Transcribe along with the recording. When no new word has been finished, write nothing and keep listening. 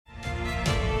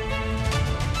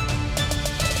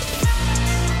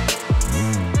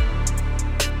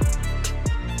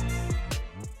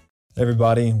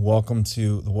Everybody, welcome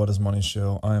to the What is Money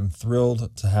Show. I am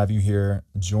thrilled to have you here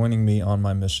joining me on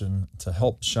my mission to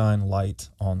help shine light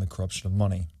on the corruption of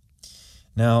money.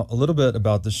 Now, a little bit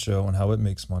about this show and how it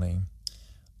makes money.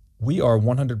 We are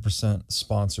 100%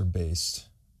 sponsor based,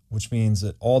 which means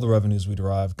that all the revenues we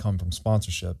derive come from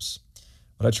sponsorships.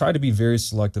 But I try to be very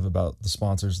selective about the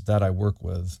sponsors that I work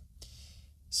with,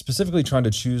 specifically trying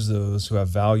to choose those who have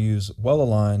values well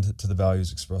aligned to the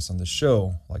values expressed on this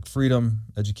show, like freedom,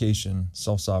 education,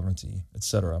 self-sovereignty,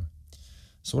 etc.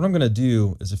 So what I'm going to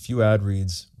do is a few ad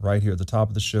reads right here at the top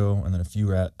of the show and then a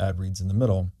few ad reads in the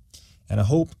middle. And I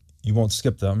hope you won't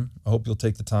skip them. I hope you'll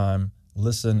take the time,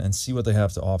 listen, and see what they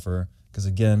have to offer, because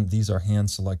again, these are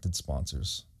hand-selected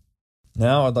sponsors.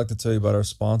 Now I'd like to tell you about our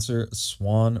sponsor,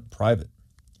 Swan Private.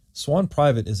 Swan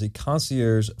Private is a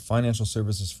concierge financial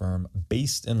services firm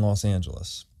based in Los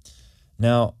Angeles.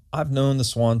 Now, I've known the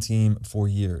Swan team for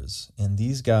years, and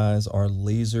these guys are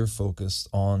laser focused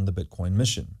on the Bitcoin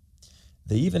mission.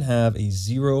 They even have a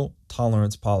zero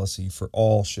tolerance policy for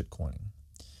all shitcoining.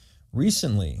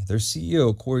 Recently, their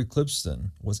CEO, Corey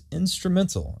Clipston, was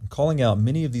instrumental in calling out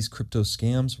many of these crypto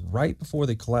scams right before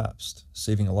they collapsed,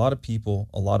 saving a lot of people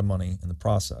a lot of money in the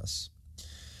process.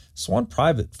 Swan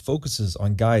Private focuses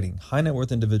on guiding high net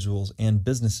worth individuals and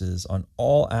businesses on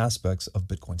all aspects of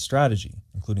Bitcoin strategy,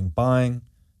 including buying,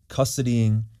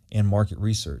 custodying, and market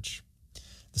research.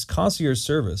 This concierge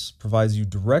service provides you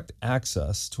direct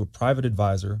access to a private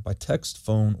advisor by text,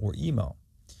 phone, or email.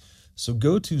 So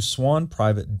go to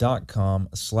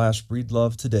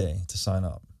swanprivate.com/breedlove today to sign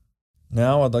up.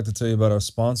 Now I'd like to tell you about our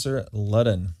sponsor,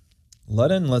 Ledn.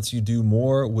 Ledn lets you do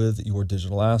more with your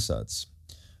digital assets.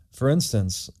 For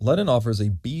instance, Ledn offers a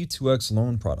B2X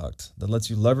loan product that lets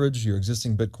you leverage your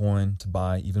existing Bitcoin to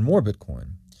buy even more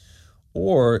Bitcoin.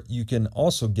 Or you can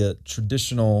also get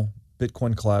traditional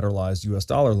Bitcoin collateralized US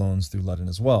dollar loans through Ledn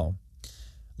as well.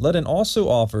 Ledn also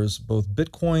offers both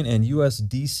Bitcoin and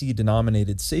USDC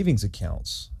denominated savings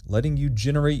accounts, letting you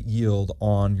generate yield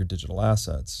on your digital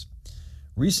assets.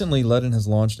 Recently, Ledn has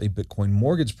launched a Bitcoin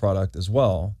mortgage product as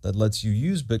well that lets you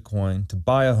use Bitcoin to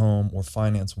buy a home or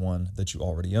finance one that you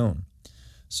already own.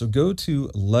 So go to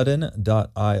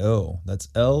ledn.io, that's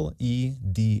LEDN.io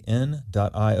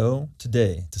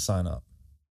today to sign up.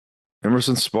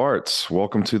 Emerson Spartz,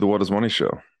 welcome to the What is Money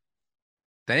Show.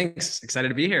 Thanks. Excited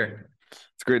to be here.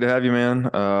 It's great to have you, man.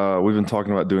 We've been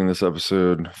talking about doing this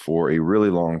episode for a really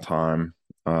long time.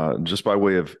 Just by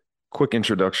way of quick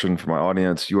introduction for my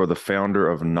audience, you are the founder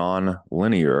of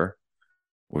Non-Linear,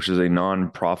 which is a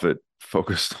non-profit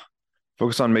focused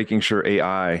on making sure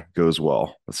AI goes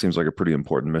well. That seems like a pretty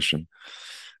important mission.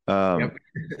 Yep.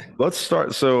 Let's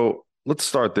start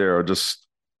there, just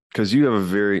because you have a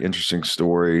very interesting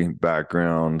story,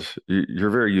 background. You're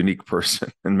a very unique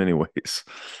person in many ways.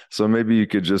 So maybe you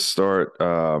could just start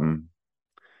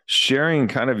sharing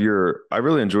kind of I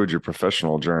really enjoyed your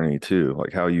professional journey too,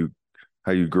 like how you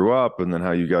grew up and then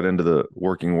how you got into the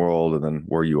working world and then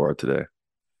where you are today.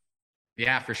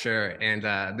 Yeah, for sure. And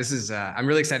I'm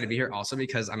really excited to be here also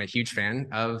because I'm a huge fan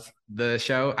of the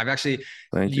show.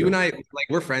 Thank you. And I, like,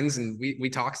 we're friends and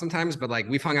we talk sometimes, but like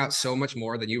we've hung out so much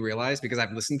more than you realize because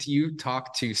I've listened to you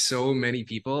talk to so many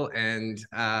people. And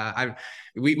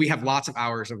we have lots of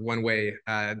hours of one-way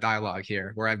dialogue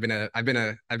here where I've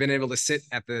been able to sit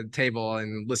at the table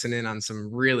and listen in on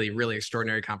some really, really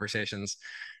extraordinary conversations.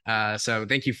 So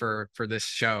thank you for this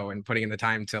show and putting in the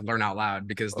time to learn out loud,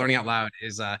 because learning out loud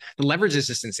is the leverage is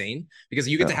just insane, because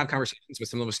you get to have conversations with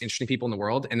some of the most interesting people in the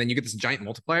world, and then you get this giant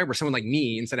multiplier where someone like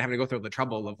me, instead of having to go through the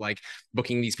trouble of like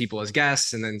booking these people as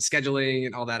guests and then scheduling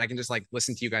and all that, I can just like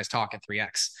listen to you guys talk at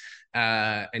 3x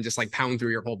and just like pound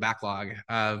through your whole backlog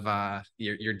of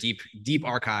your deep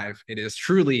archive. It is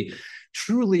truly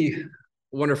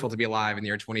wonderful to be alive in the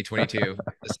year 2022.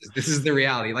 This is the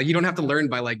reality. Like, you don't have to learn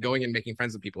by like going and making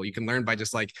friends with people. You can learn by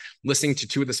just like listening to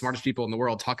two of the smartest people in the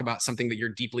world talk about something that you're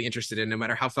deeply interested in, no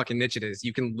matter how fucking niche it is.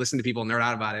 You can listen to people nerd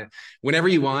out about it whenever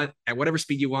you want, at whatever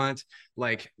speed you want,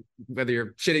 like whether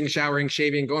you're shitting, showering,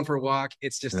 shaving, going for a walk.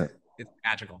 It's just, it's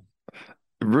magical.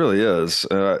 It really is.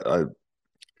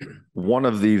 One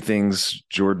of the things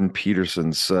Jordan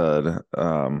Peterson said,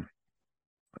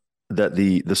 that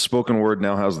the spoken word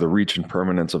now has the reach and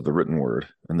permanence of the written word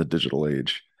in the digital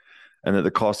age, and that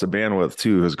the cost of bandwidth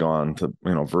too has gone to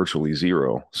virtually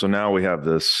zero. So now we have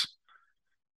this,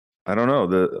 I don't know,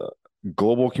 the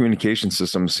global communication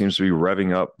system seems to be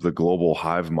revving up the global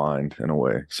hive mind in a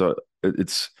way. So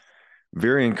it's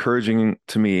very encouraging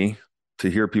to me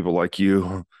to hear people like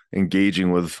you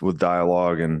engaging with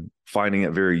dialogue and finding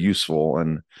it very useful,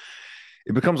 and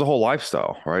it becomes a whole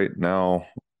lifestyle right now.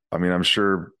 I mean, I'm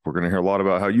sure we're going to hear a lot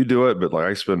about how you do it, but like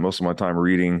I spend most of my time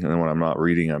reading. And then when I'm not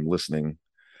reading, I'm listening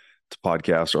to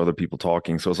podcasts or other people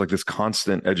talking. So it's like this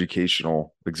constant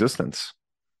educational existence.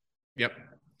 Yep.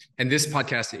 And this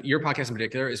podcast, your podcast in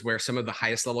particular, is where some of the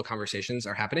highest level conversations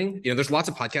are happening. You know, there's lots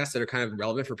of podcasts that are kind of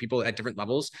relevant for people at different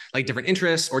levels, like different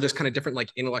interests or just kind of different like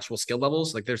intellectual skill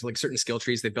levels. Like there's like certain skill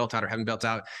trees they built out or haven't built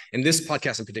out. And this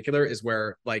podcast in particular is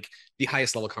where like the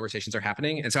highest level conversations are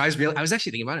happening. And so I was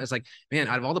actually thinking about it. I was like, man,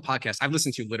 out of all the podcasts, I've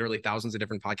listened to literally thousands of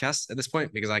different podcasts at this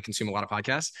point because I consume a lot of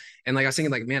podcasts. And like I was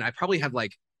thinking, like, man, I probably have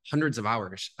like hundreds of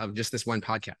hours of just this one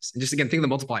podcast. And just again, think of the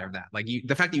multiplier of that. Like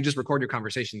the fact that you just record your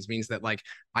conversations means that like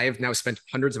I have now spent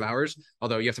hundreds of hours,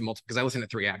 although you have to multiply because I listen to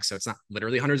 3x. So it's not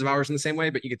literally hundreds of hours in the same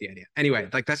way, but you get the idea. Anyway,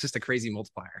 like that's just a crazy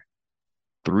multiplier.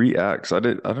 3x. I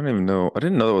don't even know. I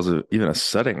didn't know that was even a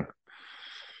setting.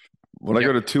 When I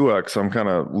go to 2x, I'm kind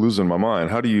of losing my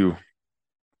mind. How do you?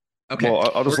 Okay.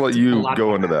 Well, I'll just let you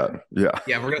go into that. Yeah.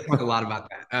 Yeah, we're going to talk a lot about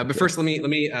that. But first, let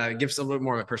me give us a little bit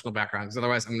more of a personal background, because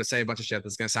otherwise I'm going to say a bunch of shit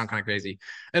that's going to sound kind of crazy.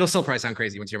 It'll still probably sound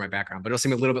crazy once you hear my background, but it'll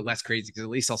seem a little bit less crazy because at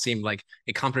least I'll seem like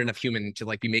a competent enough human to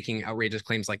like be making outrageous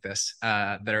claims like this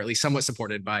that are at least somewhat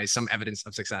supported by some evidence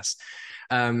of success.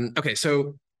 Okay,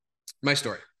 so my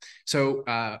story. So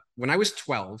when I was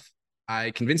 12,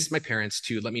 I convinced my parents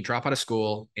to let me drop out of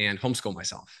school and homeschool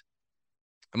myself.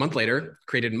 A month later,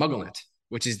 created MuggleNet,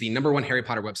 which is the #1 Harry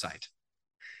Potter website.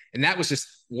 And that was just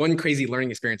one crazy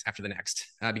learning experience after the next,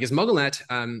 because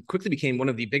MuggleNet quickly became one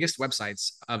of the biggest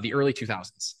websites of the early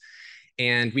 2000s.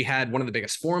 And we had one of the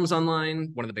biggest forums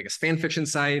online, one of the biggest fan fiction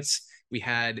sites. We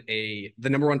had the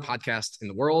 #1 podcast in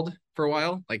the world for a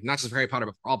while, like not just for Harry Potter,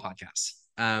 but for all podcasts.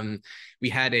 We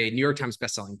had a New York Times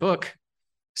bestselling book.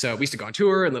 So we used to go on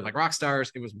tour and live like rock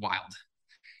stars. It was wild.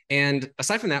 And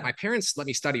aside from that, my parents let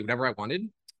me study whatever I wanted,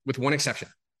 with one exception.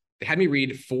 They had me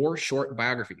read 4 short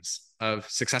biographies of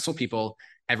successful people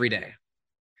every day.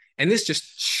 And this just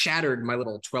shattered my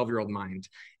little 12-year-old mind.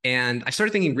 And I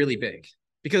started thinking really big,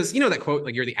 because you know that quote,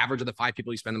 like you're the average of the 5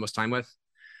 people you spend the most time with.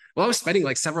 Well, I was spending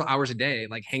like several hours a day,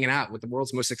 like hanging out with the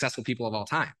world's most successful people of all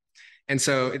time. And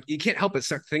so you can't help but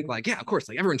start to think like, yeah, of course,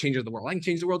 like everyone changes the world. I can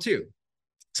change the world too.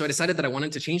 So I decided that I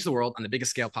wanted to change the world on the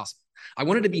biggest scale possible. I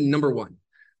wanted to be #1,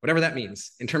 whatever that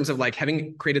means, in terms of like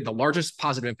having created the largest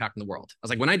positive impact in the world. I was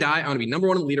like, when I die, I want to be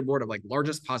 #1 on the leaderboard of like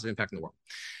largest positive impact in the world.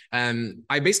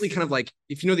 I basically kind of like,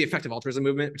 if you know the effective altruism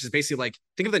movement, which is basically like,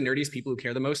 think of the nerdiest people who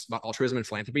care the most about altruism and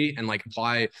philanthropy and like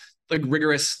apply like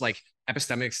rigorous like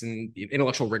epistemics and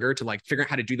intellectual rigor to like figure out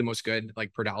how to do the most good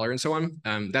like per dollar and so on.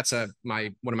 That's one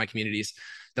of my communities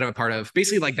that I'm a part of.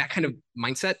 Basically like that kind of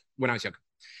mindset when I was younger.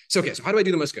 So, okay, so how do I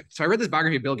do the most good? So I read this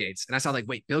biography of Bill Gates and I saw like,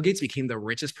 wait, Bill Gates became the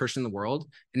richest person in the world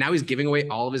and now he's giving away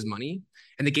all of his money.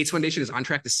 And the Gates Foundation is on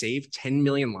track to save 10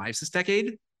 million lives this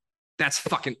decade. That's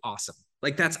fucking awesome.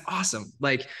 Like, that's awesome.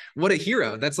 Like, what a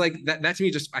hero. That's like, that to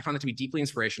me, just, I found that to be deeply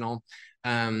inspirational.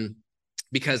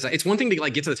 Because it's one thing to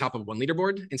like get to the top of one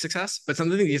leaderboard in success, but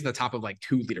something to get to the top of like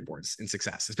 2 leaderboards in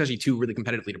success, especially 2 really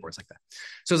competitive leaderboards like that.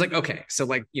 So I was like, okay, so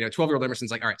like, you know, 12-year-old Emerson's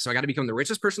like, all right, so I got to become the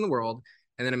richest person in the world.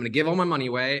 And then I'm going to give all my money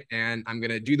away and I'm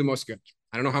going to do the most good.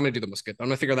 I don't know how I'm going to do the most good, but I'm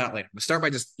going to figure that out later. But start by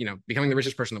just, you know, becoming the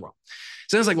richest person in the world.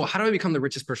 So I was like, well, how do I become the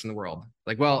richest person in the world?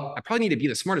 Like, well, I probably need to be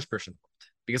the smartest person in the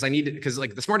world because I need to, because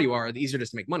like the smarter you are, the easier it is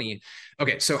to make money.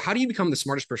 Okay, so how do you become the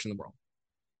smartest person in the world?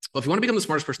 Well, if you want to become the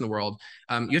smartest person in the world,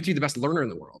 you have to be the best learner in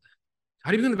the world.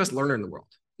 How do you become the best learner in the world?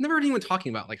 Never heard anyone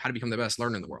talking about like how to become the best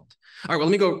learner in the world. All right, well,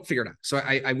 let me go figure it out. So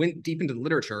I went deep into the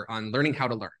literature on learning how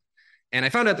to learn. And I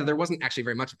found out that there wasn't actually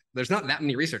very much. There's not that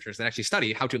many researchers that actually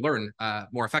study how to learn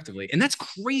more effectively. And that's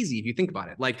crazy if you think about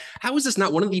it. Like, how is this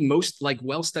not one of the most like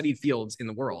well-studied fields in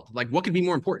the world? Like, what could be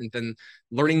more important than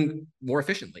learning more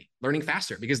efficiently, learning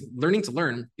faster? Because learning to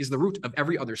learn is the root of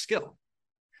every other skill.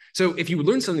 So if you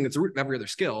learn something that's the root of every other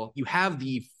skill, you have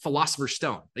the philosopher's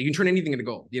stone. Like you can turn anything into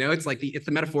gold. You know, it's like it's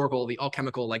the metaphorical, the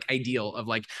alchemical like ideal of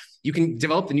like you can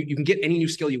develop you can get any new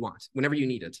skill you want whenever you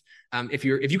need it. If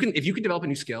you can develop a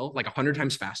new skill like 100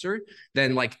 times faster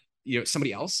than like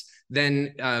somebody else,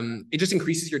 then it just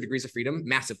increases your degrees of freedom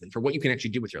massively for what you can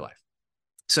actually do with your life.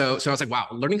 So I was like, wow,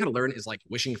 learning how to learn is like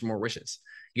wishing for more wishes.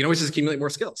 You can always just accumulate more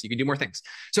skills. You can do more things.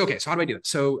 So, okay, so how do I do that?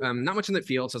 So not much in that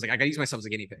field. So I was like, I got to use myself as a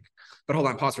guinea pig. But hold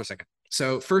on, pause for a second.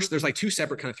 So first, there's like 2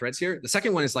 separate kind of threads here. The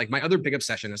second one is like my other big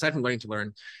obsession, aside from learning to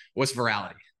learn, was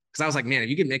virality. Because I was like, man, if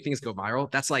you can make things go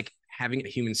viral, that's like having a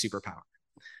human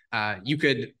superpower. You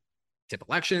could tip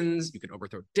elections, you could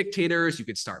overthrow dictators, you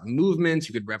could start movements,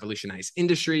 you could revolutionize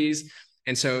industries.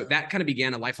 And so that kind of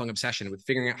began a lifelong obsession with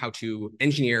figuring out how to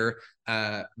engineer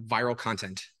viral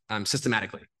content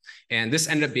systematically. And this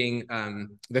ended up being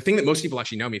the thing that most people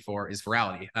actually know me for is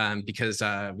virality, because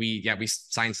we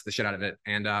scienced the shit out of it.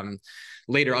 And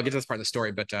later, I'll get to this part of the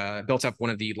story, but built up one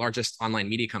of the largest online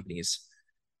media companies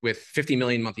with 50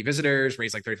 million monthly visitors,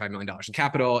 raised like $35 million in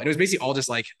capital. And it was basically all just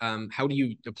like, how do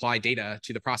you apply data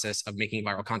to the process of making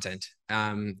viral content?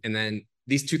 And then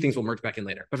these two things will merge back in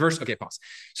later. But first, okay, pause.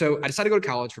 So I decided to go to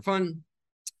college for fun,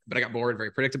 but I got bored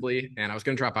very predictably, and I was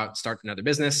going to drop out, start another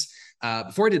business.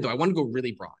 Before I did, though, I wanted to go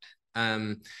really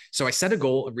broad. So I set a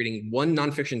goal of reading one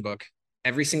nonfiction book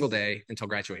every single day until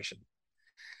graduation.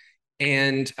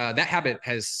 And that habit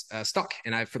has stuck.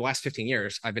 And for the last 15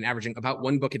 years, I've been averaging about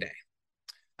one book a day.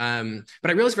 But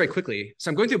I realized very quickly, so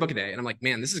I'm going through a book a day and I'm like,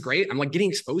 man, this is great. I'm like getting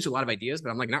exposed to a lot of ideas, but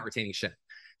I'm like not retaining shit.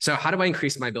 So how do I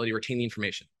increase my ability to retain the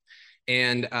information?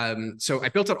 And so I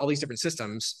built out all these different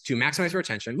systems to maximize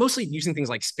retention, mostly using things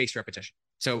like spaced repetition.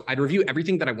 So I'd review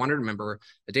everything that I wanted to remember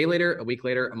a day later, a week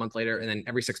later, a month later, and then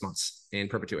every 6 months in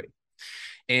perpetuity.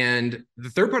 And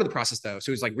the third part of the process, though, so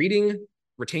it was like reading,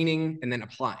 retaining, and then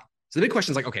applying. So the big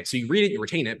question is like, okay, so you read it, you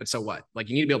retain it, but so what? Like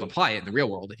you need to be able to apply it in the real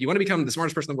world. If you want to become the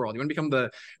smartest person in the world, you want to become the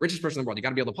richest person in the world, you got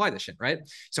to be able to apply this shit, right?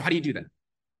 So how do you do that?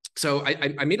 So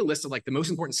I made a list of like the most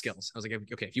important skills. I was like,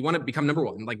 okay, if you want to become number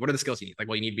one, like what are the skills you need? Like,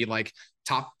 well, you need to be like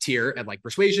top tier at like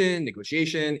persuasion,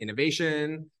 negotiation,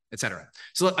 innovation, etc.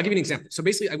 So I'll give you an example. So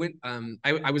basically I went,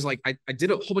 I was like, I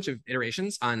did a whole bunch of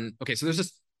iterations on, okay, so there's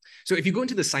this. So if you go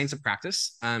into the science of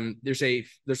practice, there's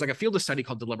like a field of study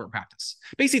called deliberate practice.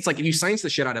 Basically, it's like if you science the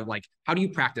shit out of like, how do you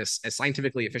practice as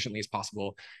scientifically efficiently as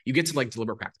possible, you get to like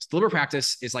deliberate practice. Deliberate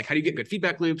practice is like, how do you get good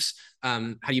feedback loops? How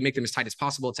do you make them as tight as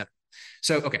possible, et cetera.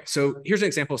 So, okay, so here's an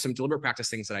example of some deliberate practice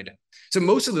things that I did. So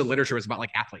most of the literature was about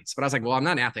like athletes, but I was like, well, I'm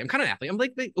not an athlete. I'm kind of an athlete. I'm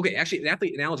like, okay, actually, the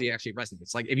athlete analogy actually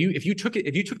resonates. Like if you took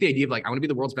the idea of like, I want to be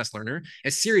the world's best learner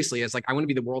as seriously as like, I want to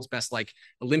be the world's best like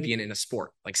Olympian in a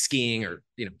sport, like skiing or,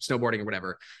 snowboarding or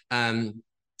whatever.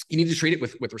 You need to treat it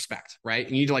with respect, right?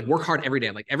 You need to like work hard every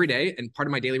day. And part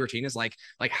of my daily routine is like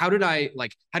how did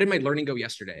my learning go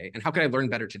yesterday? And how can I learn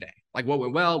better today? Like what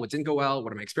went well, what didn't go well,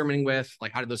 what am I experimenting with?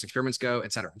 Like how did those experiments go,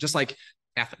 et cetera? Just like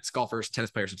athletes, golfers,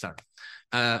 tennis players, et cetera.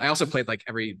 I also played like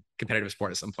every competitive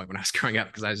sport at some point when I was growing up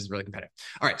because I was just really competitive.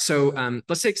 All right, so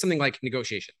let's take something like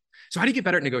negotiation. So how do you get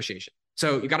better at negotiation?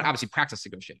 So you got to obviously practice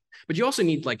negotiating, but you also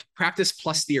need like practice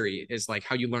plus theory is like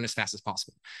how you learn as fast as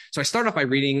possible. So I started off by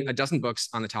reading a dozen books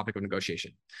on the topic of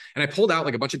negotiation. And I pulled out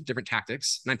like a bunch of different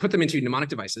tactics and I put them into mnemonic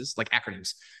devices, like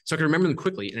acronyms, so I could remember them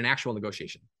quickly in an actual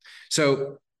negotiation.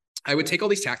 So I would take all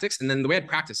these tactics, and then the way I'd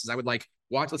practice is I would like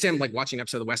watch, let's say I'm like watching an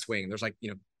episode of The West Wing. There's like,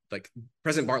 like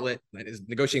President Bartlett is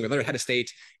negotiating with another head of state.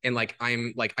 And like,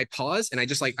 I pause and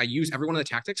I use every one of the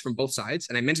tactics from both sides.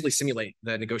 And I mentally simulate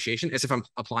the negotiation as if I'm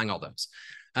applying all those.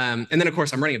 And then of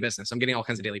course I'm running a business. I'm getting all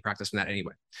kinds of daily practice from that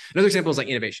anyway. Another example is like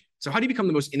innovation. So how do you become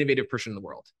the most innovative person in the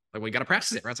world? Like, well, you got to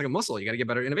practice it, right? It's like a muscle. You got to get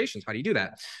better at innovations. How do you do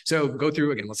that? So go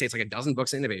through again, let's say it's like a dozen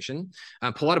books on innovation,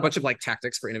 pull out a bunch of like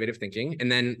tactics for innovative thinking,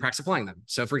 and then practice applying them.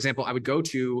 So for example, I would go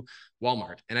to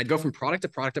Walmart and I'd go from product to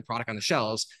product to product on the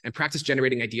shelves and practice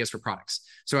generating ideas for products.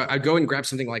 So I'd go and grab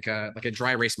something like a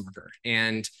dry erase marker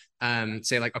and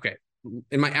say like, okay,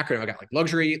 in my acronym, I got like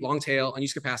luxury, long tail,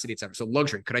 unused capacity, et cetera. So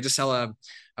luxury, could I just sell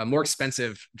a more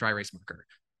expensive dry erase marker?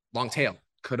 Long tail,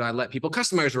 could I let people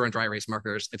customize their own dry erase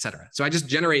markers, et cetera? So I just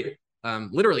generate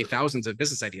literally thousands of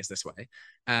business ideas this way.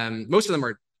 Most of them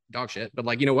are dog shit, but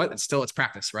like, you know what? It's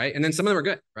practice, right? And then some of them are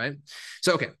good, right?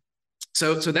 So, okay.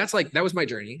 So that's like, that was my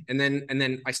journey. And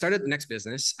then I started the next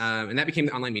business, and that became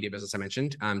the online media business I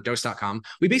mentioned, dose.com.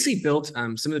 We basically built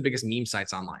some of the biggest meme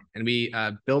sites online. And we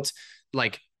built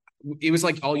like, it was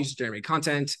like all user generated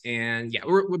content. And yeah,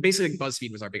 we're basically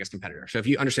BuzzFeed was our biggest competitor. So if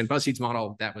you understand BuzzFeed's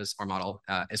model, that was our model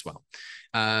as well.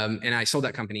 And I sold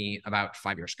that company about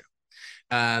 5 years ago.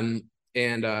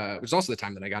 And it was also the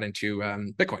time that I got into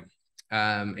Bitcoin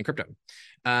and crypto.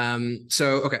 So,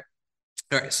 okay.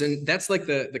 All right, so that's like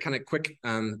the kind of quick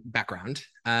background,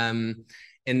 and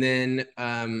then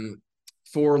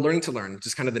for learning to learn,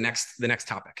 just kind of the next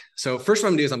topic. So first, what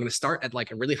I'm gonna do is I'm gonna start at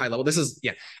like a really high level. I'm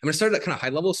gonna start at kind of high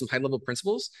level, some high level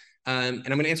principles, and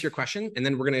I'm gonna answer your question, and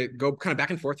then we're gonna go kind of back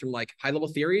and forth from like high level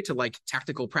theory to like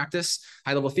tactical practice,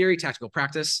 high level theory, tactical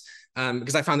practice,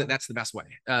 because I found that that's the best way.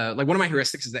 Like one of my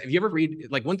heuristics is that if you ever read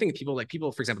like one thing that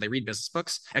people, for example, they read business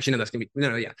books. Actually, no, that's gonna be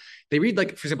no, they read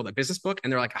like for example the business book,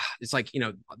 and they're like, it's like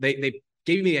they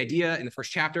gave me the idea in the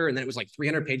first chapter, and then it was like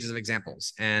 300 pages of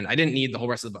examples, and I didn't need the whole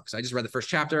rest of the book, so I just read the first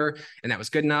chapter, and that was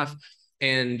good enough.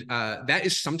 And that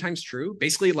is sometimes true.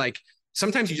 Basically, like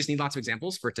sometimes you just need lots of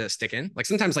examples for it to stick in. Like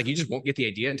sometimes like you just won't get the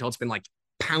idea until it's been like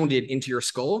pounded into your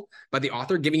skull by the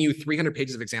author giving you 300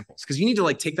 pages of examples, because you need to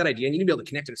like take that idea and you need to be able to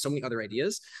connect it to so many other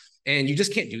ideas, and you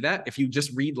just can't do that if you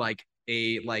just read like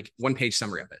a like 1-page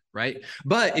summary of it, right?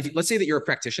 But if let's say that you're a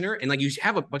practitioner and like you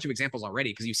have a bunch of examples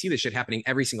already because you see this shit happening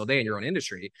every single day in your own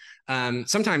industry,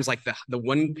 sometimes like the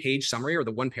 1-page summary or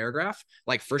the 1 paragraph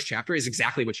like first chapter is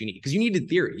exactly what you need, because you needed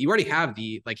theory. You already have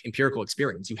the like empirical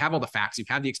experience, you have all the facts, you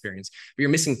have the experience, but you're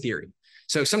missing theory.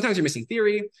 So sometimes you're missing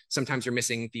theory, sometimes you're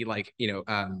missing the like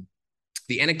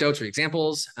the anecdotes or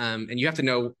examples, and you have to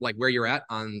know like where you're at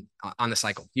on the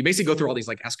cycle. You basically go through all these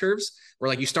like S curves where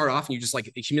like you start off and you just like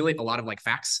accumulate a lot of like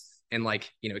facts and like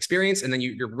experience, and then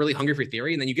you're really hungry for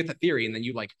theory, and then you get the theory, and then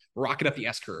you like rocket up the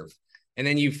S curve, and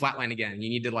then you flatline again. You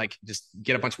need to like just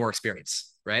get a bunch more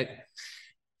experience, right?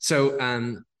 So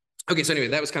okay, so anyway,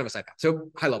 that was kind of a side path.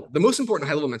 So high level, the most important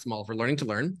high level mental model for learning to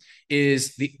learn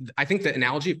is I think the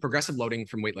analogy of progressive loading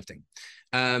from weightlifting.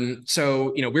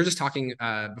 So we were just talking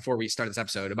before we started this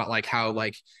episode about like how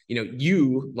like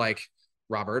you like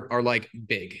Robert are like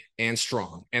big and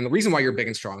strong, and the reason why you're big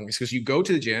and strong is because you go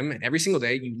to the gym and every single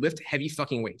day you lift heavy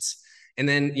fucking weights, and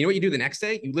then you know what you do the next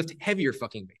day? You lift heavier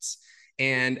fucking weights,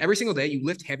 and every single day you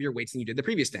lift heavier weights than you did the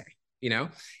previous day.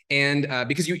 And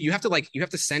because you have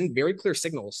to send very clear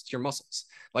signals to your muscles,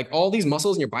 like all these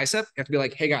muscles in your bicep have to be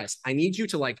like, hey guys, I need you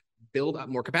to like build up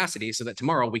more capacity so that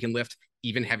tomorrow we can lift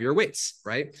even heavier weights,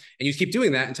 right? And you keep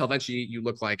doing that until eventually you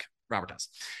look like Robert does.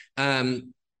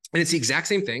 And it's the exact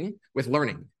same thing with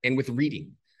learning and with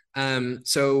reading.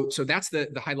 So that's the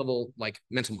high level like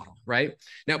mental model, right?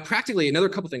 Now, practically, another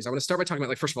couple things I want to start by talking about,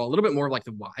 like, first of all, a little bit more of like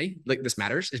the why like this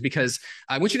matters is because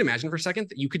I want you to imagine for a second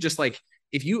that you could just like,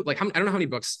 if you like, I don't know how many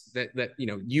books that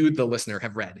you, the listener,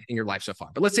 have read in your life so far,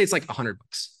 but let's say it's like 100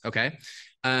 books. Okay.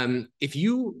 If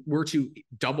you were to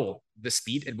double the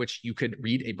speed at which you could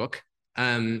read a book,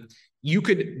 you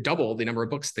could double the number of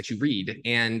books that you read.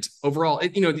 And overall,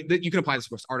 you can apply this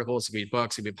to articles, it could be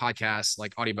books, it could be podcasts,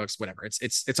 like audiobooks, whatever.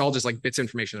 It's all just like bits of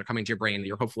information that are coming to your brain that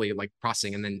you're hopefully like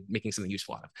processing and then making something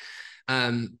useful out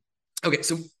of. Okay,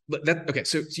 so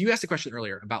you asked a question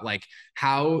earlier about like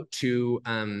how to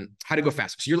go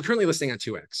faster. So you're currently listening on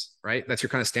 2x, right? That's your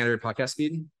kind of standard podcast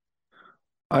speed.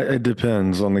 It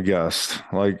depends on the guest.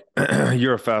 Like,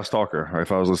 you're a fast talker.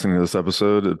 If I was listening to this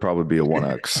episode, it'd probably be a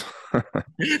 1x.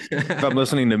 If I'm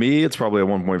listening to me, it's probably a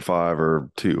 1.5 or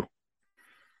 2.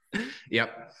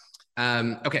 Yep.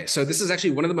 Okay, so this is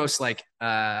actually one of the most like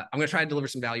I'm gonna try to deliver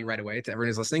some value right away to everyone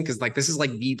who's listening, because like this is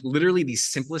like literally the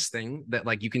simplest thing that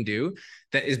like you can do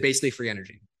that is basically free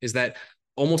energy. Is that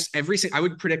almost I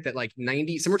would predict that like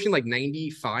somewhere between like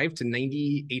 95 to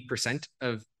 98%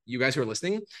 of you guys who are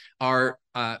listening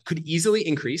could easily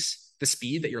increase the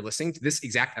speed that you're listening to this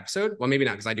exact episode. Well, maybe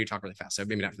not, because I do talk really fast, so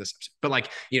maybe not for this episode. But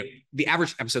like, the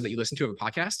average episode that you listen to of a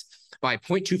podcast by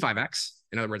 0.25x,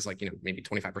 in other words, like, maybe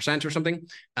 25% or something,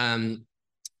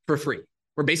 for free.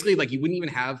 Where basically like you wouldn't even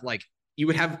have like, you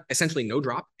would have essentially no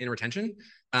drop in retention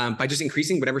by just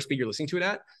increasing whatever speed you're listening to it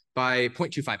at by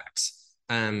 0.25x.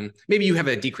 Maybe you have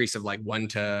a decrease of like 1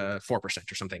 to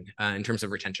 4% or something in terms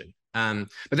of retention. But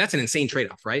that's an insane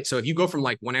trade-off, right? So if you go from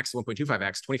like 1x to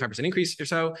 1.25x, 25% increase or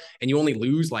so, and you only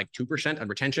lose like 2% on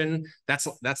retention,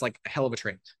 that's like a hell of a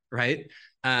trade, right?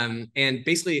 And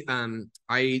basically,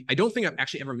 I don't think I've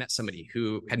actually ever met somebody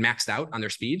who had maxed out on their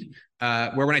speed,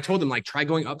 where when I told them like try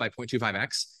going up by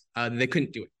 0.25x, they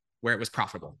couldn't do it where it was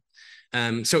profitable.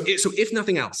 So if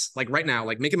nothing else, like right now,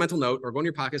 like make a mental note or go on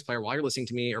your podcast player while you're listening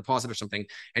to me or pause it or something,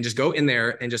 and just go in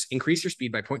there and just increase your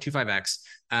speed by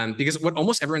 0.25x. Because what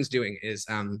almost everyone's doing is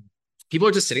people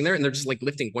are just sitting there and they're just like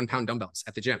lifting 1 pound dumbbells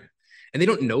at the gym. And they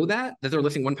don't know that they're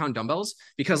lifting 1 pound dumbbells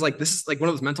because like this is like one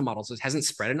of those mental models that hasn't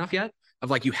spread enough yet of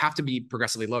like you have to be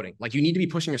progressively loading. Like you need to be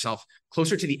pushing yourself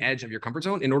closer to the edge of your comfort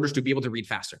zone in order to be able to read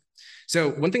faster. So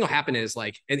one thing will happen is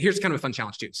like, and here's kind of a fun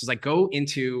challenge too. So it's like go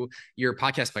into your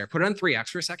podcast player, put it on 3x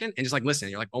for a second and just like listen.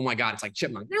 You're like, oh my God, it's like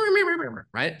chipmunk,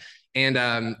 right? And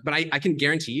but I can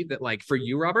guarantee that like for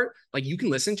you, Robert, like you can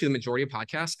listen to the majority of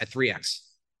podcasts at 3x,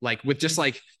 like with just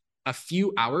like a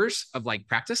few hours of like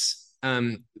practice.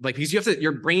 Like because you have to,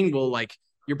 your brain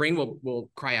will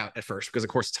cry out at first because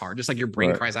of course it's hard, just like your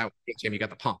brain cries out when you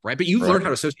got the pump, right? But you've learned how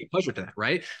to associate pleasure to that,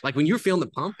 right? Like when you're feeling the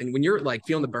pump and when you're like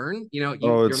feeling the burn,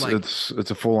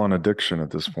 it's a full-on addiction at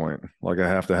this point. Like I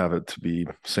have to have it to be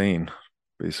sane,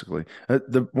 basically.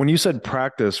 When you said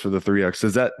practice for the 3x,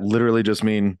 does that literally just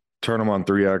mean turn them on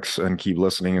 3x and keep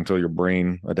listening until your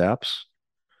brain adapts?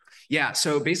 Yeah.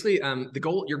 So basically,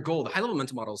 your goal, the high level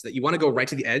mental model is that you want to go right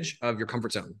to the edge of your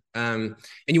comfort zone. And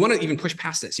you want to even push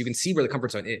past it so you can see where the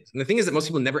comfort zone is. And the thing is that most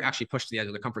people never actually push to the edge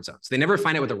of their comfort zone. So they never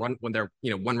find out what their when their,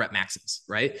 one rep max is,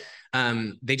 right?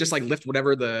 They just like lift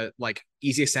whatever the like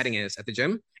easiest setting is at the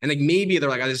gym. And like maybe they're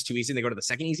like, oh, this is too easy. And they go to the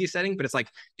second easiest setting. But it's like,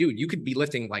 dude, you could be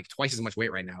lifting like twice as much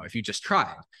weight right now if you just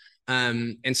tried.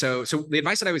 And so the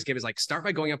advice that I always give is like start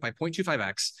by going up by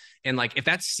 0.25x. And like if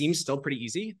that seems still pretty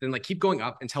easy, then like keep going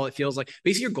up until it feels like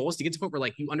basically your goal is to get to the point where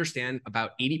like you understand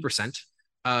about 80%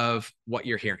 of what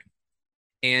you're hearing.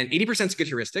 And 80% is a good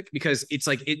heuristic because it's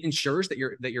like it ensures that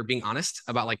you're being honest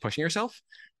about like pushing yourself.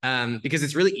 Because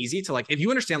it's really easy to like if you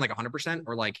understand like 100%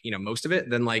 or like most of it,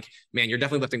 then like man, you're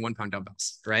definitely lifting 1 pound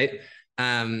dumbbells, right?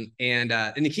 And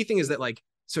the key thing is that like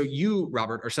so you,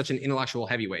 Robert, are such an intellectual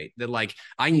heavyweight that like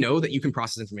I know that you can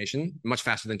process information much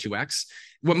faster than 2x.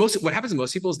 What happens to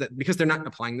most people is that because they're not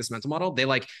applying this mental model, they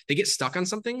get stuck on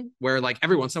something where like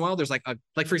every once in a while there's like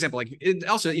for example, like it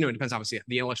also it depends obviously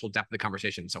the intellectual depth of the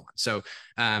conversation and so on. So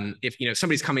if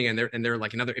somebody's coming in there and they're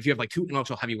like if you have like two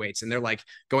intellectual heavyweights and they're like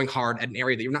going hard at an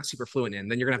area that you're not super fluent in,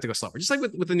 then you're gonna have to go slower. Just like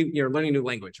with the new you're learning a new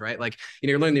language, right? Like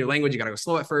you're learning a new language, you got to go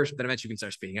slow at first, but then eventually you can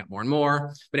start speeding up more and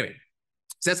more. But anyway.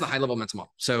 So that's the high level mental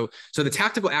model. So the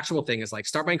tactical actionable thing is like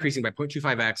start by increasing by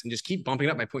 0.25x and just keep bumping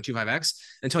it up by 0.25x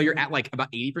until you're at like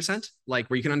about 80%, like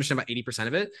where you can understand about 80%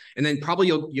 of it. And then probably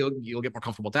you'll get more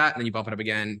comfortable with that and then you bump it up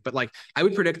again. But like I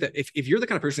would predict that if you're the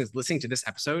kind of person that's listening to this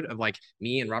episode of like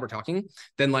me and Robert talking,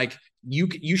 then like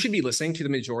you should be listening to the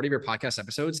majority of your podcast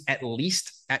episodes at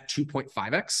least at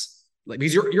 2.5x. Like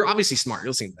because you're obviously smart. You're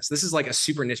listening to this. This is like a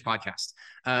super niche podcast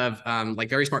of like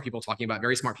very smart people talking about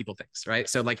very smart people things, right?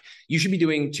 So like you should be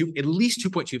doing at least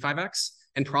 2.25x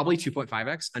and probably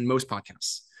 2.5x on most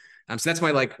podcasts. So that's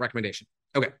my like recommendation.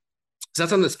 Okay, so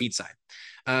that's on the speed side.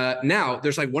 Now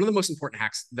there's like one of the most important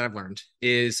hacks that I've learned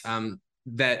is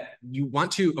that you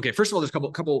want to. Okay, first of all, there's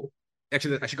a couple.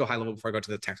 Actually, I should go high level before I go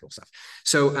to the technical stuff.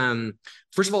 So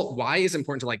first of all, why is it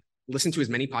important to like listen to as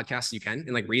many podcasts as you can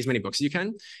and like read as many books as you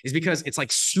can is because it's like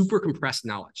super compressed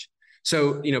knowledge.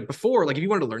 So, before, like if you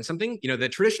wanted to learn something, the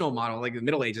traditional model, like the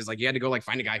Middle Ages, like you had to go like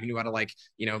find a guy who knew how to like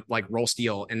roll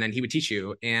steel and then he would teach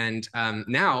you. And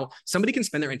now somebody can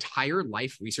spend their entire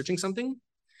life researching something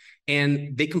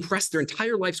and they compress their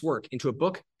entire life's work into a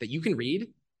book that you can read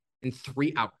in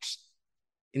 3 hours.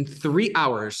 In 3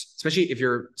 hours, especially if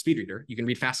you're a speed reader, you can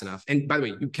read fast enough. And by the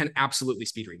way, you can absolutely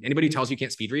speed read. Anybody who tells you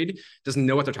can't speed read doesn't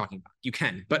know what they're talking about. You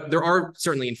can, but there are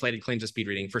certainly inflated claims of speed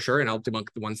reading for sure. And I'll debunk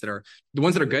the ones that are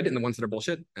good and the ones that are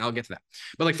bullshit. And I'll get to that.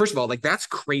 But like, first of all, like that's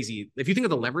crazy. If you think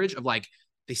of the leverage of like,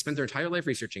 they spent their entire life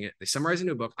researching it. They summarize a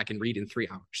new book I can read in 3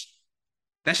 hours.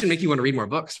 That should make you want to read more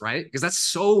books, right? Because that's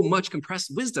so much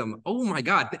compressed wisdom. Oh my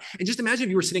God. And just imagine if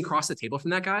you were sitting across the table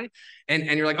from that guy and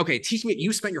you're like, okay, teach me,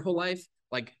 you spent your whole life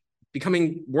like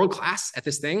becoming world-class at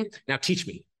this thing. Now teach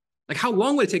me. Like how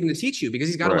long would it take him to teach you? Because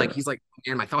he's got to he's like,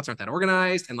 man, my thoughts aren't that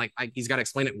organized. And like, he's got to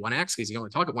explain it 1x because he can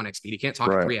only talk at 1x speed. He can't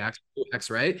talk at 3x, 2x,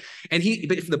 right? And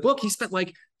but for the book, he spent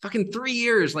like fucking 3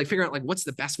 years, like figuring out like, what's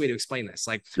the best way to explain this?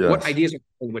 Like what ideas are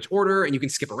in which order, and you can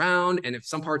skip around. And if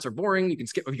some parts are boring, you can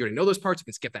skip, if you already know those parts, you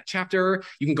can skip that chapter.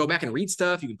 You can go back and read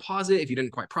stuff. You can pause it if you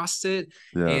didn't quite process it.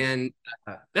 And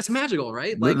that's magical,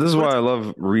 right? Like this is why I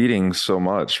love reading so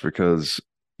much, because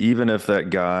even if that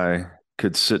guy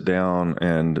could sit down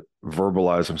and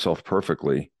verbalize himself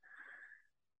perfectly,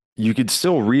 you could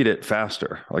still read it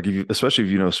faster. Like especially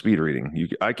if you know speed reading,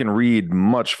 I can read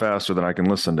much faster than I can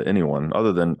listen to anyone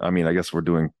other than, I mean, I guess we're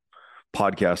doing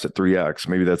podcasts at 3x.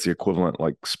 Maybe that's the equivalent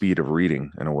like speed of reading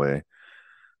in a way.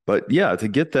 But yeah, to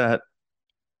get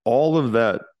all of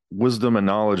that wisdom and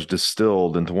knowledge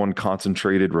distilled into one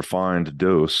concentrated, refined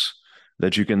dose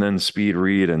that you can then speed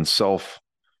read and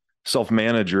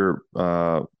self-manage your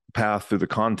path through the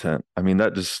content. I mean,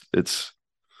 it is a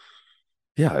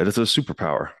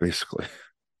superpower, basically.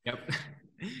 Yep,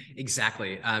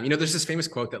 exactly. There's this famous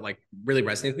quote that like really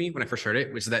resonated with me when I first heard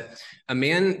it, which is that a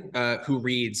man who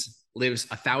reads lives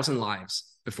 1,000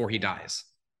 lives before he dies.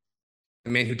 A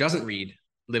man who doesn't read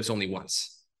lives only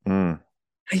once.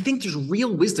 I think there's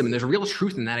real wisdom and there's real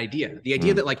truth in that idea. The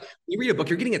idea that like when you read a book,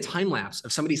 you're getting a time lapse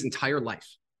of somebody's entire life.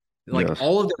 Like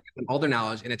all their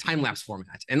knowledge in a time lapse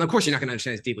format. And of course, you're not going to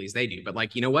understand as deeply as they do, but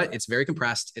like, you know what? It's very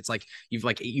compressed. It's like you've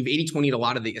 80-20'd a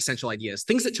lot of the essential ideas,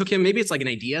 things that took him, maybe it's like an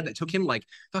idea that took him like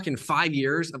fucking 5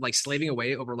 years of like slaving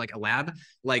away over like a lab,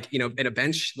 like, at a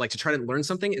bench, like to try to learn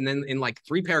something. And then in like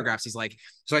 3 paragraphs, he's like,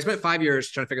 so I spent 5 years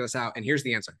trying to figure this out. And here's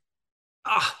the answer.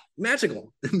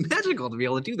 magical, magical to be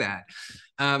able to do that.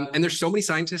 And there's so many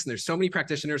scientists and there's so many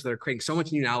practitioners that are creating so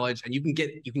much new knowledge, and you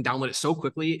can download it so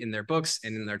quickly in their books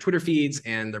and in their Twitter feeds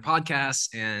and their podcasts.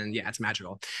 And yeah, it's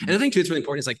magical. And the thing too that's really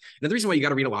important is like another reason why you got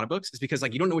to read a lot of books is because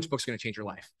like you don't know which book's going to change your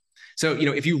life. So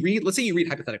if you read, let's say you read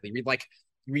hypothetically, you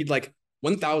read like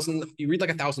 1,000, you read like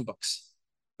 1,000 books.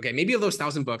 Okay, maybe of those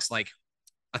 1,000 books, like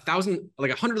 100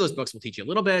 of those books will teach you a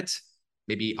little bit.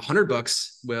 Maybe 100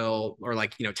 books will, or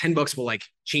 10 books will like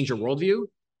change your worldview.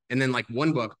 And then like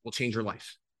one book will change your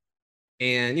life.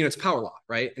 And, it's power law,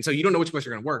 right? And so you don't know which books are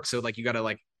going to work. So like, you got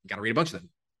to read a bunch of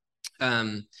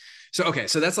them.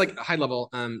 So that's like a high level.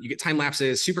 You get time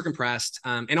lapses, super compressed,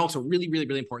 and also really, really,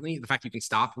 really importantly, the fact you can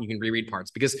stop and you can reread parts,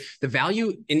 because the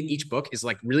value in each book is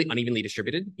like really unevenly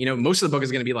distributed. Most of the book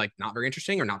is going to be like not very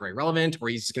interesting or not very relevant, or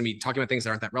he's just going to be talking about things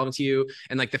that aren't that relevant to you.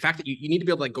 And like the fact that you need to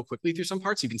be able to like go quickly through some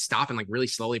parts, you can stop and like really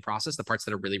slowly process the parts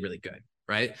that are really, really good,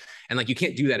 right? And like you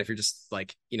can't do that if you're just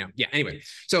like, yeah. Anyway,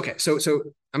 so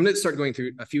I'm going to start going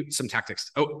through some tactics.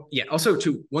 Oh, yeah. Also,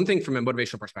 one thing from a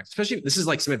motivational perspective, especially this is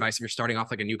like some advice if you're starting off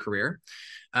like a new career,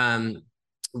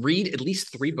 read at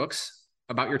least 3 books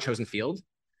about your chosen field.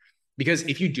 Because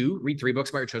if you do read 3 books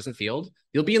about your chosen field,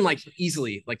 you'll be in like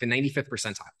easily like the 95th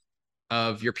percentile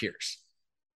of your peers.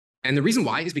 And the reason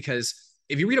why is because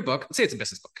if you read a book, let's say it's a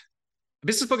business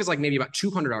book is like maybe about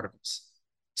 200 articles.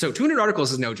 So 200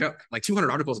 articles is no joke, like 200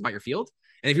 articles about your field.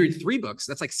 And if you read 3 books,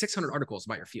 that's like 600 articles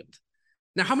about your field.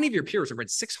 Now, how many of your peers have read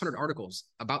 600 articles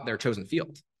about their chosen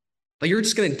field? Like you're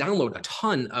just going to download a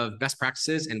ton of best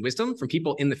practices and wisdom from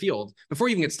people in the field before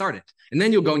you even get started. And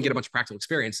then you'll go and get a bunch of practical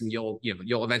experience, and you'll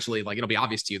eventually, like, it'll be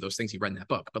obvious to you those things you read in that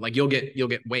book, but like you'll get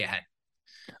way ahead.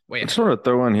 I just want to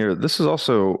throw in here, this is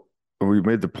also, we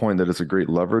made the point that it's a great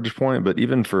leverage point, but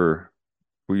even for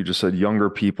what you just said, younger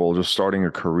people just starting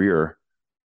a career,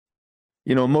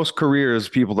 most careers,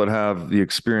 people that have the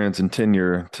experience and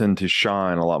tenure tend to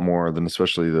shine a lot more than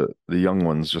especially the young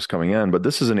ones just coming in. But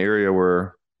this is an area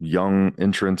where young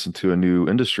entrants into a new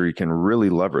industry can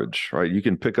really leverage, right? You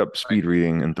can pick up speed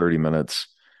reading in 30 minutes.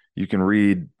 You can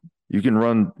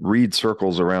read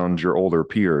circles around your older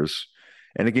peers,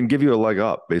 and it can give you a leg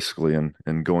up basically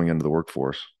in going into the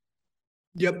workforce.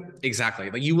 Yep, exactly.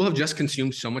 Like you will have just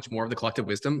consumed so much more of the collective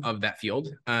wisdom of that field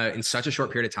in such a short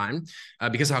period of time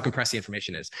because of how compressed the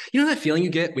information is. You know that feeling you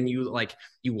get when you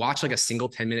watch like a single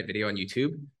 10-minute video on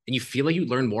YouTube and you feel like you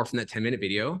learn more from that 10-minute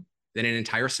video than an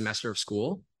entire semester of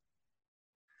school?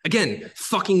 Again,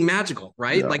 fucking magical,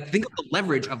 right? Yeah. Like think of the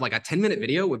leverage of like a 10-minute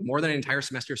video with more than an entire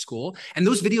semester of school. And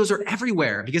those videos are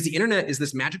everywhere because the internet is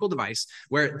this magical device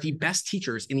where the best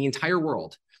teachers in the entire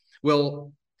world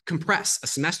will compress a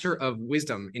semester of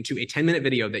wisdom into a 10-minute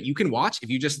video that you can watch if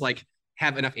you just like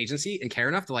have enough agency and care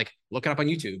enough to like look it up on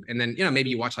YouTube. And then,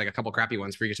 maybe you watch like a couple crappy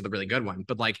ones before you get to the really good one.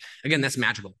 But like, again, that's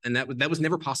magical. And that was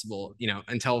never possible,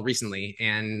 until recently.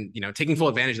 And, taking full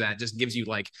advantage of that just gives you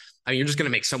like, you're just going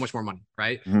to make so much more money,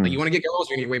 right? Mm. Like you want to get girls,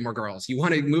 you're going to get way more girls. You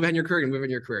want to move ahead in your career, and move in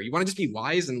your career. You want to just be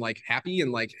wise and like happy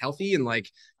and like healthy and like,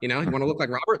 you want to look like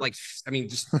Robert, like,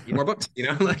 just read more books,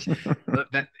 like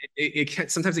that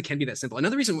sometimes it can be that simple.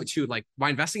 Another reason too, like why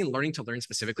investing in learning to learn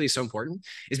specifically is so important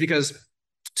is because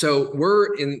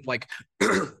we're in like,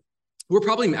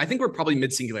 I think we're probably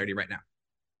mid-singularity right now,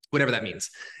 whatever that means.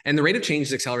 And the rate of change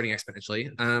is accelerating exponentially.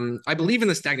 I believe in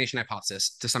the stagnation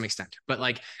hypothesis to some extent, but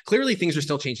like clearly things are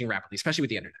still changing rapidly, especially with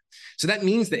the internet. So that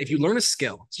means that if you learn a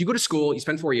skill, so you go to school, you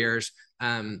spend 4 years,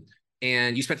 and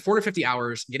you spent 450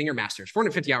 hours getting your master's.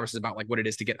 450 hours is about like what it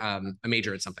is to get a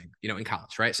major in something, in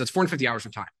college, right? So it's 450 hours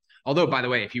of time. Although, by the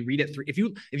way, if you read it through, if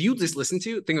you just listen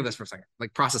to, think of this for a second,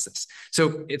 like process this.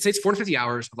 So it takes 450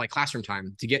 hours of like classroom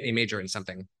time to get a major in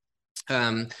something.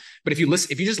 But if you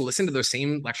just listen to those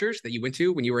same lectures that you went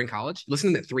to when you were in college,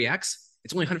 listen to that 3x,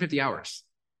 it's only 150 hours.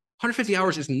 150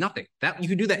 hours is nothing. That you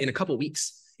could do that in a couple of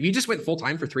weeks. If you just went full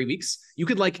time for 3 weeks, you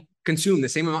could like consume the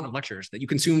same amount of lectures that you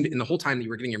consumed in the whole time that you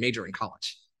were getting your major in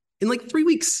college in like 3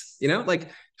 weeks. Like if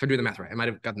I'm doing the math right, I might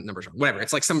have got the numbers wrong. Whatever.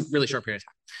 It's like some really short period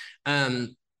of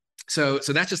time. So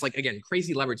that's just like, again,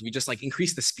 crazy leverage. You just like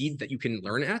increase the speed that you can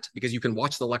learn at because you can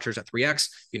watch the lectures at 3x,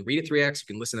 you can read at 3x, you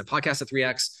can listen to podcasts at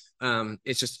 3x.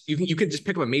 It's just, you can just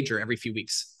pick up a major every few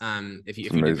weeks. If you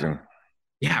did that.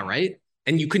 Yeah, right.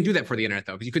 And you couldn't do that for the internet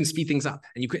though, because you couldn't speed things up.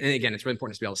 And again, it's really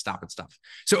important to be able to stop and stuff.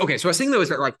 So I was saying though, is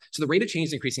that like, so the rate of change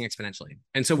is increasing exponentially.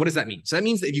 And so what does that mean? So that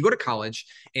means that if you go to college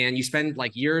and you spend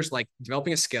like years, like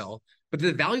developing a skill, but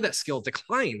the value of that skill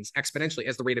declines exponentially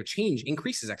as the rate of change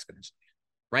increases exponentially.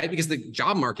 Right? Because the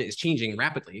job market is changing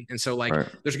rapidly. And so like,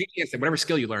 there's a good chance that whatever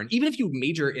skill you learn, even if you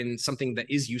major in something that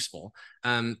is useful,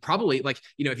 probably like,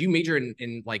 if you major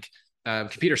in like,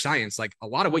 computer science, like a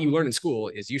lot of what you learn in school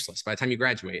is useless by the time you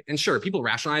graduate. And sure, people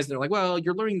rationalize and they're like, well,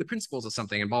 you're learning the principles of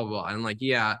something and blah, blah, blah. And I'm like,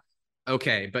 yeah,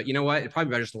 okay. But you know what? It'd probably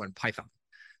be better just to learn Python.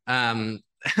 Um,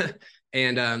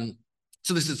 and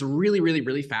so this is a really, really,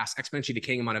 really fast, exponentially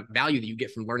decaying amount of value that you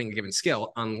get from learning a given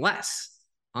skill, unless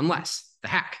the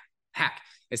hack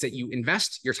is that you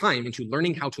invest your time into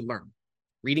learning how to learn,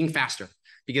 reading faster,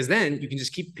 because then you can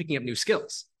just keep picking up new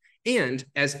skills. And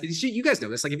as you guys know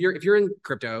this, like if you're in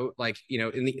crypto, like, you know,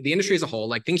 in the industry as a whole,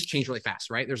 like things change really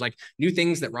fast, right? There's like new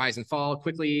things that rise and fall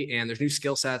quickly, and there's new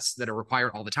skill sets that are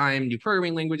required all the time, new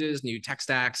programming languages, new tech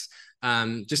stacks,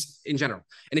 just in general.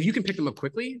 And if you can pick them up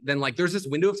quickly, then like there's this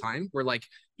window of time where like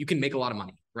you can make a lot of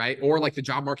money, right? Or like the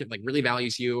job market like really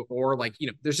values you, or like, you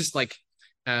know, there's just like,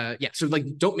 yeah. So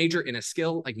like don't major in a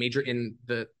skill, like major in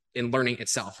learning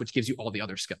itself, which gives you all the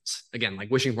other skills. Again,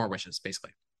 like wishing for more wishes, basically.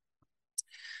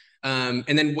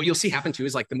 And then what you'll see happen too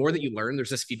is like the more that you learn, there's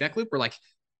this feedback loop where like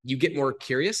you get more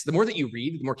curious. The more that you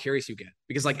read, the more curious you get,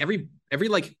 because like every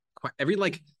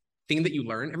thing that you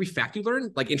learn, every fact you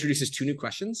learn, like introduces 2 new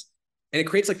questions, and it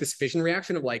creates like this fission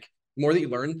reaction of like the more that you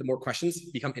learn, the more questions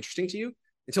become interesting to you,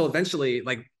 until eventually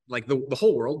like the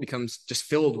whole world becomes just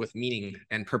filled with meaning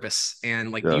and purpose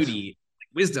and like beauty,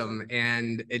 wisdom,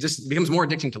 and it just becomes more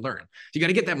addicting to learn. You got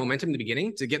to get that momentum in the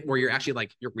beginning to get where you're actually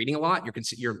like you're reading a lot,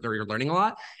 you're learning a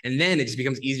lot, and then it just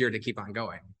becomes easier to keep on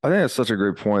going. I think that's such a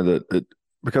great point that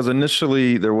because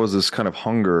initially there was this kind of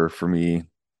hunger for me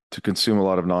to consume a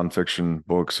lot of nonfiction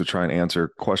books to try and answer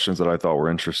questions that I thought were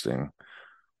interesting.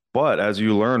 But as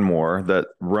you learn more, that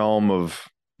realm of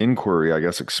inquiry, I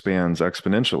guess, expands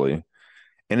exponentially.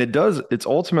 And it's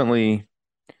ultimately,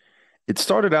 it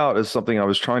started out as something I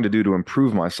was trying to do to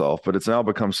improve myself, but it's now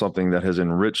become something that has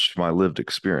enriched my lived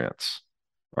experience,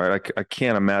 right? I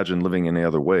can't imagine living any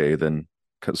other way than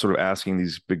sort of asking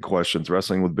these big questions,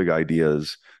 wrestling with big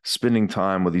ideas, spending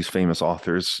time with these famous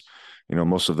authors, you know,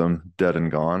 most of them dead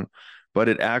and gone. But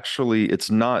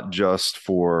it's not just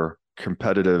for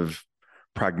competitive,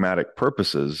 pragmatic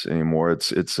purposes anymore.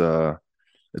 It's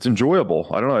enjoyable.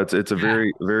 I don't know. It's a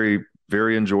very, very,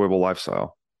 very enjoyable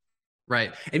lifestyle.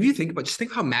 Right. And if you just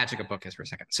think how magic a book is for a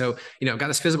second. So, you know, got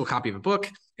this physical copy of a book,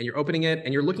 and you're opening it,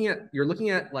 and you're looking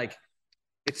at like,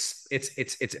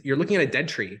 you're looking at a dead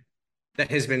tree that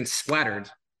has been splattered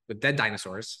with dead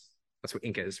dinosaurs. That's what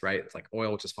ink is, right? It's like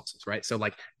oil, which is fossils, right? So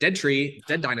like dead tree,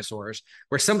 dead dinosaurs,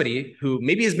 where somebody who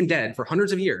maybe has been dead for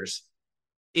hundreds of years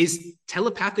is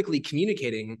telepathically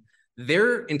communicating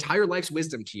their entire life's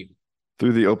wisdom to you.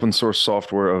 Through the open source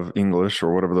software of English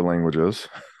or whatever the language is.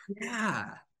 Yeah.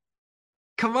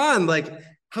 Come on, like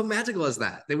how magical is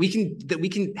that we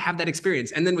can have that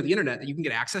experience? And then with the internet, that you can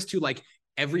get access to like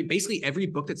basically every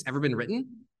book that's ever been written.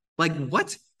 Like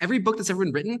what? Every book that's ever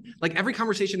been written, like every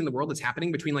conversation in the world that's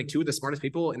happening between like 2 of the smartest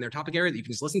people in their topic area that you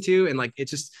can just listen to. And like it's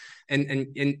just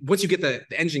and once you get the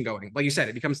engine going, like you said,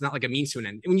 it becomes not like a means to an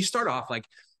end. And when you start off, like,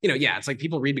 you know, yeah, it's like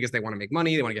people read because they want to make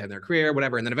money, they want to get in their career,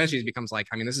 whatever. And then eventually it becomes like,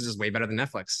 I mean, this is just way better than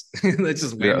Netflix. It's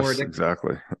just way more addictive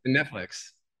exactly than Netflix.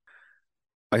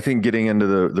 I think getting into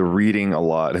the reading a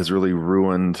lot has really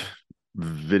ruined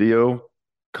video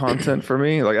content for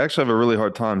me. Like I actually have a really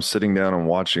hard time sitting down and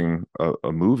watching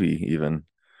a movie even.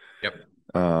 Yep.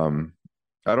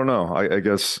 I don't know. I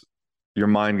guess your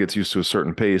mind gets used to a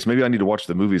certain pace. Maybe I need to watch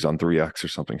the movies on 3x or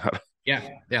something. Yeah,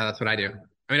 that's what I do.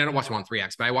 I mean, I don't watch them on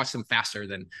 3x, but I watch them faster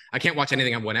than I can't watch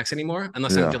anything on 1x anymore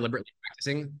unless I'm deliberately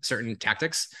practicing certain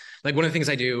tactics. Like one of the things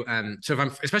I do, so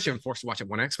especially if I'm forced to watch at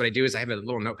 1x, what I do is I have a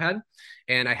little notepad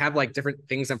and I have like different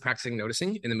things I'm practicing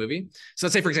noticing in the movie. So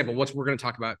let's say, for example, what we're going to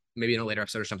talk about maybe in a later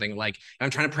episode or something, like I'm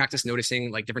trying to practice noticing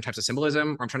like different types of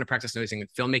symbolism, or I'm trying to practice noticing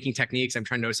filmmaking techniques. I'm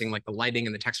trying to noticing like the lighting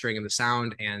and the texturing and the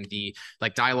sound and the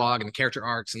like dialogue and the character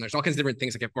arcs. And there's all kinds of different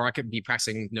things. Or I could be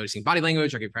practicing noticing body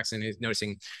language, or I could be practicing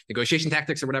noticing negotiation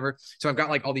tactics or whatever. So I've got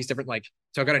like all these different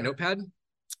so I've got a notepad.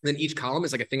 Then each column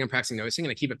is like a thing I'm practicing noticing,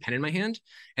 and I keep a pen in my hand.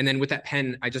 And then with that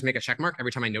pen, I just make a check mark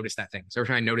every time I notice that thing. So every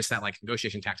time I notice that like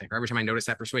negotiation tactic, or every time I notice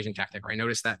that persuasion tactic, or I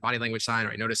notice that body language sign, or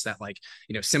I notice that like,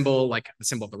 you know, symbol, like the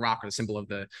symbol of the rock or the symbol of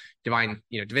the divine,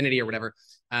 you know, divinity or whatever.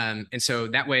 And so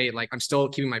that way, like I'm still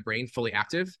keeping my brain fully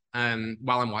active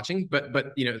while I'm watching.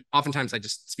 But you know, oftentimes I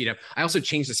just speed up. I also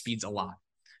change the speeds a lot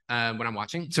when I'm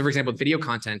watching. So for example, video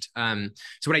content. So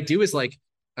what I do is like,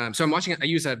 so I'm watching, I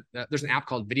use there's an app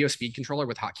called Video Speed Controller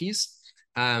with hotkeys.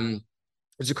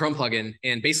 There's a Chrome plugin,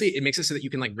 and basically it makes it so that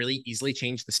you can like really easily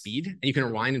change the speed, and you can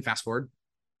rewind and fast forward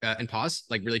and pause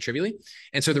like really trivially.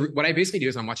 And so what I basically do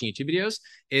is I'm watching YouTube videos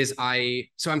is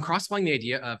I'm cross-applying the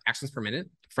idea of actions per minute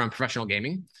from professional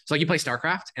gaming. So like you play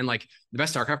StarCraft, and like the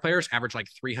best StarCraft players average like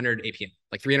 300 APM,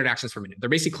 like 300 actions per minute. They're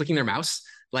basically clicking their mouse,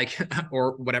 like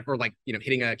or whatever, like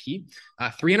hitting a key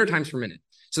 300 times per minute.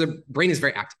 So the brain is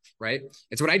very active, right?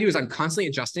 And so what I do is I'm constantly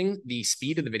adjusting the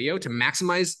speed of the video to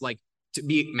maximize, like to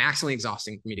be maximally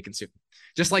exhausting for me to consume,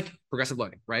 just like progressive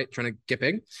loading, right? Trying to get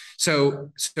big. So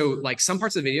like some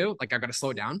parts of the video, like I've got to slow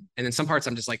it down. And then some parts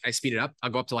I'm just like, I speed it up. I'll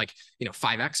go up to like,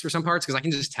 5X for some parts, because I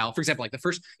can just tell, for example, like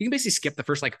you can basically skip the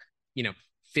first, like,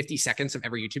 50 seconds of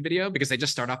every YouTube video, because they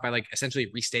just start off by like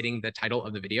essentially restating the title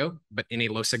of the video, but in a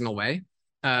low signal way.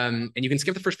 And you can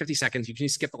skip the first 50 seconds. You can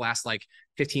skip the last like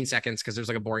 15 seconds because there's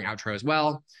like a boring outro as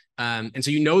well. And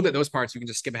so that those parts you can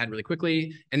just skip ahead really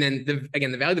quickly. And then the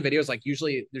value of the video is like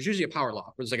there's usually a power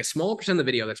law where there's like a small percent of the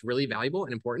video that's really valuable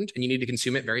and important, and you need to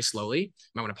consume it very slowly. You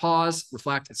might want to pause,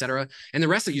 reflect, etc. And the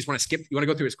rest of it you just want to skip. You want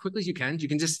to go through as quickly as you can. You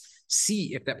can just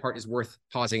see if that part is worth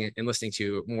pausing and listening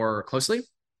to more closely.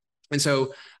 And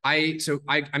so I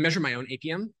measure my own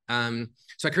APM.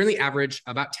 So I currently average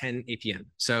about 10 APM.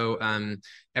 So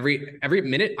every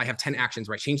minute I have 10 actions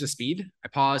where I change the speed, I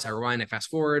pause, I rewind, I fast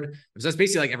forward. So that's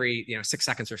basically like every 6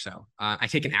 seconds or so, I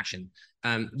take an action.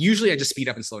 Usually I just speed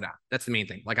up and slow down. That's the main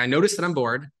thing. Like I notice that I'm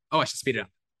bored. Oh, I should speed it up,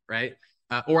 right?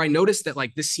 Or I noticed that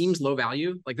like this seems low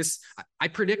value. Like this, I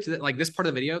predict that like this part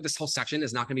of the video, this whole section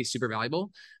is not going to be super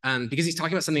valuable because he's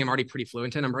talking about something I'm already pretty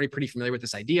fluent in. I'm already pretty familiar with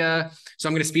this idea. So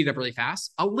I'm going to speed it up really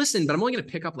fast. I'll listen, but I'm only going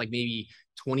to pick up like maybe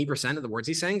 20% of the words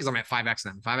he's saying because I'm at 5X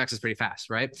now. 5X is pretty fast,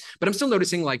 right? But I'm still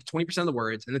noticing like 20% of the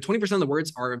words, and the 20% of the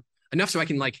words are enough so I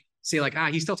can like say like,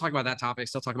 he's still talking about that topic,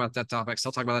 still talking about that topic,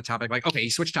 still talking about that topic. Like, okay, he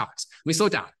switched topics. Let me slow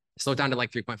it down. Slow it down to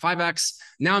like 3.5X.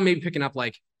 Now I'm maybe picking up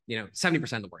like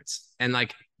 70% of the words, and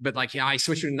like, but like, I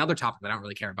switch to another topic that I don't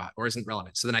really care about or isn't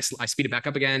relevant. So then I speed it back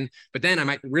up again, but then I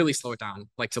might really slow it down,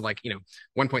 like to like,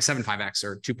 1.75X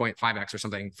or 2.5X or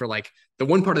something for like the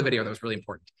one part of the video that was really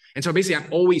important. And so basically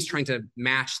I'm always trying to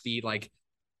match the like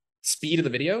speed of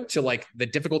the video to like the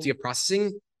difficulty of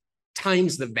processing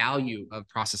times the value of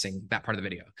processing that part of the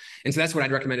video. And so that's what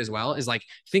I'd recommend as well, is like,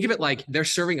 think of it like they're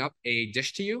serving up a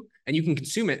dish to you and you can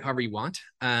consume it however you want.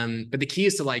 But the key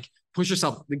is to like push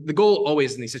yourself. The goal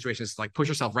always in these situations is to like push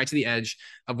yourself right to the edge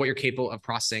of what you're capable of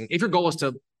processing. If your goal is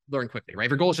to learn quickly, right? If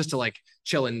your goal is just to like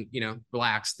chill and,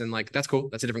 relax, then like, that's cool.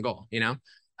 That's a different goal,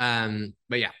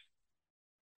 but yeah.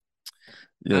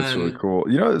 Yeah, it's really cool.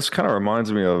 This kind of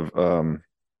reminds me of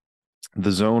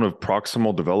the zone of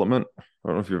proximal development. I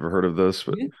don't know if you've ever heard of this,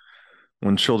 but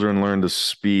when children learn to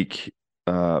speak,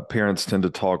 parents tend to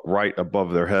talk right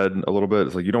above their head a little bit.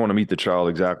 It's like you don't want to meet the child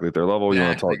exactly at their level. You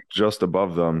want to talk just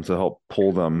above them to help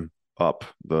pull them up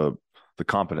the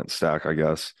competence stack, I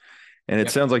guess. And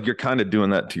it sounds like you're kind of doing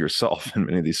that to yourself in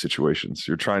many of these situations.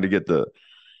 You're trying to get the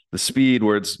speed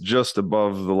where it's just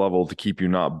above the level to keep you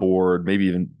not bored, maybe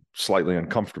even slightly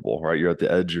uncomfortable, right? You're at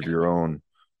the edge of your own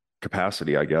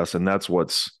capacity, I guess. And that's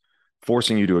what's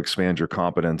forcing you to expand your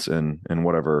competence in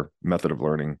whatever method of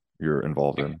learning you're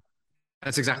involved in.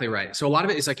 That's exactly right. So a lot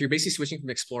of it is like you're basically switching from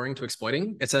exploring to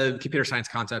exploiting. It's a computer science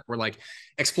concept where like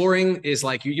exploring is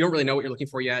like you don't really know what you're looking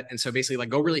for yet. And so basically like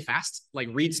go really fast, like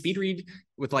speed read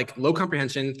with like low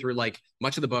comprehension through like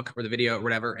much of the book or the video or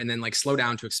whatever, and then like slow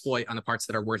down to exploit on the parts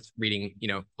that are worth reading,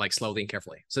 like slowly and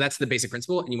carefully. So that's the basic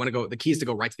principle. And you want to go, the key is to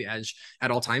go right to the edge at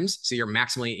all times, so you're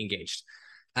maximally engaged.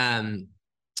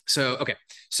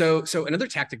 So another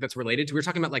tactic that's related to, we were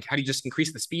talking about like how do you just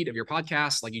increase the speed of your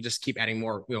podcast? Like you just keep adding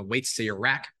more weights to your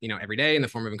rack, every day in the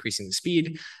form of increasing the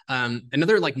speed.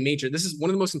 Another like major, this is one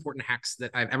of the most important hacks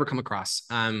that I've ever come across,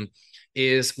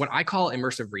 is what I call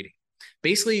immersive reading.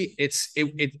 Basically,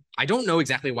 I don't know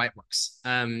exactly why it works.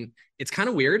 It's kind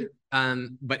of weird,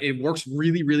 but it works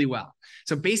really, really well.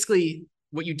 So basically,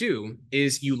 what you do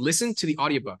is you listen to the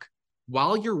audiobook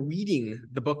while you're reading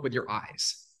the book with your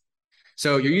eyes.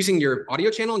 So you're using your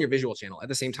audio channel and your visual channel at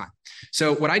the same time.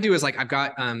 So what I do is like, I've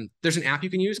got, there's an app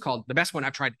you can use called, the best one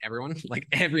I've tried everyone, like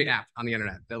every app on the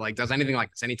internet that like does anything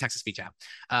like this, any text-to-speech app.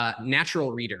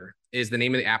 Natural Reader is the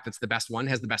name of the app. That's the best one,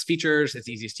 has the best features. It's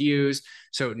easiest to use.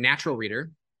 So Natural Reader,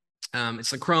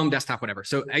 it's like Chrome, desktop, whatever.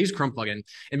 So I use Chrome plugin,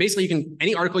 and basically you can,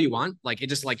 any article you want, like it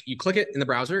just like you click it in the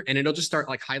browser and it'll just start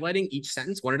like highlighting each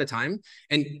sentence one at a time.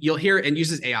 And you'll hear, and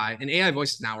uses AI, and AI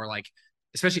voices now are like,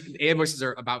 especially AI voices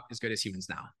are about as good as humans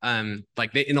now.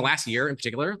 Like in the last year in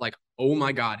particular, like, oh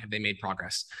my God, have they made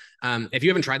progress. If you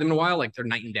haven't tried them in a while, like they're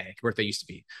night and day where they used to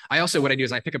be. I also, what I do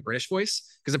is I pick a British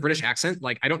voice, because a British accent,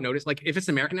 like I don't notice, like if it's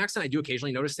an American accent, I do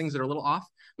occasionally notice things that are a little off.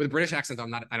 With a British accent, I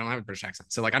don't have a British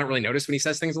accent. So like, I don't really notice when he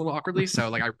says things a little awkwardly. So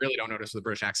like, I really don't notice with a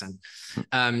British accent. So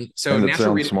and it natural sounds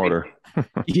reading, smarter.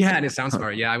 yeah, and it sounds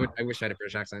smart. Yeah, I wish I had a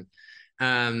British accent.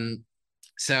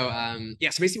 Yeah,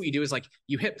 so basically what you do is like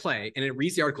you hit play and it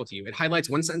reads the article to you. It highlights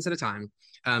one sentence at a time.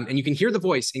 And you can hear the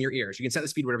voice in your ears. You can set the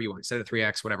speed whatever you want, set it at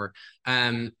 3x, whatever.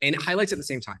 And it highlights at the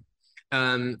same time.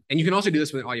 And you can also do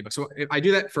this with an audiobook. So if I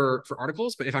do that for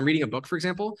articles, but if I'm reading a book, for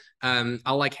example,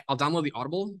 I'll download the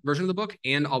Audible version of the book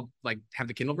and I'll like have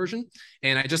the Kindle version.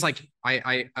 And I just like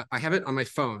I have it on my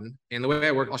phone. And the way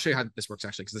I work, I'll show you how this works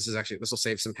actually, because this will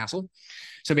save some hassle.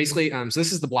 So basically, so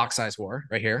this is the Block Size War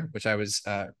right here, which I was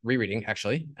rereading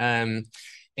actually. And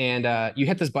you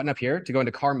hit this button up here to go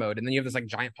into car mode, and then you have this like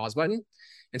giant pause button.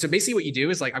 And so basically what you do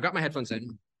is like I've got my headphones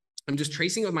in. I'm just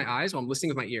tracing with my eyes while I'm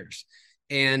listening with my ears.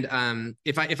 And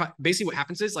if I basically what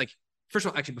happens is like, first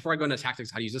of all, actually, before I go into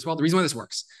tactics, how to use this well, the reason why this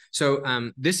works. So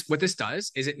what this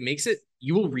does is it makes it,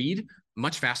 you will read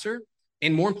much faster.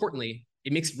 And more importantly,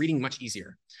 it makes reading much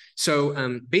easier.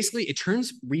 So basically it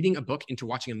turns reading a book into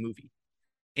watching a movie.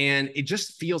 And it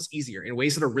just feels easier in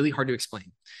ways that are really hard to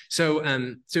explain. So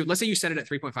let's say you set it at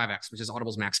 3.5x, which is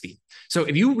Audible's max speed. So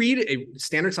if you read a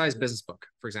standard sized business book,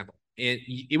 for example,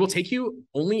 it will take you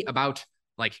only about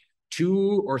like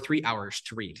 2 or 3 hours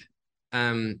to read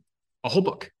a whole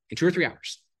book in 2 or 3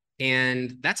 hours.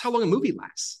 And that's how long a movie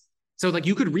lasts. So like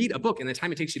you could read a book in the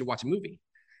time it takes you to watch a movie.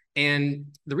 And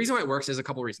the reason why it works is a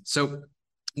couple of reasons. So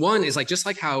one is like, just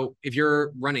like how if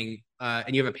you're running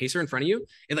and you have a pacer in front of you,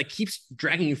 it like keeps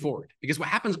dragging you forward, because what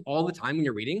happens all the time when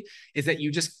you're reading is that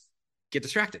you just get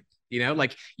distracted,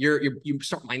 like you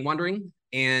start mind wandering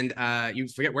and you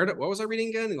forget what was I reading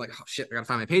again? And like, oh shit, I gotta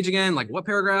find my page again. Like what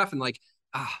paragraph? And like,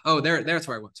 that's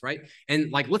where I was, right?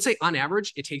 And like, let's say on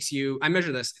average, it takes you, I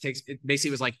measure this, it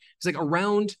basically was like, it's like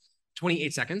around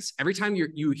 28 seconds. Every time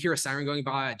you hear a siren going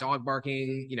by, a dog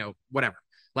barking, whatever.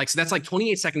 Like, so that's like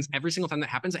 28 seconds every single time that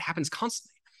happens. It happens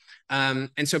constantly.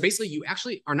 And so basically you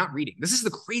actually are not reading. This is the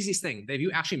craziest thing that if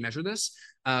you actually measure this,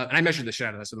 and I measured the shit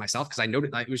out of this with myself because I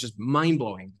noted like, it was just mind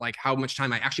blowing, like how much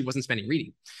time I actually wasn't spending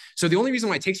reading. So the only reason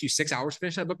why it takes you 6 hours to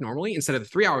finish that book normally, instead of the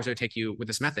 3 hours that it take you with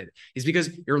this method, is because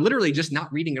you're literally just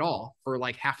not reading at all for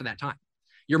like half of that time.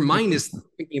 Your mind is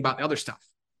thinking about the other stuff.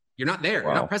 You're not there.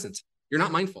 Wow. You're not present. You're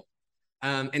not mindful.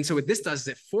 And so what this does is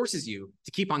it forces you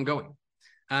to keep on going.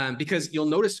 Because you'll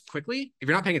notice quickly, if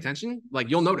you're not paying attention, like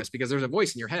you'll notice because there's a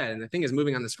voice in your head and the thing is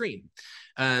moving on the screen.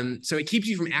 So it keeps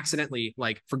you from accidentally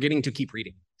like forgetting to keep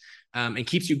reading and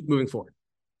keeps you moving forward.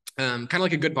 Kind of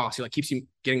like a good boss who like keeps you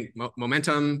getting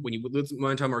momentum when you lose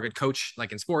momentum, or a good coach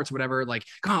like in sports, whatever, like,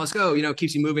 come on, let's go,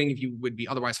 keeps you moving if you would be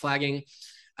otherwise flagging.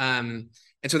 And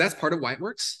so that's part of why it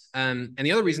works. And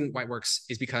the other reason why it works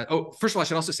is because, first of all, I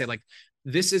should also say like,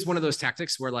 this is one of those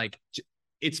tactics where like,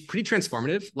 it's pretty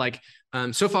transformative. Like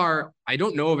so far, I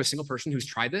don't know of a single person who's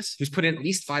tried this, who's put in at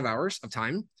least 5 hours of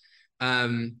time.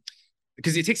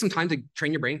 Because it takes some time to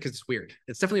train your brain, because it's weird.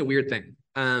 It's definitely a weird thing.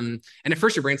 And at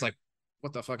first your brain's like,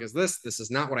 what the fuck is this? This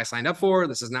is not what I signed up for.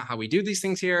 This is not how we do these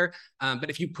things here. But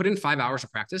if you put in 5 hours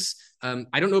of practice,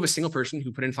 I don't know of a single person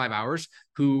who put in 5 hours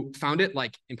who found it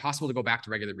like impossible to go back to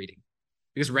regular reading,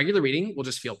 because regular reading will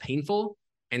just feel painful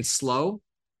and slow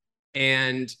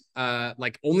and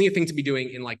like only a thing to be doing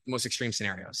in like most extreme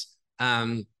scenarios.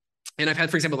 And I've had,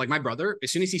 for example, like my brother,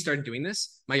 as soon as he started doing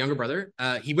this, my younger brother,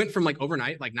 he went from like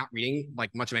overnight, like not reading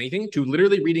like much of anything, to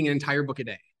literally reading an entire book a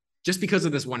day, just because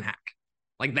of this one hack.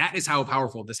 Like that is how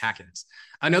powerful this hack is.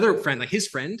 Another friend, like his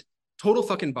friend, total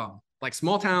fucking bum, like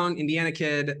small town Indiana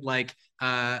kid, like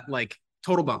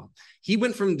total bum. He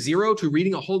went from 0 to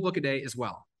reading a whole book a day as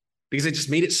well, because it just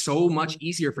made it so much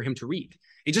easier for him to read.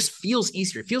 It just feels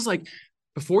easier. It feels like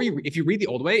if you read the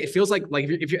old way, it feels like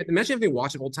if you imagine if you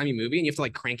watch an old timey movie and you have to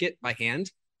like crank it by hand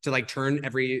to like turn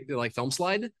every like film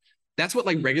slide. That's what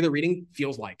like regular reading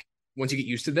feels like once you get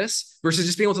used to this, versus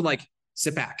just being able to like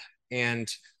sit back and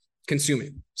consume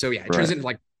it. So yeah, it turns into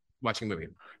like watching a movie.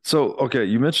 So, okay,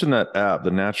 you mentioned that app,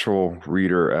 the Natural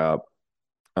Reader app.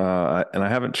 And I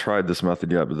haven't tried this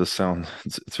method yet, but this sounds,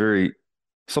 it's very,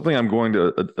 something I'm going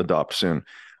to adopt soon.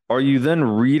 Are you then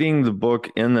reading the book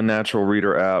in the Natural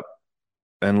Reader app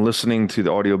and listening to the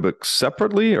audiobook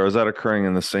separately, or is that occurring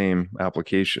in the same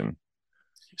application?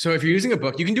 So if you're using a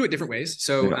book, you can do it different ways.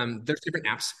 So there's different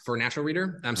apps for Natural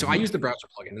Reader. So I use the browser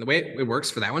plugin, and the way it works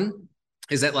for that one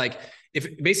is that like,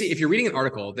 if you're reading an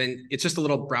article, then it's just a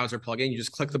little browser plugin. You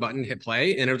just click the button, hit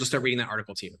play, and it'll just start reading that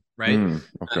article to you, right?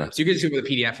 Okay. So you can just do it with a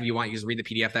PDF if you want. You just read the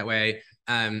PDF that way.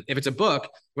 If it's a book,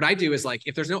 what I do is like,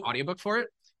 if there's no audiobook for it,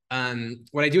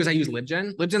 What I do is I use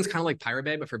LibGen. LibGen's kind of like Pirate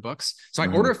Bay, but for books. So I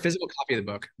order a physical copy of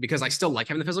the book because I still like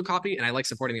having the physical copy and I like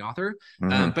supporting the author.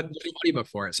 But there's an audiobook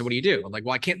for it. So what do? I'm like,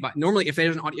 well, I can't buy. Normally, if there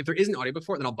is an audiobook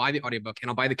for it, then I'll buy the audiobook and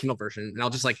I'll buy the Kindle version and I'll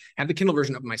just like have the Kindle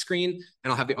version up on my screen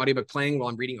and I'll have the audiobook playing while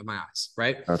I'm reading with my eyes,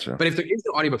 right? Gotcha. But if there is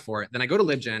no audiobook for it, then I go to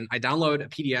LibGen, I download a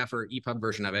PDF or EPUB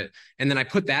version of it, and then I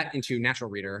put that into Natural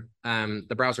Reader,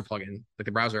 the browser plugin, like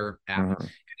the browser app,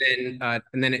 and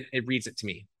then it reads it to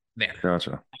me there.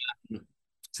 Gotcha.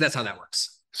 So that's how that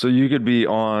works. So you could be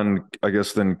on, I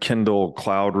guess, then Kindle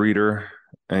Cloud Reader,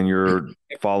 and you're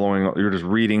you're just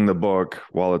reading the book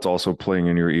while it's also playing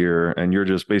in your ear, and you're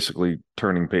just basically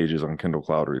turning pages on Kindle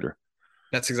Cloud Reader.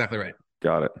 That's exactly right.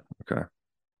 Got it. Okay.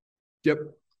 Yep.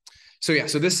 So yeah,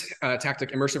 so this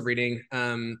tactic, immersive reading,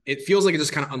 it feels like it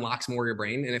just kind of unlocks more of your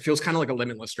brain, and it feels kind of like a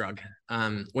limitless drug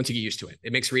once you get used to it.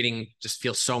 It makes reading just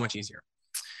feel so much easier.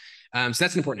 So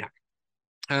that's an important hack.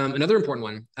 Another important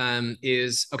one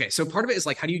is, okay, so part of it is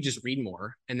like, how do you just read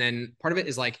more? And then part of it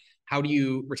is like, how do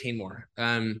you retain more?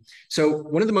 So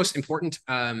one of the most important,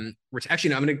 actually,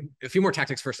 no, I'm going to a few more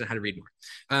tactics first on how to read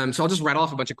more. So I'll just rattle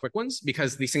off a bunch of quick ones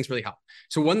because these things really help.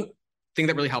 So one thing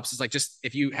that really helps is like, just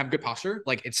if you have good posture,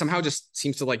 like it somehow just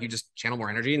seems to like you just channel more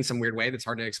energy in some weird way that's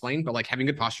hard to explain, but like having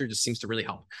good posture just seems to really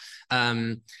help.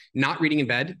 Not reading in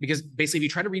bed, because basically if you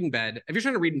try to read in bed, if you're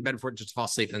trying to read in bed before just to fall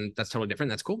asleep, then that's totally different.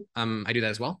 That's cool. I do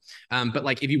that as well. But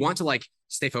like if you want to like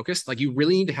stay focused, like you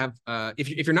really need to have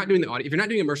if you're not doing the audio, if you're not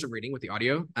doing immersive reading with the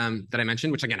audio that I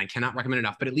mentioned, which again I cannot recommend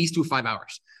enough, but at least do 5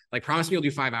 hours. Like promise me you'll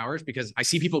do 5 hours, because I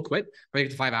see people quit when they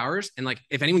get to 5 hours, and like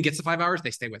if anyone gets to 5 hours,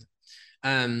 they stay with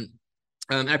it.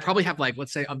 I probably have like,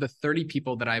 let's say of the 30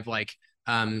 people that I've like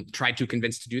tried to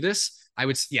convince to do this, I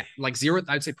would say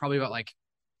probably about like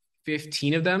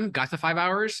 15 of them got to 5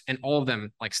 hours, and all of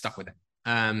them like stuck with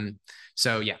it.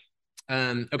 So yeah.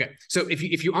 Okay. So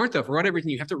if you aren't though, for whatever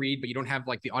reason you have to read, but you don't have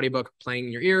like the audiobook playing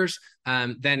in your ears,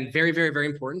 then very, very, very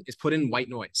important is put in white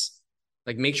noise.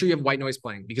 Like make sure you have white noise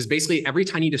playing, because basically every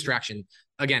tiny distraction,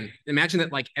 again, imagine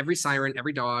that like every siren,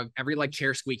 every dog, every like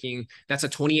chair squeaking, that's a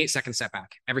 28-second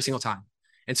setback every single time.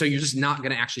 And so you're just not going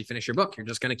to actually finish your book. You're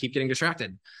just going to keep getting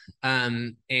distracted. But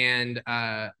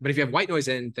if you have white noise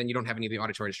in, then you don't have any of the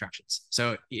auditory distractions.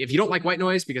 So if you don't like white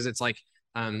noise, because it's like,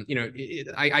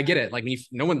 I get it. Like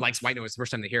no one likes white noise the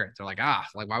first time they hear it. They're like,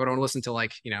 like why would I want to listen to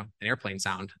like, an airplane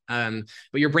sound? But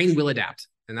your brain will adapt.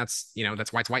 And that's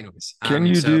why it's white noise. Can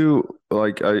you do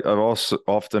like, I've also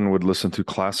often would listen to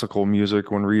classical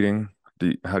music when reading.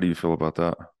 How do you feel about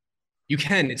that? You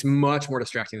can. It's much more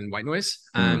distracting than white noise.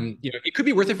 It could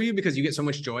be worth it for you because you get so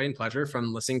much joy and pleasure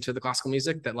from listening to the classical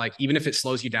music that like, even if it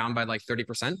slows you down by like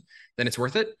 30%, then it's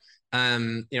worth it. I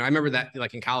remember that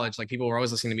like in college, like people were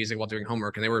always listening to music while doing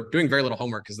homework, and they were doing very little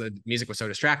homework because the music was so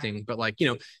distracting. But like,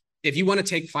 if you want to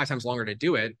take 5 times longer to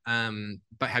do it,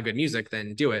 but have good music,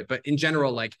 then do it. But in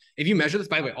general, like if you measure this,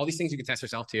 by the way, all these things you can test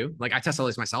yourself too. Like I test all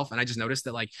these myself, and I just noticed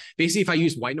that like basically if I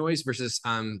use white noise versus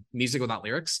music without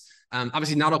lyrics,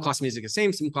 obviously not all classical music is the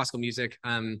same. Some classical music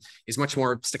is much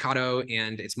more staccato,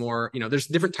 and it's more, there's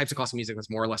different types of classical music that's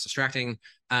more or less distracting.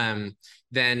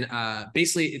 Then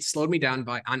basically it slowed me down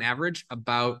by on average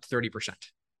about 30%.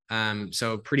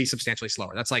 So pretty substantially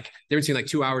slower. That's like difference between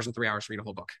like 2 hours and 3 hours to read a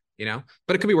whole book,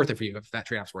 but it could be worth it for you if that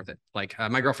trade-off's worth it. Like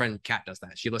my girlfriend Kat does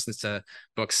that. She listens to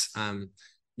books,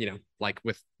 like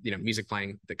with, music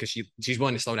playing, because she's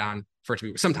willing to slow down for it to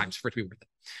be worth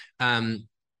it.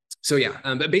 So yeah,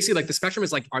 but basically like the spectrum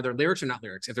is like, are there lyrics or not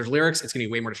lyrics? If there's lyrics, it's gonna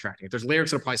be way more distracting. If there's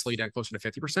lyrics, it'll probably slow you down closer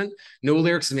to 50%. No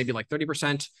lyrics is maybe like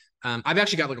 30%. I've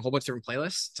actually got like a whole bunch of different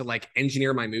playlists to like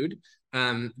engineer my mood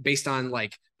based on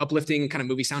like uplifting kind of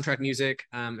movie soundtrack music.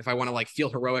 If I want to like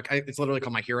feel heroic, it's literally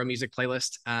called my hero music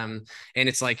playlist. And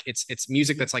it's like, it's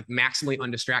music that's like maximally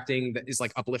undistracting, that is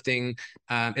like uplifting.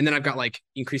 And then I've got like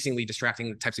increasingly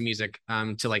distracting types of music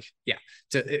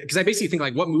because I basically think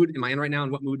like, what mood am I in right now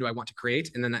and what mood do I want to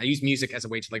create? And then I use music as a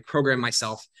way to like program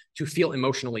myself to feel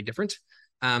emotionally different.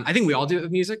 I think we all do it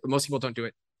with music, but most people don't do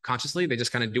it consciously. They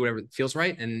just kind of do whatever feels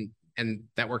right. And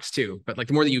that works too. But like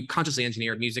the more that you consciously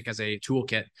engineer music as a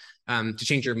toolkit to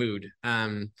change your mood,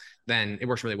 then it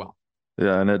works really well.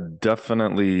 Yeah, and it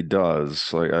definitely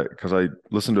does. Like, because I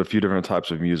listen to a few different types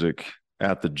of music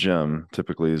at the gym,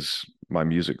 typically is my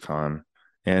music time,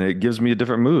 and it gives me a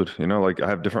different mood. Like I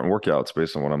have different workouts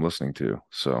based on what I'm listening to.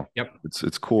 So yep,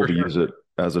 it's cool to use it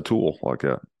as a tool like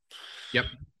that. Yep.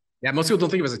 Yeah, most people don't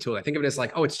think of it as a tool. I think of it as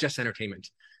like, oh, it's just entertainment.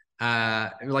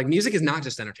 Like music is not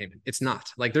just entertainment. It's not.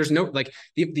 Like there's no like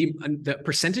the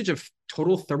percentage of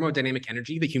total thermodynamic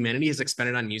energy that humanity has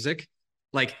expended on music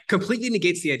like completely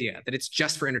negates the idea that it's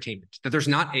just for entertainment, that there's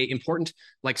not a important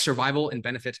like survival and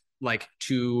benefit like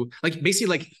to like basically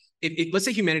like let's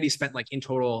say humanity spent like in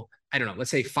total, I don't know,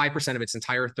 let's say 5% of its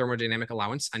entire thermodynamic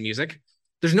allowance on music.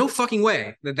 There's no fucking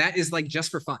way that that is like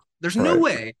just for fun. There's no Right.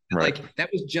 way that, Right. like that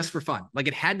was just for fun. Like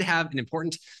it had to have an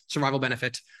important survival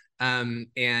benefit.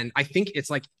 And I think it's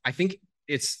like I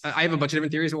have a bunch of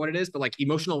different theories of what it is, but like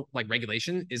emotional like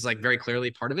regulation is like very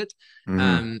clearly part of it.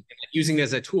 And using it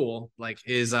as a tool like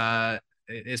is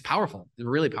powerful,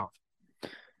 really powerful.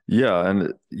 Yeah.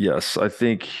 And yes, I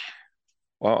think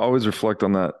I'll always reflect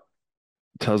on that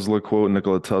Tesla quote.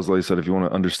 Nikola Tesla, he said, if you want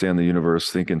to understand the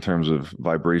universe, think in terms of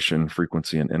vibration,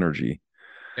 frequency, and energy.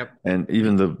 Yep. And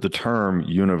even the term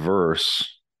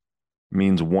universe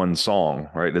means one song,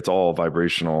 right? It's all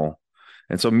vibrational.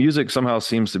 And so music somehow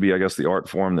seems to be, I guess, the art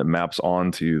form that maps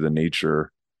onto the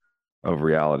nature of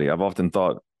reality. I've often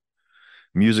thought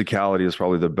musicality is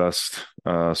probably the best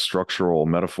structural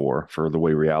metaphor for the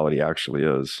way reality actually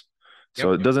is.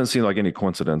 So Yep. it doesn't seem like any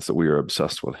coincidence that we are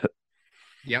obsessed with it.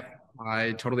 Yep.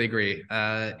 I totally agree.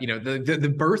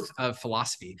 The birth of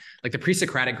philosophy, like the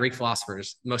pre-Socratic Greek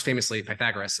philosophers, most famously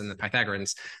Pythagoras and the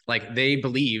Pythagoreans, like they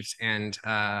believed, and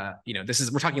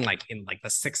we're talking like in like the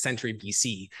 6th century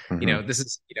BC. Mm-hmm. This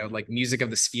is like music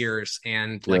of the spheres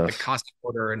and like the Yes. cosmic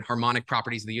order and harmonic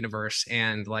properties of the universe,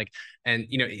 and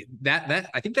that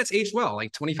I think that's aged well.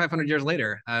 Like 2,500 years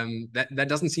later, that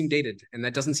doesn't seem dated and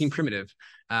that doesn't seem primitive.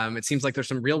 It seems like there's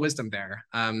some real wisdom there.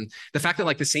 The fact that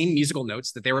like the same musical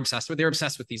notes that they were obsessed with, they're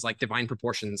obsessed with these like divine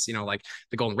proportions, like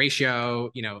the golden ratio,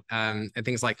 and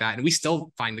things like that. And we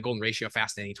still find the golden ratio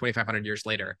fascinating 2,500 years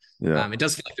later. Yeah. It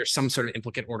does feel like there's some sort of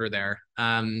implicate order there.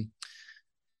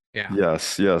 Yeah.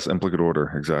 Yes. Yes. Implicate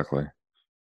order. Exactly.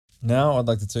 Now I'd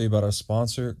like to tell you about our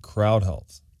sponsor,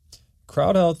 CrowdHealth.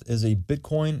 CrowdHealth is a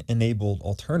Bitcoin-enabled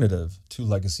alternative to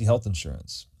legacy health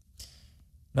insurance.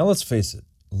 Now let's face it,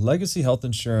 legacy health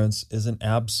insurance is an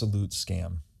absolute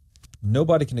scam.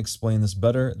 Nobody can explain this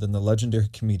better than the legendary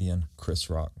comedian Chris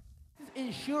Rock.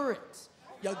 Insurance.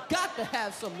 You got to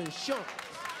have some insurance.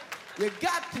 You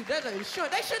got to. There's an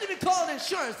insurance. They shouldn't even call it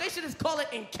insurance. They should just call it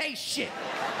in case shit.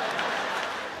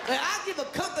 Like, I give a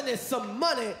company some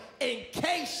money in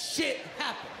case shit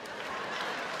happens.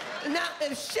 Now,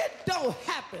 if shit don't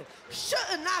happen,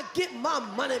 shouldn't I get my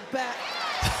money back?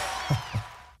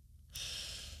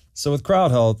 So with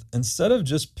CrowdHealth, instead of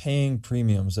just paying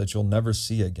premiums that you'll never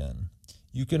see again,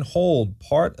 you can hold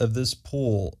part of this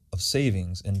pool of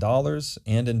savings in dollars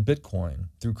and in Bitcoin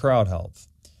through CrowdHealth.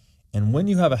 And when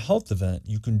you have a health event,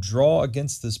 you can draw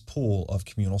against this pool of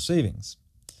communal savings.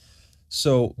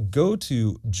 So go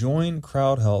to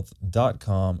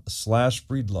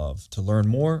joincrowdhealth.com/breedlove to learn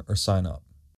more or sign up.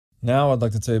 Now I'd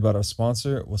like to tell you about our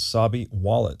sponsor, Wasabi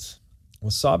Wallet.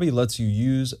 Wasabi lets you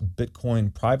use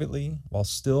Bitcoin privately while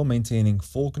still maintaining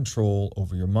full control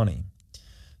over your money.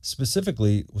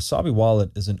 Specifically, Wasabi Wallet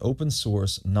is an open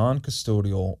source,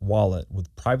 non-custodial wallet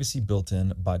with privacy built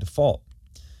in by default.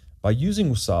 By using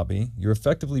Wasabi, you're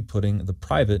effectively putting the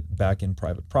private back in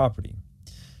private property.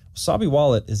 Wasabi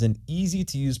Wallet is an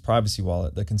easy-to-use privacy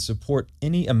wallet that can support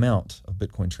any amount of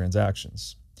Bitcoin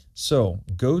transactions. So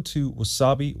go to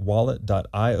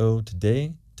wasabiwallet.io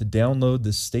today to download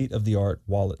this state-of-the-art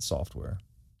wallet software.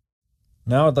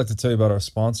 Now I'd like to tell you about our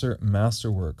sponsor,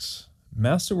 Masterworks.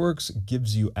 Masterworks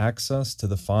gives you access to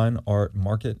the fine art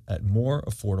market at more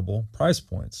affordable price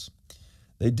points.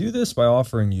 They do this by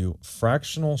offering you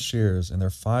fractional shares in their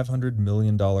 $500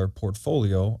 million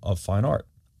portfolio of fine art.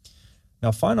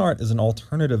 Now, fine art is an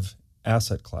alternative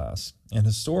asset class, and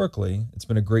historically, it's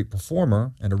been a great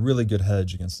performer and a really good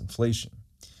hedge against inflation.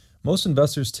 Most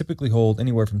investors typically hold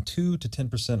anywhere from 2 to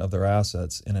 10% of their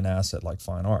assets in an asset like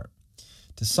fine art.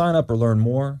 To sign up or learn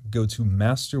more, go to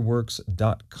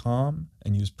masterworks.com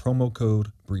and use promo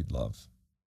code BREEDLOVE.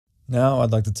 Now,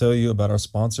 I'd like to tell you about our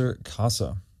sponsor,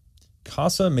 Casa.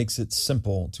 Casa makes it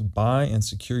simple to buy and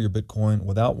secure your Bitcoin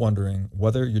without wondering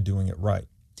whether you're doing it right.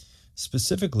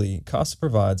 Specifically, Casa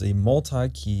provides a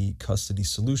multi-key custody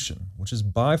solution, which is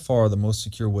by far the most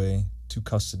secure way to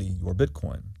custody your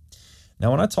Bitcoin.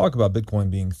 Now, when I talk about Bitcoin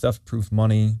being theft-proof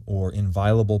money or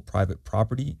inviolable private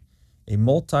property, a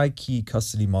multi-key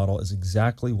custody model is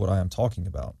exactly what I am talking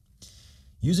about.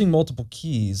 Using multiple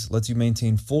keys lets you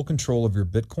maintain full control of your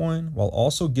Bitcoin while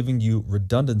also giving you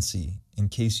redundancy in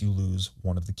case you lose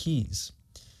one of the keys.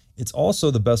 It's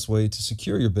also the best way to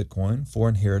secure your Bitcoin for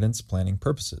inheritance planning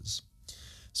purposes.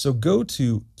 So go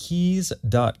to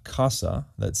keys.casa,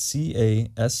 that's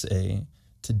C-A-S-A,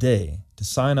 today to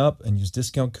sign up and use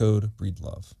discount code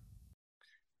BREEDLOVE.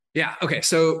 Yeah. Okay.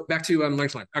 So back to learn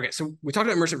to learn. Okay. So we talked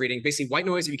about immersive reading. Basically, white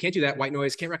noise. If you can't do that, white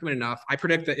noise can't recommend enough. I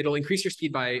predict that it'll increase your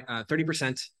speed by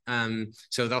 30%.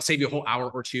 So that'll save you a whole hour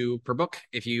or two per book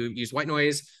if you use white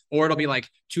noise, or it'll be like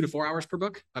 2 to 4 hours per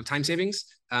book of time savings.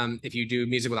 If you do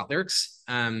music without lyrics.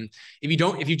 If you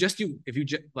don't, if you just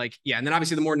like, yeah. And then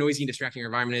obviously the more noisy and distracting your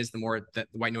environment is, the more that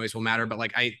the white noise will matter. But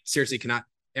like, I seriously cannot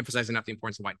emphasize enough the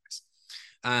importance of white noise.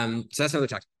 So that's another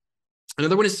tactic.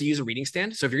 Another one is to use a reading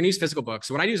stand. So if you're gonna use physical books,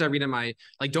 so what I do is I read on my,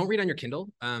 like, don't read on your Kindle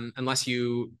unless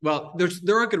you, well,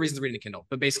 there are good reasons to read in a Kindle,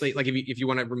 but basically, like, if you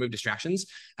want to remove distractions,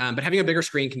 but having a bigger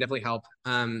screen can definitely help.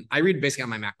 I read basically on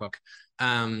my MacBook.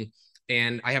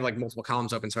 And I have like multiple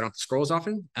columns open, so I don't have to scroll as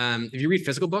often. If you read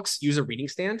physical books, use a reading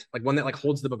stand, like one that like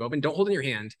holds the book open. Don't hold it in your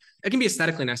hand. It can be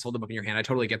aesthetically nice to hold the book in your hand. I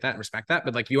totally get that and respect that.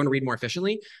 But like, if you want to read more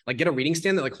efficiently, like get a reading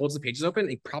stand that like holds the pages open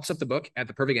and props up the book at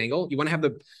the perfect angle. You want to have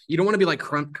you don't want to be like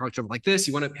crouched over like this.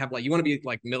 You want to have like, you want to be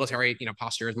like military,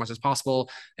 posture as much as possible.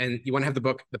 And you want to have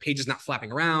the pages not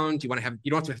flapping around. You don't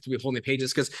have to be holding the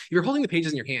pages, because if you're holding the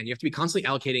pages in your hand, you have to be constantly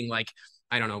allocating like,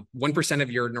 I don't know, 1% of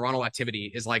your neuronal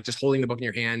activity is like just holding the book in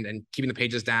your hand and keeping the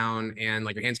pages down, and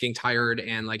like your hands getting tired,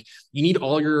 and like you need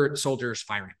all your soldiers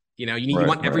firing. You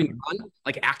want every neuron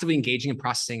like actively engaging and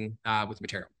processing with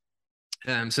material.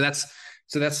 So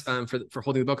that's for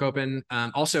holding the book open.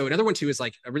 Also, another one too is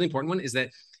like a really important one is that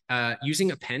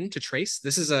using a pen to trace.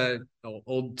 This is a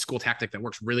old school tactic that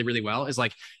works really, really well. Is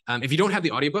like if you don't have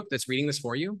the audiobook that's reading this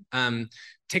for you,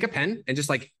 take a pen and just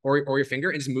like or your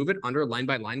finger and just move it under line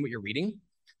by line what you're reading.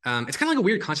 It's kind of like a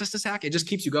weird consciousness hack. It just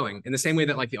keeps you going in the same way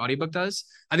that like the audiobook does.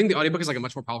 I think the audiobook is like a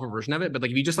much more powerful version of it. But like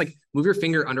if you just like move your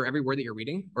finger under every word that you're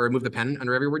reading, or move the pen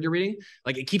under every word you're reading,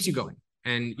 like it keeps you going.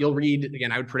 And you'll read,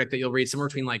 again, I would predict that you'll read somewhere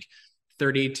between like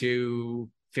 30 to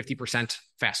 50%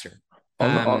 faster.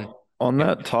 On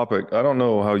that topic, I don't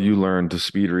know how you learned to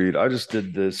speed read. I just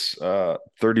did this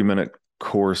 30-minute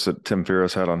course that Tim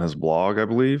Ferriss had on his blog, I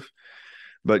believe.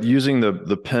 But using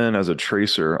the pen as a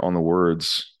tracer on the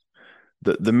words,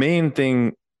 the main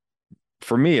thing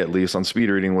for me, at least on speed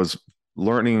reading, was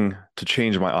learning to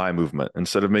change my eye movement.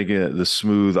 Instead of making it the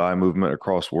smooth eye movement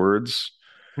across words,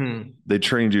 they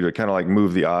trained you to kind of like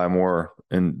move the eye more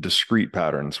in discrete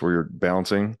patterns where you're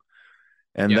bouncing.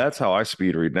 And that's how I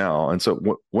speed read now. And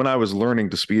so when I was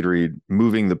learning to speed read,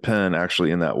 moving the pen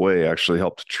actually in that way actually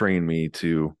helped train me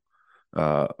to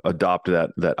adopt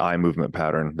that eye movement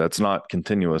pattern. That's not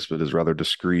continuous, but is rather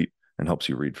discrete and helps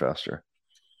you read faster.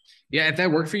 Yeah, if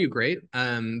that worked for you, great.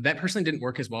 That personally didn't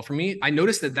work as well for me. I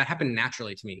noticed that happened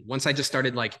naturally to me once I just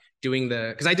started like doing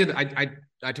because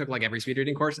I took like every speed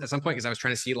reading course at some point, because I was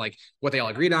trying to see like what they all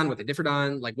agreed on, what they differed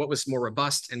on, like what was more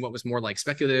robust and what was more like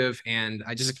speculative. And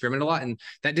I just experimented a lot, and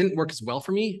that didn't work as well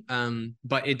for me.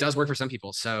 But it does work for some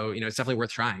people. So, it's definitely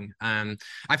worth trying. I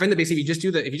find that basically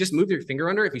if you just move your finger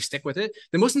under, if you stick with it,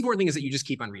 the most important thing is that you just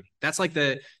keep on reading. That's like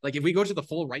if we go to the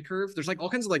full right curve, there's like all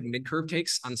kinds of like mid curve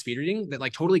takes on speed reading that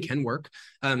like totally can work.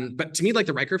 But to me, like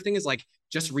the right curve thing is like,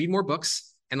 just read more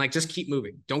books and like, just keep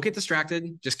moving. Don't get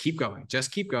distracted. Just keep going.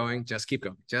 Just keep going. Just keep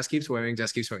going. Just keep swimming.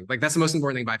 Just keep swimming. Like that's the most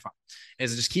important thing by far,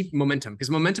 is just keep momentum, because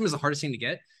momentum is the hardest thing to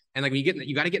get. And like when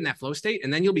you got to get in that flow state,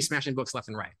 and then you'll be smashing books left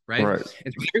and right. Right.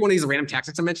 And so every one of these random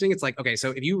tactics I'm mentioning, it's like, okay, so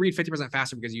if you read 50%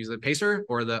 faster because you use the pacer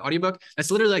or the audiobook,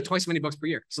 that's literally like twice as many books per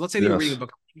year. So let's say that you're reading a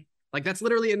book. Like that's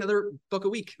literally another book a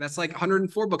week. That's like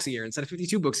 104 books a year instead of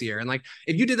 52 books a year. And like,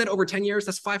 if you did that over 10 years,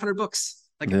 that's 500 books.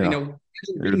 Like, you're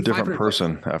a different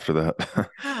person after that.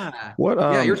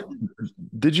 Yeah.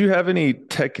 Did you have any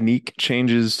technique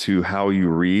changes to how you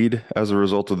read as a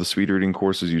result of the speed reading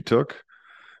courses you took?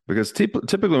 Because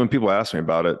typically when people ask me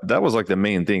about it, that was like the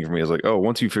main thing for me, is like, oh,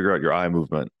 once you figure out your eye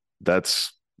movement,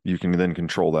 you can then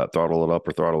control that, throttle it up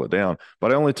or throttle it down.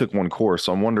 But I only took one course.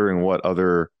 So I'm wondering what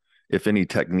other, if any,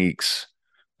 techniques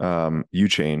you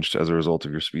changed as a result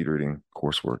of your speed reading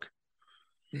coursework.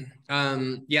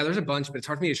 Yeah, there's a bunch, but it's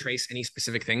hard for me to trace any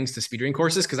specific things to speed reading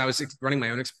courses, because I was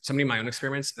running some of my own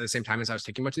experiments at the same time as I was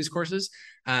taking much of these courses.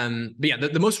 But yeah,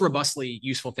 the most robustly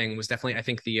useful thing was definitely, I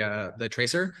think, the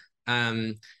tracer.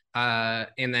 And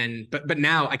then, but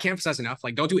now I can't emphasize enough,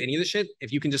 like, don't do any of this shit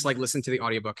if you can just like listen to the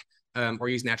audiobook or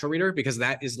use Natural Reader, because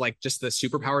that is like just the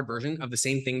super powered version of the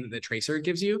same thing that the tracer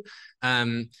gives you.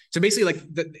 So basically, like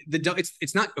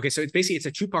it's not okay. So it's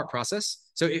a 2-part process.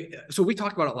 So we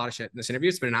talked about a lot of shit in this interview.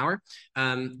 It's been an hour.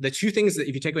 The two things that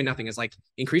if you take away nothing is like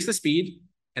increase the speed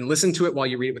and listen to it while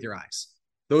you read it with your eyes.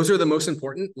 Those are the most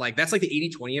important. Like that's like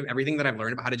the 80-20 of everything that I've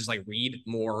learned about how to just like read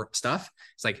more stuff.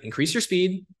 It's like increase your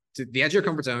speed to the edge of your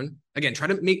comfort zone. Again, try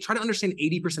to understand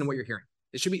 80% of what you're hearing.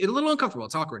 It should be a little uncomfortable.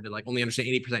 It's awkward to like only understand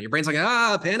 80%. Your brain's like,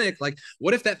 panic. Like,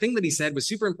 what if that thing that he said was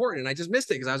super important and I just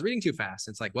missed it because I was reading too fast?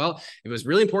 It's like, well, if it was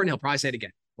really important, he'll probably say it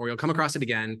again, or you'll come across it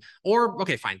again, or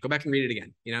okay, fine, go back and read it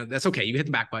again. You know, that's okay. You hit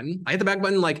the back button. I hit the back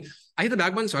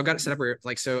button. So I've got it set up where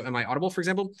like, so am I audible, for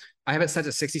example, I have it set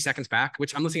to 60 seconds back,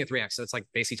 which I'm listening at 3x. So it's like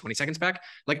basically 20 seconds back.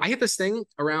 Like I hit this thing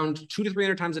around 200 to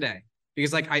 300 times a day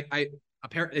because like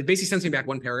it basically sends me back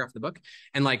one paragraph of the book.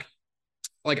 And like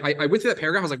I went through that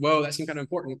paragraph. I was like, whoa, that seemed kind of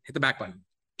important. Hit the back button,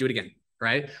 do it again.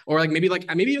 Right. Or like maybe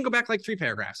even go back like 3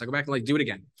 paragraphs. I go back and like do it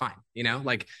again. Fine. You know,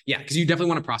 like, yeah, because you definitely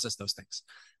want to process those things.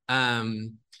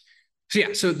 So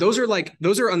yeah, so those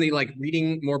are on the like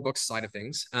reading more books side of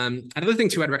things. Another thing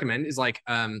too I'd recommend is like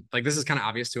this is kind of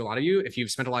obvious to a lot of you if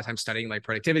you've spent a lot of time studying like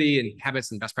productivity and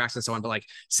habits and best practice and so on, but like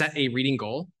set a reading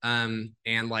goal. And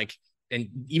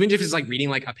even if it's like reading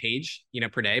like a page, you know,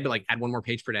 per day, but like add 1 more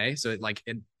page per day. So it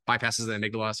bypasses the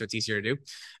amygdala, so it's easier to do.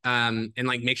 And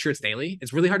like make sure it's daily.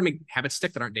 It's really hard to make habits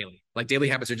stick that aren't daily. Like daily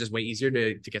habits are just way easier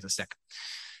to get to stick.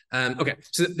 Okay,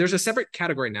 so there's a separate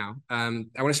category now I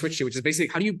want to switch to, which is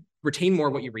basically how do you retain more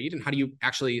of what you read and how do you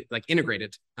actually like integrate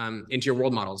it into your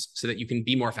world models so that you can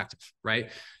be more effective, right?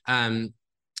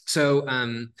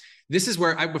 This is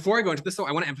where before I go into this though,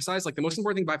 I want to emphasize like the most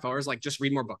important thing by far is like just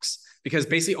read more books, because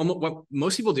basically almost what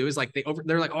most people do is like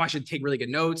they're like, oh, I should take really good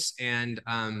notes, and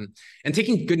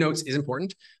taking good notes is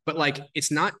important, but like it's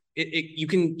not you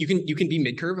can be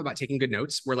mid-curve about taking good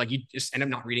notes where like you just end up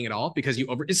not reading at all because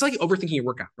it's like overthinking your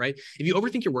workout, right? If you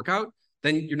overthink your workout,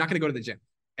 then you're not going to go to the gym.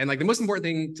 And like the most important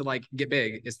thing to like get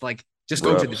big is like just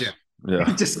go to the gym.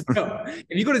 Yeah. Just go.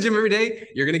 If you go to the gym every day,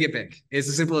 you're going to get big. It's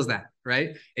as simple as that,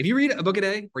 right? If you read a book a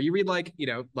day, or you read like, you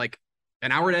know, like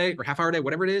an hour a day or half hour a day,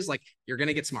 whatever it is, like you're going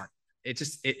to get smart. It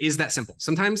is that simple.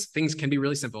 Sometimes things can be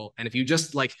really simple. And if you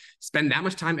just like spend that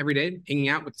much time every day hanging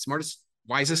out with the smartest,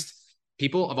 wisest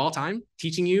people of all time,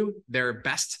 teaching you their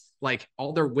best, like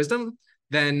all their wisdom,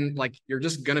 then like you're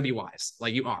just gonna be wise.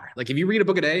 Like you are. Like if you read a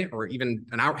book a day or even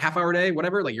an hour, half hour a day,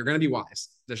 whatever, like you're gonna be wise.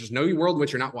 There's just no world in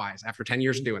which you're not wise after 10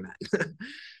 years of doing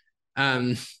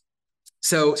that.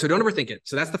 So don't overthink it.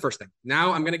 So that's the first thing.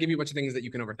 Now I'm gonna give you a bunch of things that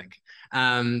you can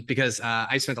overthink, because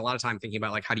I spent a lot of time thinking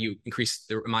about like how do you increase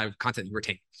the amount of content you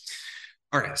retain.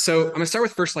 All right, so I'm gonna start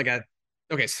with first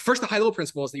so first, the high-level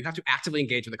principle is that you have to actively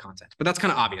engage with the content, but that's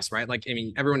kind of obvious, right? Like, I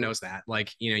mean, everyone knows that. Like,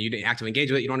 you know, you actively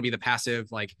engage with it. You don't want to be the passive,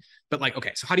 like, but like,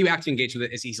 okay, so how do you actively engage with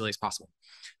it as easily as possible?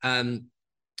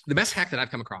 The best hack that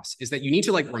I've come across is that you need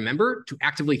to like remember to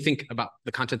actively think about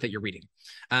the content that you're reading.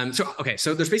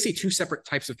 So there's basically 2 separate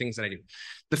types of things that I do.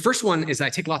 The first one is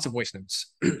I take lots of voice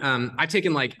notes.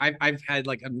 I've had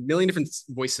like a million different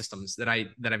voice systems that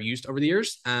I've used over the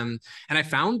years. And I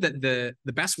found that the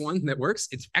best one that works,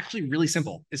 it's actually really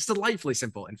simple. It's delightfully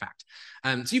simple, in fact.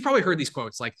 So you've probably heard these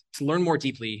quotes like, to learn more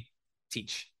deeply,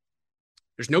 teach.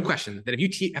 There's no question that if you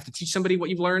have to teach somebody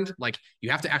what you've learned, like you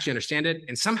have to actually understand it.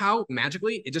 And somehow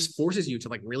magically, it just forces you to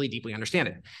like really deeply understand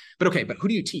it. But who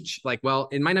do you teach? Like, well,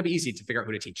 it might not be easy to figure out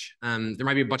who to teach. There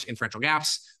might be a bunch of inferential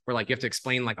gaps where like you have to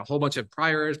explain like a whole bunch of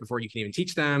priors before you can even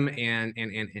teach them. And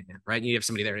right. You have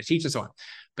somebody there to teach and so on.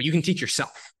 But you can teach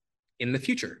yourself in the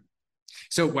future.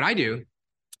 So what I do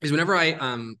is whenever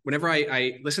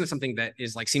I listen to something that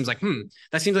is like, seems like,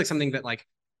 that seems like something that like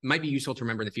might be useful to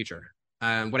remember in the future.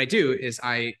 What I do is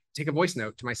I take a voice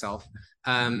note to myself.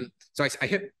 So I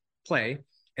hit play,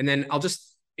 and then I'll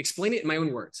just explain it in my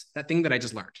own words, that thing that I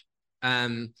just learned.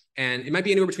 And it might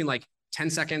be anywhere between like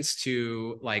 10 seconds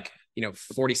to like,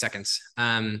 40 seconds.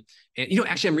 And,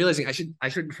 actually I'm realizing I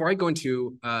should, before I go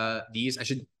into these, I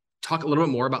should talk a little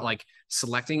bit more about like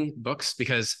selecting books,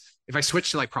 because if I switch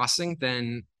to like processing,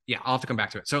 then yeah, I'll have to come back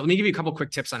to it. So let me give you a couple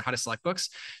quick tips on how to select books.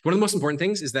 One of the most important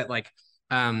things is that like,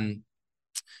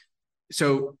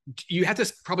 so you have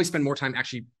to probably spend more time.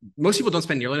 Actually, most people don't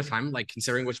spend nearly enough time like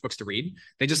considering which books to read.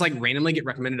 They just like randomly get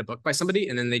recommended a book by somebody,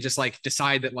 and then they just like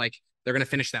decide that like they're going to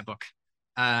finish that book.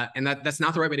 And that's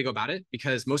not the right way to go about it,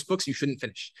 because most books you shouldn't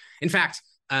finish. In fact,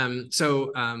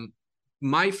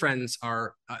 my friends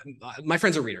are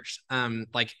readers.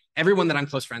 Like everyone that I'm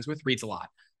close friends with reads a lot.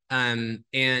 And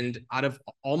out of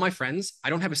all my friends, I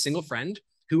don't have a single friend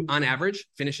who on average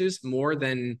finishes more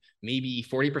than maybe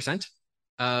 40%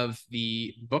 of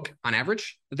the book on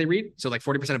average that they read. So like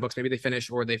 40% of books, maybe they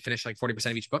finish, or they finish like 40%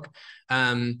 of each book.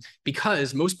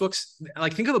 Because most books,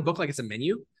 like think of a book like it's a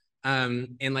menu.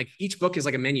 And like each book is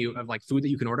like a menu of like food that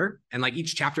you can order. And like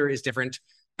each chapter is different.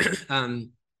 And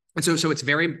so it's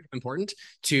very important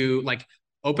to like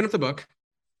open up the book,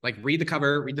 like read the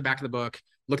cover, read the back of the book,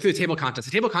 look through the table of contents.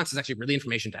 The table of contents is actually really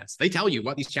information dense. They tell you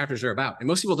what these chapters are about. And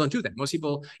most people don't do that. Most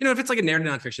people, if it's like a narrative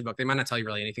nonfiction book, they might not tell you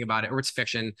really anything about it, or it's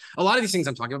fiction. A lot of these things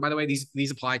I'm talking about, by the way,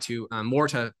 these apply to more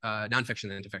to nonfiction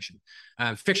than to fiction.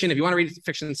 Fiction, if you want to read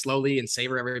fiction slowly and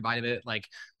savor every bite of it, like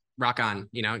rock on,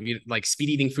 like speed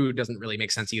eating food doesn't really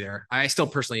make sense either. I still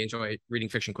personally enjoy reading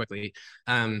fiction quickly.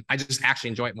 I just actually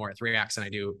enjoy it more at 3x than I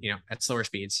do, at slower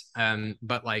speeds.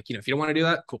 But like, if you don't want to do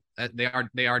that, cool.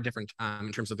 They are different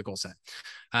in terms of the goal set.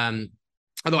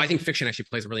 Although I think fiction actually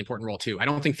plays a really important role too. I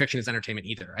don't think fiction is entertainment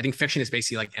either. I think fiction is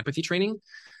basically like empathy training.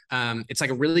 It's like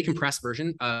a really compressed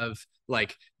version of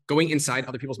like going inside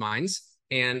other people's minds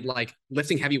and like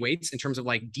lifting heavy weights in terms of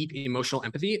like deep emotional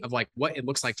empathy of like what it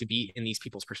looks like to be in these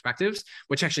people's perspectives,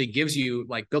 which actually gives you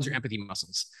like builds your empathy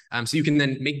muscles. So you can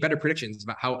then make better predictions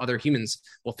about how other humans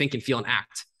will think and feel and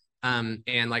act.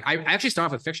 And like I actually started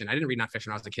off with fiction. I didn't read nonfiction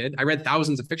when I was a kid. I read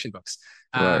thousands of fiction books.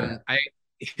 Right.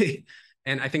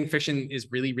 And I think fiction is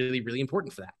really, really, really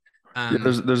important for that.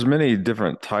 Yeah, there's many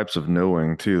different types of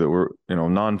knowing too that we're,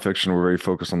 nonfiction, we're very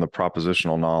focused on the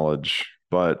propositional knowledge.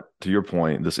 But to your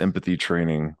point, this empathy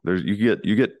training, you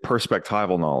get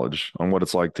perspectival knowledge on what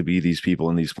it's like to be these people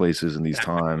in these places in these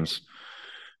times.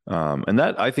 And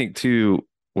that I think too,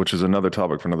 which is another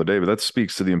topic for another day, but that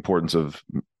speaks to the importance of,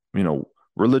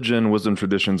 religion, wisdom,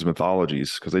 traditions,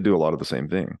 mythologies, because they do a lot of the same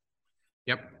thing.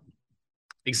 Yep.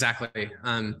 Exactly.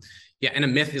 Yeah, and a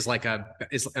myth is like we'll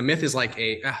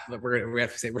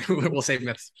save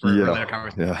myths for later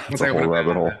conversation. Yeah, that's a whole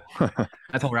rabbit hole.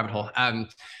 That's a whole rabbit hole.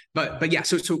 But yeah,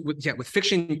 so with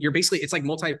fiction, you're basically, it's like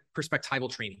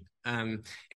multi-perspectival training.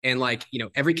 And like,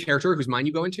 every character whose mind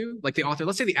you go into, like the author,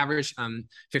 let's say the average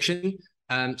fiction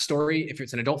story, if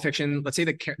it's an adult fiction, let's say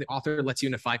the author lets you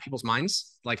into 5 people's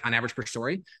minds, like on average per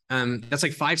story. That's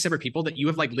like 5 separate people that you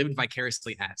have like lived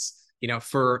vicariously as,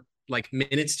 for like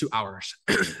minutes to hours.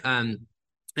 And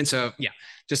so, yeah,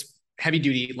 just heavy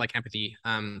duty, like empathy,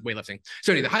 weightlifting.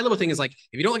 So anyway, the high level thing is like,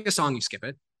 if you don't like a song, you skip it.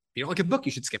 If you don't like a book,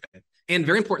 you should skip it. And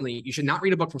very importantly, you should not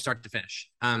read a book from start to finish.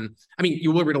 I mean,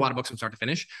 you will read a lot of books from start to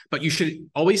finish, but you should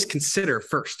always consider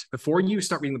first, before you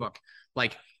start reading the book,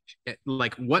 like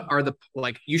what are the,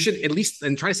 like, you should at least,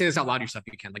 and try to say this out loud yourself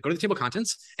if you can, like go to the table of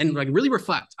contents and like really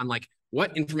reflect on like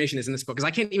what information is in this book. Because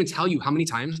I can't even tell you how many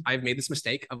times I've made this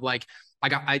mistake of like,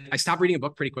 I stopped reading a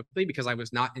book pretty quickly because I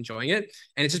was not enjoying it.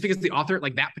 And it's just because the author,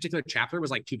 like that particular chapter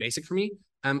was like too basic for me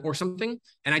or something.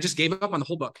 And I just gave up on the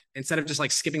whole book instead of just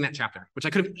like skipping that chapter, which I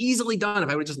could have easily done if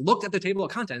I would have just looked at the table of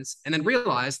contents and then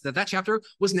realized that that chapter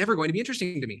was never going to be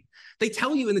interesting to me. They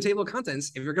tell you in the table of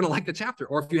contents if you're going to like the chapter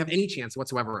or if you have any chance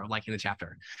whatsoever of liking the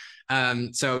chapter.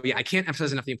 So yeah, I can't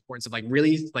emphasize enough the importance of like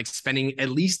really like spending at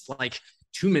least like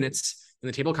 2 minutes in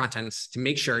the table of contents to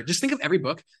make sure, just think of every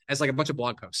book as like a bunch of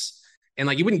blog posts. And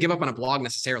like, you wouldn't give up on a blog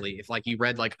necessarily if like you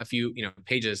read like a few,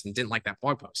 pages and didn't like that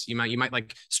blog post. You might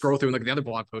like scroll through and look at the other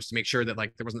blog posts to make sure that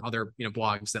like there wasn't other,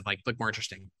 blogs that like look more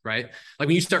interesting, right? Like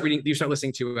when you start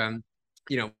listening to,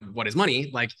 what is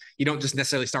money? Like you don't just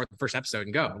necessarily start with the first episode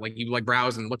and go. Like you like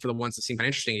browse and look for the ones that seem kind of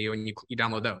interesting to you and you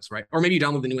download those, right? Or maybe you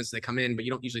download the new ones that come in, but you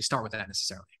don't usually start with that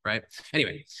necessarily, right?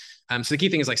 Anyway, so the key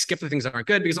thing is like skip the things that aren't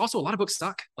good, because also a lot of books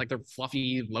suck. Like they're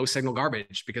fluffy, low signal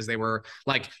garbage because they were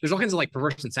like, there's all kinds of like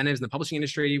perverse incentives in the publishing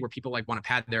industry where people like want to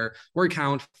pad their word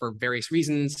count for various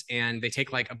reasons. And they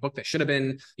take like a book that should have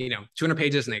been, 200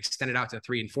 pages and they extend it out to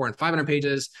 300 and 400 and 500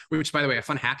 pages, which by the way, a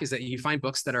fun hack is that you find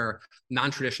books that are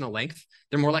non-traditional length,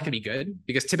 they're more likely to be good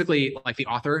because typically like the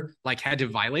author like had to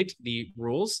violate the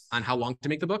rules on how long to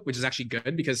make the book, which is actually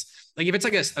good because like if it's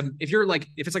like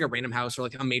if it's like a Random House or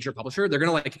like a major publisher, they're going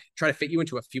to like try to fit you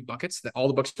into a few buckets that all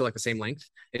the books are like the same length.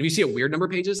 And if you see a weird number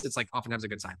of pages, it's like oftentimes a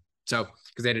good sign. So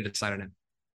because they had to decide on it.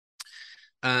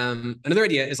 Another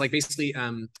idea is like basically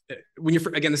when you're,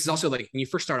 again, this is also like when you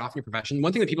first start off in your profession,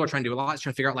 one thing that people are trying to do a lot is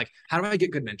trying to figure out like, how do I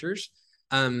get good mentors?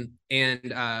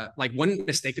 Like one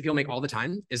mistake that people make all the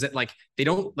time is that like they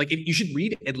don't like, you should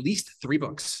read at least 3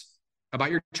 books about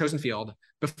your chosen field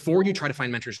before you try to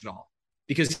find mentors at all,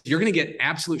 because you're going to get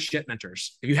absolute shit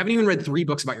mentors if you haven't even read 3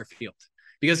 books about your field.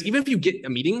 Because even if you get a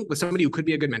meeting with somebody who could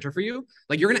be a good mentor for you,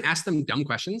 like you're going to ask them dumb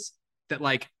questions that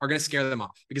like are going to scare them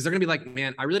off, because they're going to be like,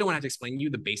 man, I really don't want to have to explain to you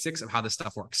the basics of how this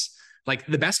stuff works. Like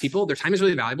the best people, their time is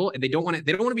really valuable and they don't want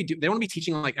to be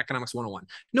teaching like economics 101.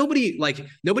 Nobody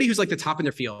who's like the top in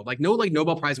their field, like no like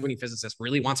Nobel Prize winning physicist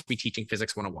really wants to be teaching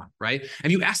physics 101, right?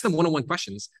 And you ask them 101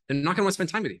 questions, they're not going to want to spend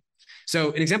time with you. So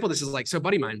an example of this is like, so a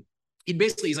buddy of mine,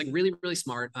 he's like really, really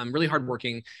smart, really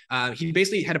hardworking. He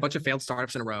basically had a bunch of failed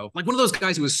startups in a row. Like one of those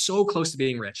guys who was so close to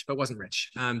being rich, but wasn't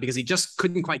rich because he just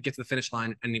couldn't quite get to the finish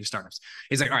line and he startups.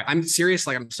 He's like, all right, I'm serious.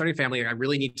 Like I'm starting a family. I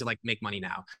really need to like make money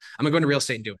now. I'm gonna go into real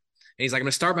estate and do it. he's like, I'm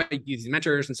going to start by using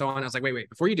mentors and so on. I was like, wait,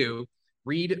 before you do,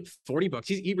 read 40 books.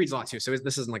 He reads a lot too. So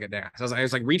this isn't like a day. So I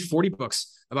was like, read 40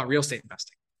 books about real estate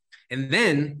investing. And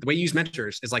then the way you use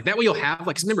mentors is like that way you'll have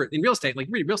like, remember in real estate, like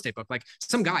read a real estate book, like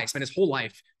some guy spent his whole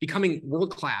life becoming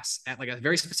world-class at like a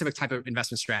very specific type of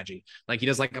investment strategy. Like he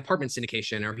does like apartment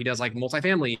syndication, or he does like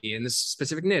multifamily in this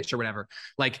specific niche or whatever.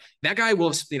 Like that guy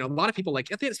will, a lot of people like,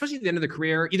 especially at the end of their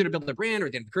career, either to build their brand or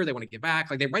at the end of the career, they want to give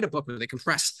back. Like they write a book where they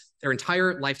compress their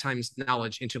entire lifetime's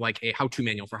knowledge into like a how-to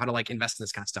manual for how to like invest in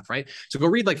this kind of stuff, right? So go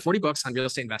read like 40 books on real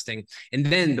estate investing. And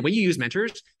then the way you use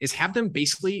mentors is have them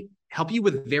basically help you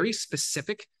with very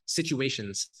specific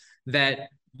situations that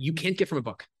you can't get from a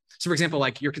book. So for example,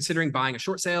 like you're considering buying a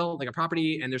short sale, like a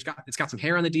property, and it's got some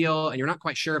hair on the deal, and you're not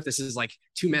quite sure if this is like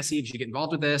too messy if you get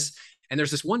involved with this. And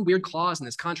there's this one weird clause in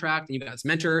this contract, and you've got this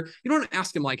mentor. You don't want to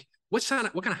ask him like, what kind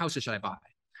of houses should I buy?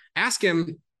 Ask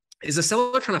him, is the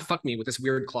seller trying to fuck me with this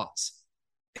weird clause?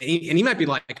 And he might be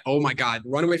like, oh my God,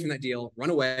 run away from that deal, run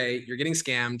away, you're getting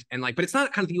scammed. And like, but it's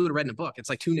not kind of thing you would have read in a book. It's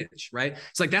like too niche, right?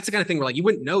 It's like, that's the kind of thing where like, you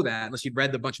wouldn't know that unless you'd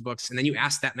read the bunch of books. And then you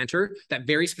ask that mentor that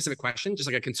very specific question, just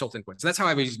like a consultant would. So that's how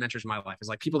I've used mentors in my life, is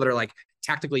like people that are like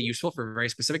tactically useful for very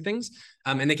specific things.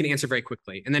 And they can answer very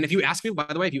quickly. And then if you ask people,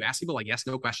 by the way, if you ask people like yes,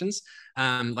 no questions,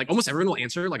 like almost everyone will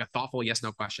answer like a thoughtful yes,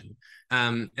 no question.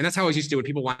 And that's how I always used to do when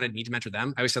people wanted me to mentor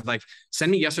them. I always said like,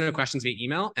 send me yes or no questions via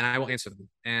email and I will answer them.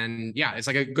 And yeah, it's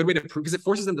like a good way to prove, because it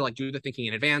forces them to like do the thinking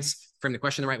in advance, frame the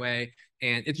question the right way.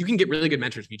 And if you can get really good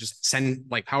mentors, if you just send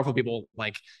like powerful people,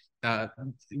 like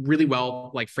really well,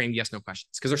 like framed yes, no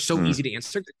questions, because they're so easy to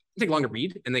answer. They take long to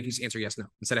read and they can just answer yes, no,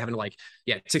 instead of having to like,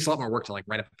 it takes a lot more work to like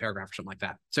write up a paragraph or something like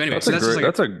that. So anyway,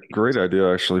 that's a great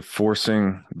idea. Actually,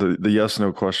 forcing the yes,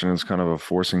 no question is kind of a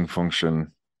forcing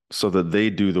function so that they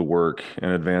do the work in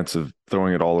advance of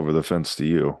throwing it all over the fence to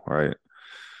you. Right.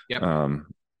 Yep.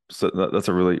 So that's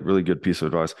a really, really good piece of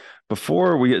advice.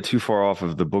 Before we get too far off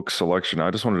of the book selection, I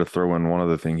just wanted to throw in one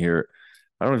other thing here.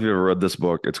 I don't know if you've ever read this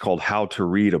book. It's called How to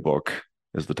Read a Book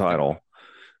is the title.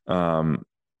 And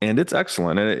it's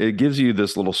excellent. And it gives you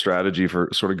this little strategy for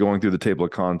sort of going through the table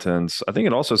of contents. I think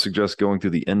it also suggests going through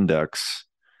the index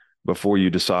before you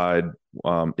decide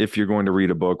if you're going to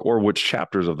read a book or which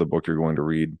chapters of the book you're going to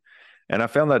read. And I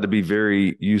found that to be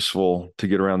very useful to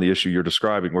get around the issue you're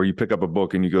describing, where you pick up a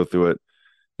book and you go through it,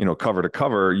 cover to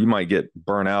cover. You might get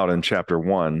burnt out in chapter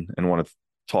 1 and want to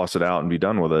toss it out and be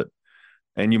done with it.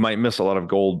 And you might miss a lot of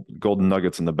golden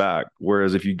nuggets in the back.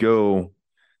 Whereas if you go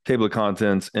table of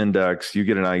contents, index, you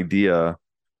get an idea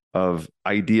of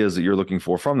ideas that you're looking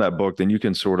for from that book, then you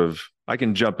can I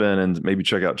can jump in and maybe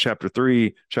check out chapter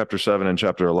 3, chapter 7, and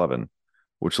chapter 11,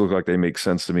 which look like they make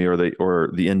sense to me, or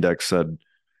the index said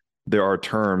there are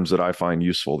terms that I find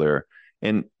useful there.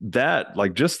 And that,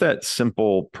 like, just that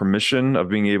simple permission of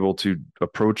being able to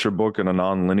approach a book in a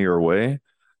non-linear way,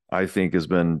 I think has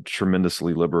been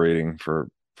tremendously liberating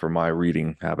for my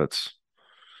reading habits.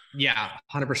 Yeah,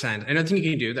 100%. Another thing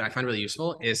you can do that I find really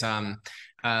useful is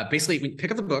basically when you pick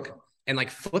up the book and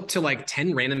like flip to like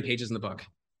 10 random pages in the book,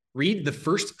 read the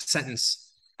first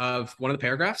sentence of one of the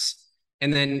paragraphs.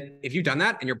 And then if you've done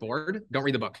that and you're bored, don't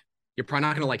read the book. You're probably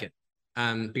not going to like it.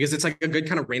 Because it's like a good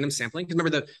kind of random sampling. Because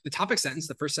remember, the topic sentence,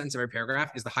 the first sentence of every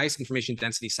paragraph, is the highest information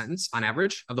density sentence on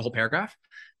average of the whole paragraph.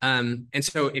 And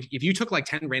so if you took like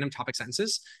 10 random topic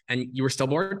sentences and you were still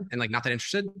bored and like not that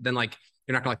interested, then like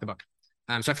you're not gonna like the book.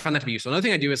 So I found that to be useful. Another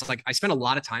thing I do is like I spend a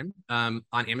lot of time on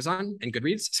Amazon and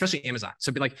Goodreads, especially Amazon. So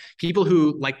like people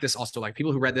who like this also, like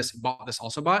people who read this, bought this,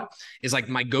 also bought, is like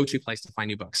my go-to place to find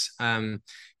new books. And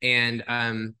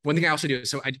one thing I also do is,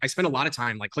 so I spend a lot of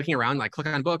time like clicking around, like click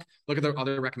on book, look at the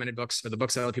other recommended books or the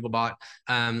books that other people bought.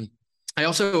 I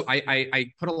also,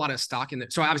 I put a lot of stock in the,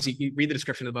 so obviously you read the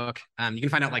description of the book. You can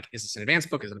find out like, is this an advanced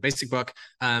book? Is it a basic book?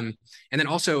 And then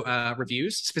also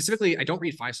reviews. Specifically, I don't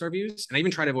read 5-star reviews, and I even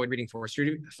try to avoid reading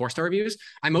 4-star reviews.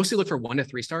 I mostly look for 1 to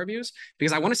 3-star reviews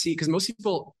because I want to see, because most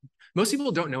people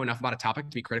don't know enough about a topic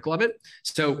to be critical of it.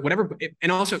 So whatever,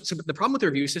 and also, so the problem with the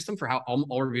review system for how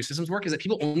all review systems work is that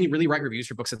people only really write reviews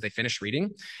for books that they finish reading.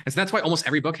 And so that's why almost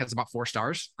every book has about 4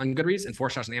 stars on Goodreads and 4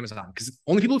 stars on Amazon, because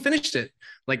only people who finished it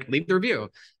like leave the review.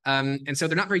 And so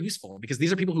they're not very useful because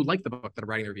these are people who like the book that are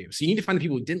writing the review. So you need to find the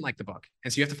people who didn't like the book.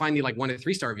 And so you have to find the like 1 to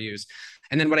 3-star reviews.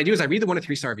 And then what I do is I read the 1 to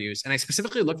 3-star reviews, and I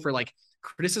specifically look for like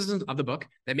criticisms of the book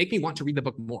that make me want to read the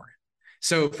book more.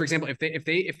 So for example,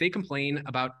 if they complain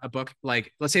about a book,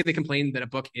 like let's say they complain that a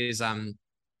book is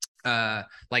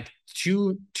like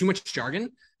too much jargon,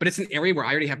 but it's an area where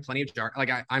I already have plenty of jargon.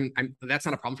 Like I'm that's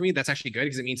not a problem for me. That's actually good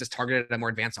because it means it's targeted at a more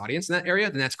advanced audience in that area.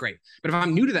 Then that's great. But if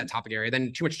I'm new to that topic area,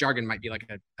 then too much jargon might be like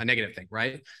a negative thing,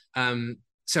 right?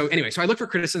 so anyway, so I look for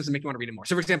criticisms and make me want to read it more.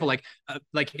 So for example, like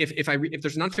if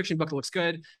there's a nonfiction book that looks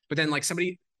good, but then like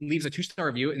somebody leaves a 2-star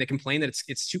review and they complain that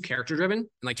it's too character driven and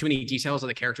like too many details of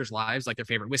the characters' lives, like their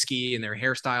favorite whiskey and their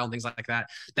hairstyle and things like that.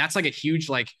 That's like a huge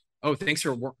like, oh, thanks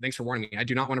for warning me. I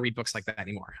do not want to read books like that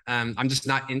anymore. I'm just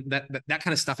not in that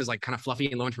kind of stuff is like kind of fluffy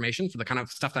and low information for the kind of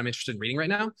stuff that I'm interested in reading right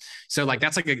now. So like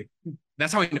that's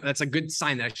how I know that's a good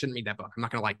sign that I shouldn't read that book. I'm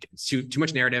not going to like it. It's too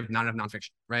much narrative, not enough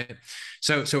nonfiction, right?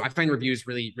 So I find reviews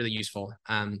really, really useful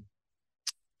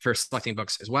for selecting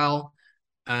books as well.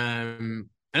 Another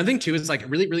thing too is like a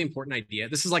really, really important idea.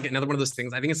 This is like another one of those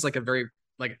things. I think it's like a very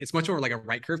like it's much more like a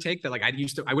right curve take that like I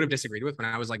would have disagreed with when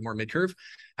I was like more mid curve.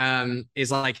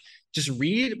 Is like just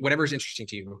read whatever's interesting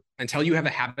to you until you have a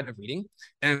habit of reading.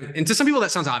 And to some people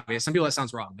that sounds obvious, some people that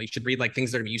sounds wrong. Like you should read like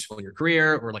things that are gonna be useful in your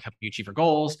career or like help you achieve your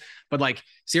goals. But like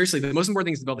seriously, the most important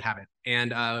thing is to build a habit.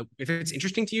 And if it's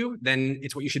interesting to you, then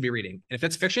it's what you should be reading. And if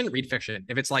it's fiction, read fiction.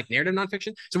 If it's like narrative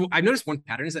nonfiction, so I've noticed one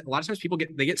pattern is that a lot of times people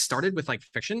get started with like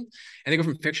fiction, and they go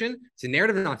from fiction to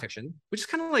narrative nonfiction, which is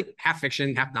kind of like half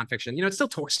fiction, half nonfiction. You know, it's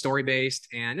still story based,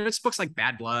 and it's books like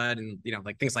Bad Blood and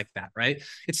like things like that, right?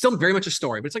 It's still very much a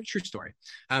story, but it's like a true story.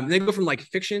 They go from like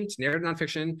fiction to narrative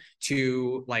nonfiction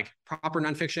to like proper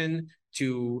nonfiction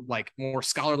to like more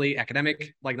scholarly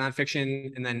academic like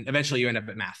nonfiction, and then eventually you end up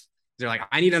at math. They're like,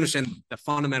 I need to understand the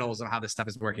fundamentals of how this stuff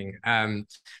is working. But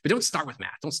don't start with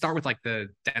math. Don't start with like the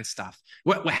dense stuff.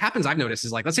 What happens I've noticed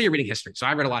is like, let's say you're reading history. So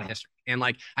I read a lot of history, and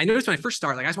like I noticed when I first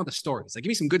start, like I just want the stories. Like give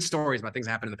me some good stories about things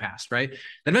that happened in the past, right?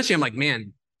 Then eventually I'm like,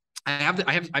 man,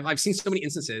 I've seen so many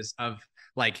instances of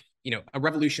like a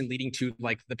revolution leading to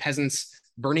like the peasants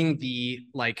burning the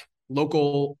like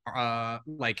local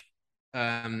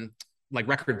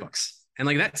record books. And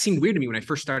like that seemed weird to me when I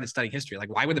first started studying history. Like,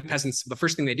 why would the peasants, the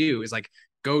first thing they do is like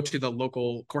go to the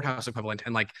local courthouse equivalent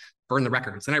and like burn the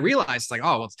records? And I realized it's like,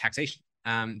 oh, well, it's taxation.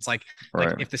 It's like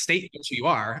if the state knows who you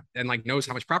are and like knows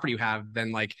how much property you have,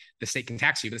 then like the state can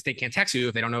tax you, but the state can't tax you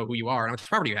if they don't know who you are and how much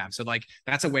property you have. So like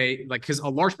that's a way, like, because a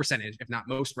large percentage, if not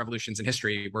most revolutions in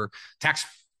history were tax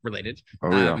related.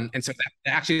 And so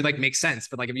that actually like makes sense.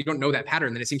 But like if you don't know that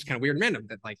pattern, then it seems kind of weird and random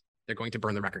that like they're going to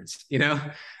burn the records,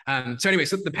 So anyway,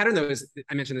 so the pattern though is,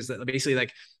 I mentioned, is that basically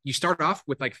like you start off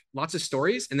with like lots of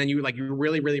stories, and then you're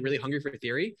really, really, really hungry for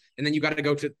theory, and then you got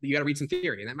to read some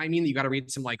theory, and that might mean that you got to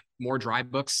read some like more dry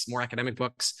books, more academic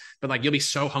books, but like you'll be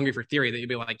so hungry for theory that you'll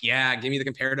be like, yeah, give me the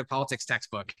comparative politics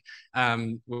textbook,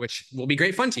 which will be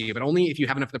great fun to you, but only if you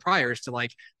have enough of the priors to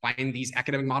like find these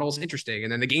academic models interesting,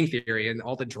 and then the game theory and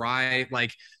all the dry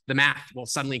like the math will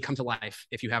suddenly come to life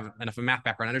if you have enough of a math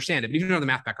background, understand it. But if you don't know the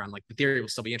math background, like the theory will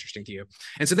still be interesting to you.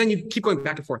 And so then you keep going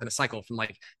back and forth in a cycle from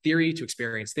like theory to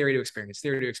experience, theory to experience,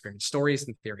 theory to experience, stories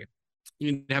and theory.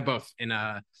 You need to have both in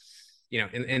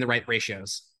in the right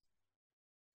ratios.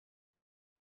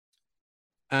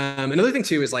 Another thing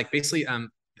too is like basically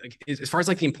as far as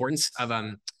like the importance of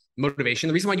motivation,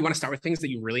 the reason why you want to start with things that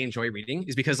you really enjoy reading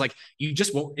is because like you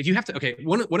just won't, if you have to, okay,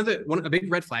 a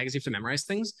big red flag is you have to memorize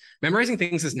things. Memorizing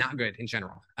things is not good in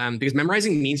general, because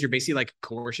memorizing means you're basically like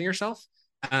coercing yourself,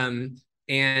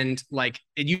 and like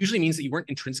it usually means that you weren't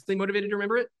intrinsically motivated to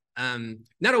remember it.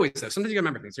 Not always though. Sometimes you gotta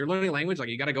remember things. You're learning a language, like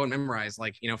you gotta go and memorize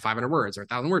like 500 words or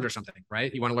 1,000 words or something,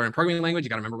 right? You want to learn a programming language, you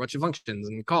gotta remember a bunch of functions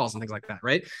and calls and things like that,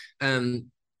 right?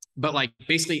 But like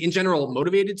basically in general,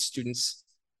 motivated students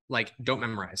like don't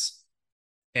memorize,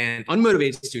 and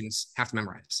unmotivated students have to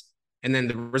memorize. And then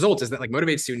the result is that like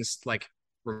motivated students like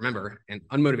remember, and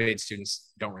unmotivated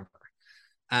students don't remember.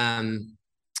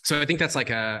 So I think that's like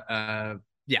anyway,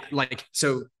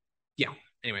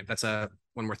 that's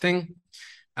one more thing.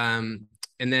 And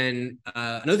then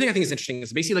another thing I think is interesting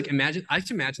is basically like I like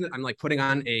to imagine that I'm like putting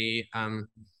on a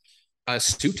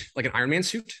suit, like an Iron Man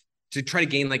suit, to try to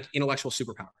gain like intellectual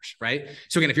superpowers, right?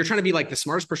 So again, if you're trying to be like the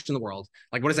smartest person in the world,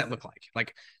 like what does that look like?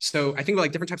 Like, so I think about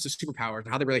like different types of superpowers and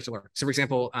how they relate to learn. So for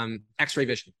example, X-ray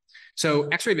vision. So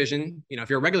X-ray vision, if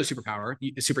you're a regular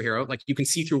superhero, like you can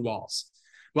see through walls.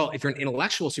 Well, if you're an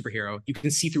intellectual superhero, you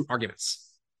can see through arguments.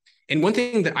 And one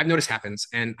thing that I've noticed happens,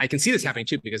 and I can see this happening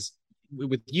too, because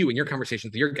with you and your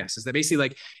conversations with your guests, is that basically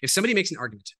like if somebody makes an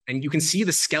argument and you can see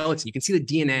the skeleton, you can see the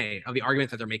DNA of the argument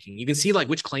that they're making, you can see like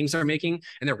which claims they're making,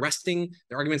 and they're resting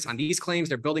their arguments on these claims,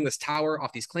 they're building this tower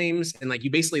off these claims. And like you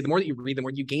basically, the more that you read, the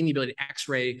more you gain the ability to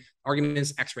X-ray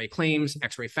arguments, X-ray claims,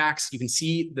 X-ray facts. You can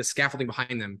see the scaffolding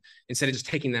behind them instead of just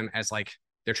taking them as like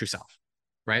their true self,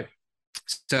 right?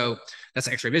 So that's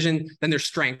X-ray vision. Then there's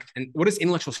strength. And what is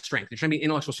intellectual strength? You're trying to be an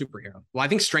intellectual superhero. Well, I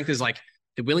think strength is like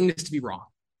the willingness to be wrong,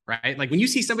 right? Like when you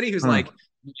see somebody who's like,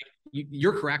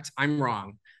 you're correct, I'm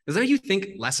wrong, does that make you think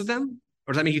less of them?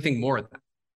 Or does that make you think more of them?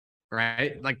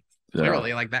 Right? Like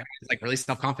Clearly, like that is like really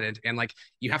self-confident, and like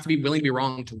you have to be willing to be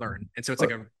wrong to learn. And so it's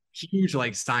like a huge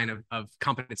like sign of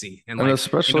competency. And like,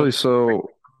 especially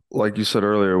so, like you said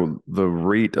earlier, the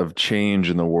rate of change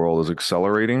in the world is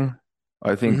accelerating.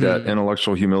 I think that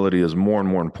intellectual humility is more and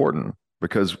more important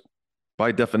because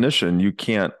by definition, you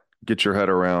can't get your head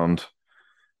around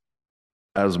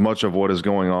as much of what is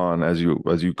going on as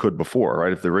you could before,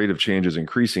 right? If the rate of change is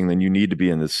increasing, then you need to be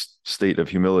in this state of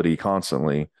humility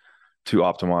constantly to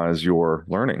optimize your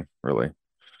learning, really.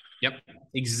 Yep,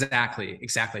 exactly.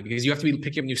 Because you have to be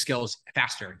picking up new skills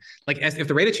faster. Like if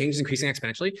the rate of change is increasing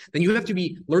exponentially, then you have to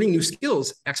be learning new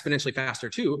skills exponentially faster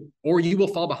too, or you will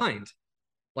fall behind,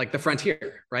 like the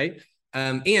frontier, right?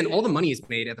 And all the money is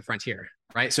made at the frontier,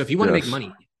 right? So if you want to make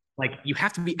money, like you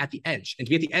have to be at the edge, and to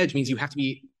be at the edge means you have to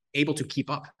be able to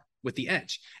keep up with the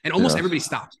edge. And almost everybody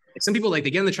stops. Like some people, like they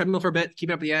get on the treadmill for a bit,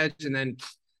 keep up the edge, and then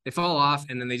they fall off,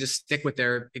 and then they just stick with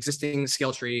their existing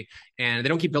skill tree, and they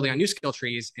don't keep building on new skill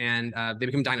trees, and they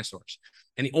become dinosaurs.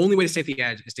 And the only way to stay at the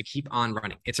edge is to keep on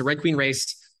running. It's a Red Queen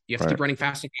race. You have to keep running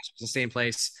faster and faster to stay in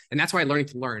place. And that's why learning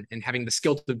to learn and having the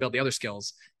skill to build the other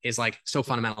skills is like so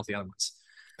fundamental to the other ones.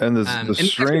 And the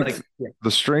strength,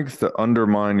 the strength to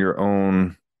undermine your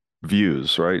own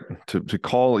views, right? To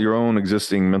call your own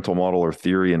existing mental model or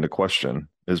theory into question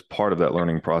is part of that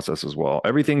learning process as well.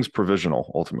 Everything's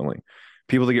provisional ultimately.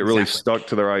 People that get really stuck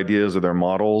to their ideas or their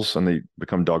models and they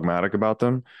become dogmatic about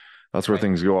them, that's where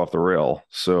things go off the rail.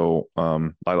 So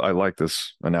I like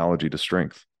this analogy to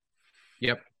strength.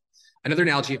 Yep. Another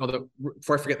analogy, although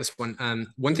before I forget this one,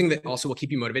 one thing that also will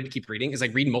keep you motivated to keep reading is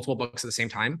like read multiple books at the same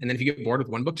time. And then if you get bored with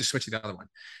one book, just switch to the other one.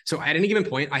 So at any given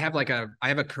point,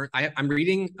 I'm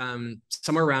reading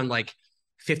somewhere around like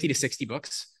 50 to 60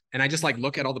 books. And I just like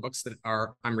look at all the books that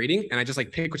I'm reading, and I just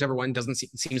like pick whichever one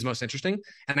seems most interesting.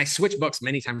 And I switch books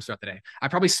many times throughout the day. I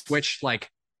probably switch like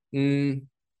 8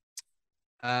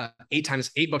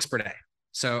 books per day.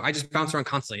 So I just bounce around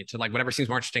constantly to like whatever seems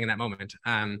more interesting in that moment.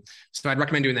 So I'd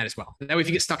recommend doing that as well. That way, if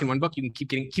you get stuck in one book, you can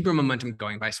keep your momentum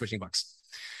going by switching books.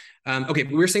 Okay,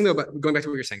 we were saying though, but going back to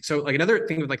what you were saying. So like another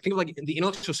thing, think of like the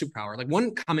intellectual superpower. Like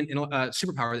one common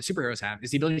superpower that superheroes have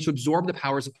is the ability to absorb the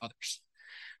powers of others.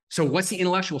 So what's the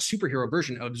intellectual superhero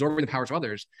version of absorbing the powers of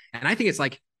others? And I think it's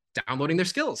like downloading their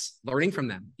skills, learning from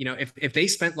them. You know, if they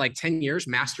spent like 10 years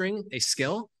mastering a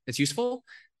skill that's useful,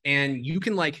 and you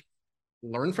can like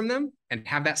learn from them and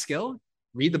have that skill,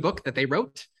 read the book that they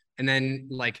wrote, and then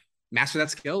like master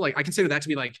that skill. Like I consider that to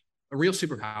be like a real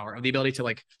superpower of the ability to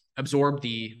like absorb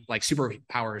the like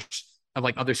superpowers of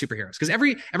like other superheroes. Because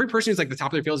every person who's like the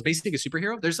top of their field is basically a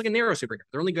superhero. There's like a narrow superhero.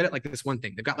 They're only good at like this one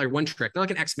thing. They've got like one trick. They're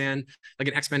like an X-Men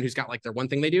who's got like their one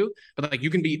thing they do. But like you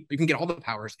can get all the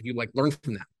powers if you like learn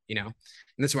from them, you know? And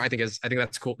that's what I think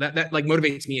that's cool. That like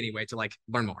motivates me anyway to like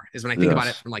learn more, is when I think about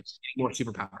it from like more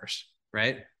superpowers,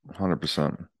 right?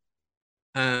 100%.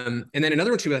 And then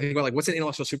another one too, I think about like what's an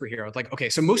intellectual superhero? Like, okay,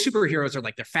 so most superheroes are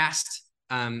like they're fast.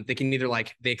 They can either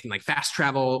like fast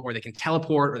travel, or they can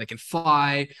teleport, or they can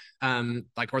fly, or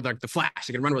like the Flash,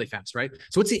 they can run really fast, right?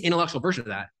 So what's the intellectual version of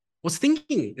that? Well, it's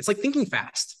thinking. It's like thinking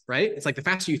fast, right? It's like the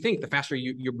faster you think, the faster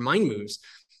your mind moves.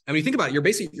 And when you think about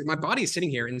it, my body is sitting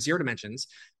here in 0 dimensions,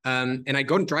 and I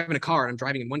go and drive in a car, and I'm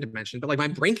driving in 1 dimension, but like my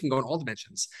brain can go in all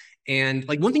dimensions. And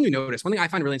like one thing I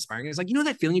find really inspiring is like, you know,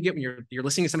 that feeling you get when you're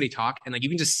listening to somebody talk, and like you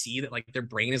can just see that like their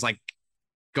brain is like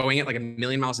going at like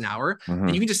 1,000,000 miles an hour,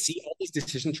 and you can just see all these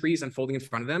decision trees unfolding in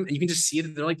front of them, and you can just see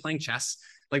that they're like playing chess,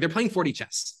 like they're playing 4D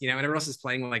chess, you know, and everyone else is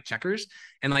playing like checkers,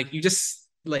 and like you just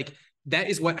like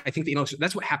that is what I think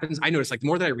that's what happens. I notice like the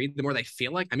more that I read, the more that I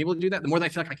feel like I'm able to do that, the more that I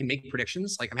feel like I can make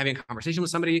predictions. Like I'm having a conversation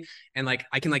with somebody, and like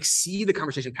I can like see the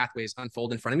conversation pathways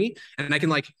unfold in front of me, and I can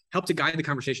like help to guide the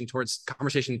conversation towards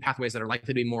conversation pathways that are likely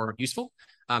to be more useful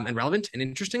and relevant and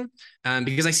interesting,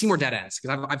 because I see more dead ends,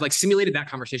 because I've like simulated that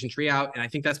conversation tree out, and I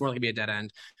think that's more likely to be a dead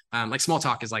end. Like small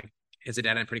talk is a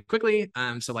dead end pretty quickly.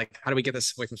 So like, how do we get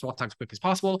this away from small talk as quick as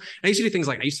possible? And I used to do things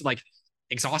like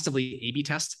exhaustively A/B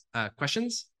test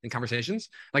questions in conversations.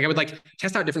 Like I would like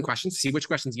test out different questions to see which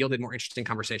questions yielded more interesting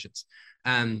conversations.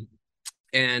 Because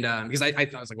I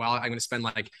was like, well, I'm going to spend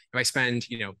like, if I spend,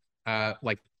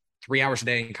 like 3 hours a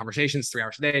day in conversations, 3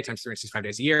 hours a day times 365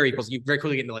 days a year equals, you very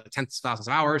quickly get into like tens of thousands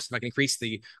of hours. If I can increase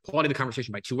the quality of the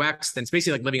conversation by 2x, then it's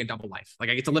basically like living a double life. Like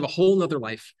I get to live a whole nother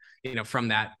life, from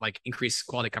that like increased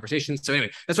quality of conversation. So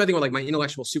anyway, that's what I think about like my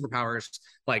intellectual superpowers,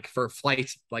 like for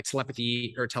flight, like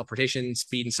telepathy or teleportation,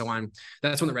 speed, and so on.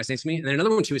 That's one that resonates with me. And then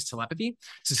another one too is telepathy.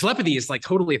 So telepathy is like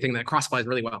totally a thing that cross applies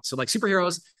really well. So like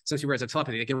superheroes, some people have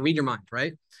telepathy. They can read your mind,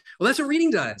 right? Well, that's what reading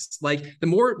does. Like the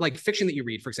more like fiction that you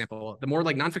read, for example, the more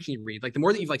like nonfiction you read, like the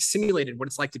more that you've like simulated what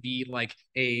it's like to be like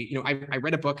I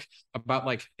read a book about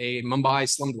like a Mumbai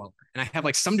slum dweller, and I have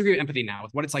like some degree of empathy now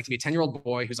with what it's like to be a 10-year-old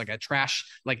boy who's like a trash,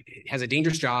 like has a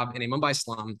dangerous job in a Mumbai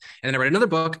slum. And then I read another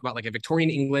book about like a Victorian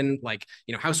England, like,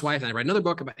 housewife. And I read another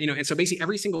book about, and so basically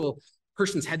every single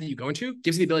person's head that you go into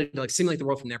gives you the ability to like simulate the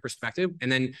world from their perspective.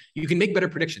 And then you can make better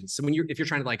predictions. So if you're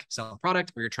trying to like sell a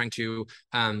product, or you're trying to,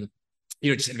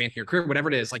 just advance your career, whatever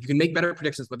it is, like you can make better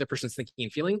predictions what the person's thinking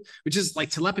and feeling, which is like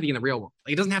telepathy in the real world.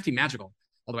 Like, it doesn't have to be magical,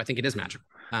 although I think it is magical.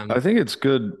 I think it's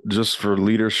good just for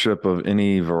leadership of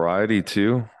any variety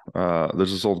too.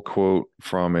 There's this old quote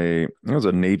from it was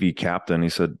a Navy captain. He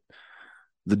said,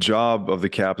 the job of the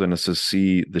captain is to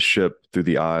see the ship through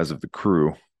the eyes of the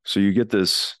crew. So you get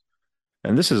this,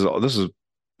 and this is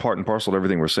part and parcel to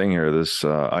everything we're saying here, this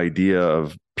idea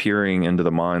of peering into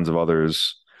the minds of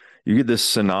others. You get this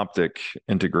synoptic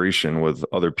integration with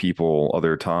other people,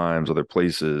 other times, other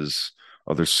places,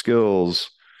 other skills.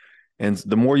 And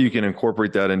the more you can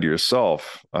incorporate that into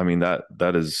yourself, I mean,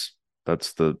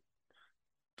 that's the,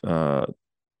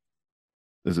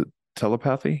 is it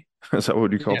telepathy? Is that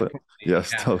what you called it?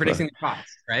 Yes. Yeah, predicting the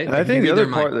thoughts, right? And I think the other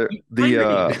part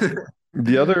there,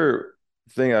 the other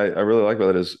thing I really like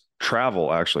about it is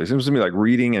travel. Actually, it seems to me like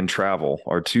reading and travel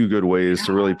are two good ways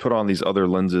to really put on these other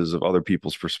lenses of other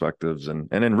people's perspectives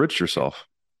and enrich yourself.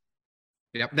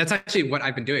 Yep, that's actually what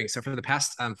I've been doing. So for the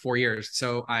past 4 years,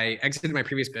 so I exited my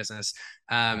previous business,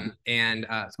 and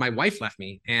my wife left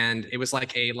me, and it was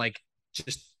like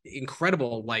just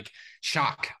incredible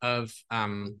shock of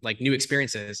like new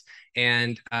experiences,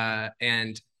 and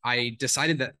I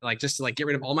decided that just to get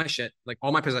rid of all my shit, like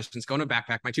all my possessions, go in a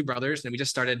backpack, my 2 brothers, and we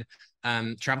just started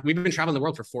travel. We've been traveling the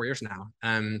world for 4 years now.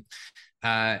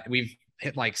 We've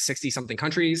hit 60 something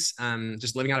countries,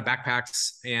 just living out of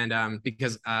backpacks. And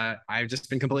because I've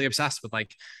just been completely obsessed with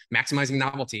maximizing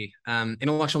novelty,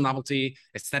 intellectual novelty,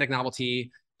 aesthetic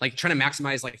novelty, trying to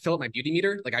maximize, fill up my beauty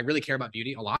meter. I really care about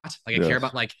beauty a lot. I care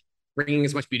about bringing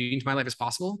as much beauty into my life as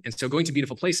possible. And so going to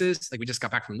beautiful places, we just got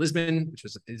back from Lisbon, which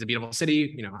is a beautiful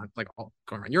city, all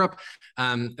going around Europe.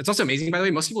 It's also amazing, by the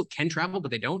way, most people can travel, but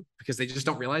they don't, because they just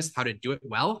don't realize how to do it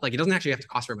well. It doesn't actually have to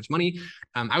cost very much money.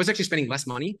 I was actually spending less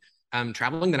money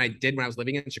traveling than I did when I was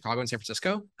living in Chicago and San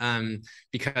Francisco,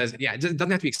 because it doesn't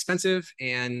have to be expensive.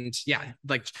 And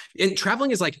and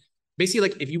traveling is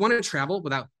basically if you want to travel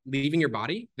without leaving your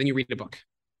body, then you read a book.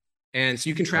 And so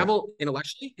you can travel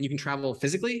intellectually and you can travel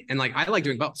physically. And I like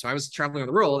doing both. So I was traveling on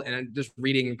the world and I'm just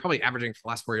reading, probably averaging for the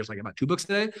last 4 years, about 2 books a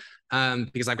day,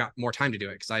 because I've got more time to do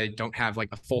it, because I don't have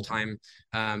a full-time,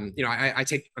 I'm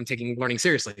taking learning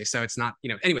seriously. So it's not,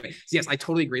 anyway, yes, I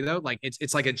totally agree though.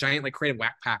 It's like a giant, creative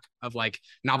backpack of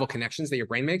novel connections that your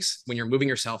brain makes when you're moving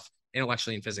yourself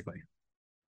intellectually and physically.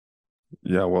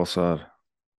 Yeah, well said.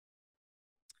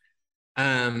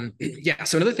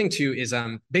 So another thing too is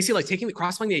basically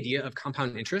crossing the idea of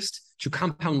compound interest to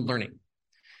compound learning.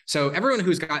 So everyone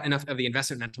who's got enough of the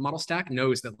investment mental model stack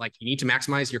knows that you need to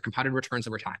maximize your compounded returns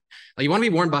over time. You want to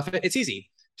be Warren Buffett? It's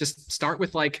easy. Just start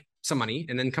with some money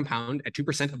and then compound at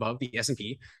 2% above the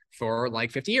S&P for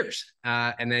 50 years.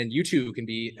 And then you too can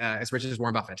be as rich as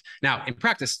Warren Buffett. Now, in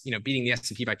practice, beating the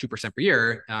S&P by 2% per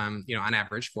year, on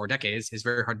average for decades is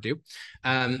very hard to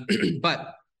do.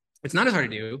 But it's not as hard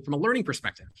to do from a learning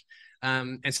perspective.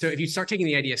 And so if you start taking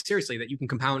the idea seriously that you can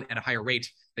compound at a higher rate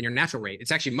than your natural rate,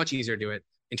 it's actually much easier to do it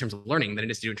in terms of learning than it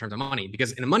is to do in terms of money.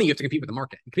 Because in the money, you have to compete with the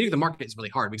market. And competing with the market is really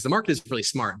hard, because the market is really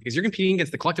smart, because you're competing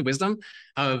against the collective wisdom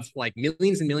of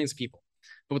millions and millions of people.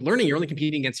 But with learning, you're only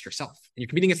competing against yourself. And you're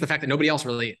competing against the fact that nobody else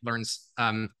really learns,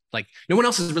 no one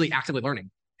else is really actively learning.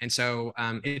 And so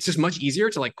it's just much easier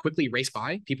to quickly race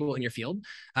by people in your field,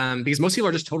 because most people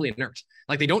are just totally inert.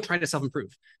 They don't try to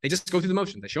self-improve. They just go through the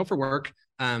motions. They show up for work.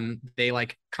 They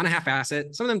kind of half-ass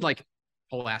it. Some of them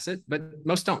whole-ass it, but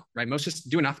most don't, right? Most just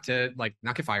do enough to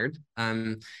not get fired.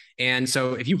 And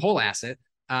so if you whole-ass it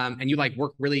and you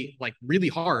work really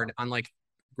hard on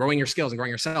growing your skills and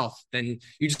growing yourself, then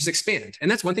you just expand.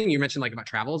 And that's one thing you mentioned about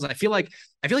travels. I feel like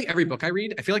every book I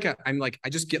read, I feel like I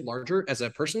just get larger as a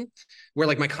person,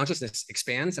 where my consciousness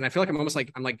expands. And I feel like I'm almost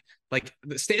it's kind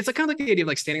of like the idea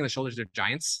of standing on the shoulders of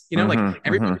giants,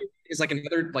 everybody is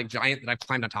another giant that I've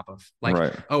climbed on top of.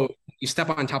 Right. Oh, you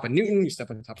step on top of Newton, you step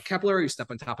on top of Kepler, you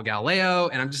step on top of Galileo,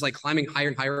 and I'm just like climbing higher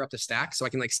and higher up the stack so I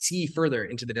can like see further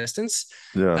into the distance.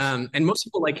 Yes. And most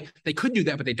people like they could do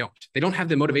that, but they don't. They don't have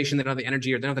the motivation, they don't have the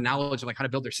energy, or they don't have the knowledge of like how to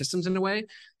build their systems in a way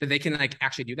that they can like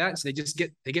actually do that. So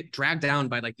they get dragged down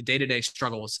by like the day-to-day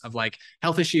struggles of like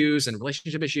health issues and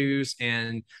relationship issues,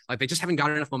 and like they just haven't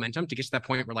gotten enough momentum to get to that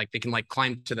point where like they can like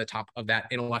climb to the top of that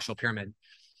intellectual pyramid.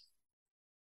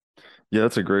 Yeah,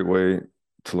 that's a great way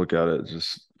to look at it,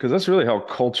 just because that's really how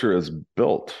culture is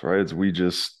built, right? It's we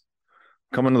just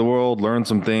come into the world, learn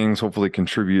some things, hopefully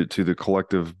contribute to the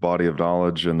collective body of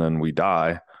knowledge, and then we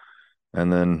die.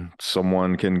 And then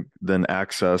someone can then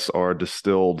access our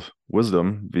distilled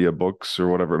wisdom via books or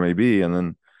whatever it may be, and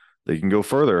then they can go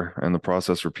further, and the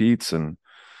process repeats. And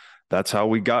that's how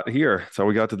we got here. That's how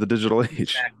we got to the digital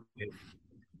age.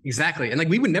 Exactly. And like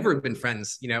we would never have been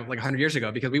friends, you know, like 100 years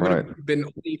ago, because we would have been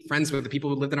only friends with the people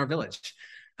who lived in our village.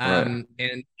 And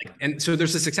so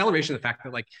there's this acceleration of the fact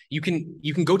that like you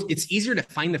can go it's easier to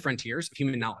find the frontiers of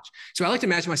human knowledge. So I like to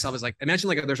imagine myself as like, imagine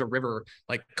like there's a river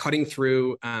like cutting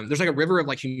through there's like a river of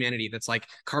like humanity that's like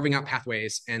carving out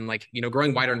pathways and like, you know,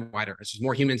 growing wider and wider as there's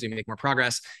more humans, we make more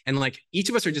progress, and like each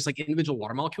of us are just like individual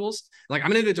water molecules. Like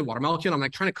I'm an individual water molecule, and I'm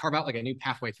like trying to carve out like a new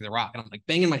pathway through the rock, and I'm like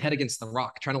banging my head against the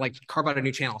rock trying to like carve out a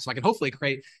new channel so I can hopefully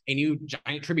create a new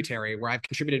giant tributary where I've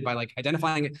contributed by like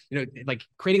identifying, you know, like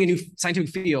creating a new scientific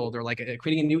field, or like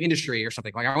creating a new industry or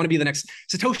something. Like I want to be the next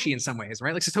Satoshi in some ways,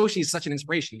 right? Like Satoshi is such an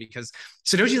inspiration because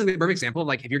Satoshi is a perfect example of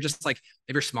like, if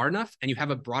you're smart enough and you have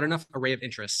a broad enough array of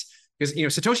interests, because, you know,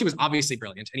 Satoshi was obviously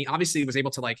brilliant, and he obviously was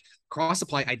able to like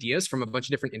cross-apply ideas from a bunch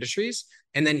of different industries.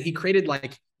 And then he created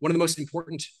like one of the most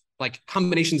important like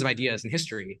combinations of ideas in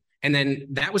history. And then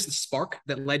that was the spark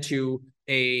that led to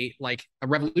a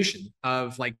revolution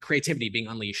of like creativity being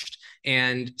unleashed.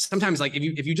 And sometimes like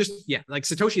if you just like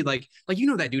Satoshi, like you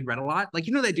know, that dude read a lot. Like,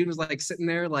 you know, that dude was like sitting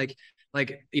there like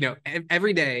you know,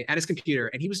 every day at his computer,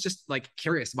 and he was just like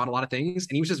curious about a lot of things,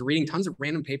 and he was just reading tons of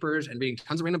random papers and reading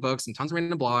tons of random books and tons of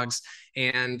random blogs.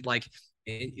 And like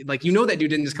you know, that dude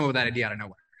didn't just come up with that idea out of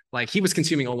nowhere. Like he was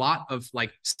consuming a lot of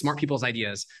like smart people's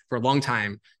ideas for a long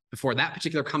time before that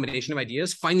particular combination of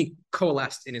ideas finally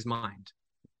coalesced in his mind.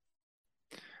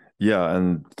 Yeah,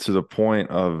 and to the point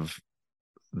of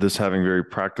this having very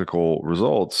practical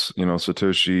results, you know,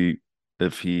 Satoshi,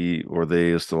 if he or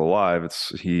they is still alive,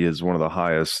 he is one of the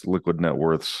highest liquid net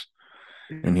worths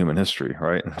in human history,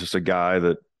 right? Just a guy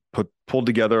that pulled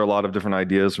together a lot of different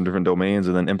ideas from different domains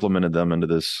and then implemented them into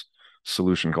this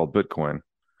solution called Bitcoin.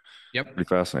 Yep. Pretty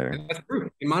fascinating. And that's true.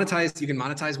 You can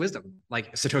monetize wisdom.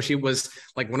 Like Satoshi was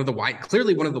like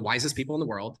clearly one of the wisest people in the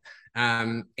world.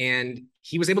 And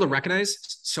he was able to recognize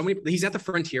he's at the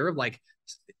frontier of like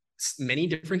many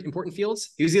different important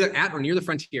fields. He was either at or near the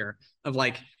frontier of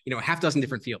like, you know, a half dozen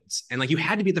different fields. And like you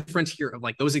had to be at the frontier of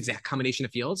like those exact combination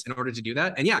of fields in order to do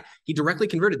that. And yeah, he directly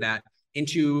converted that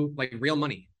into like real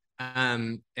money.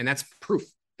 And that's proof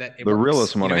that it the works.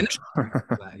 realest money. You know,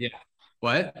 yeah.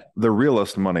 What? The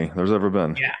realest money there's ever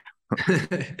been. Yeah.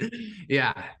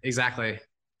 Yeah, exactly.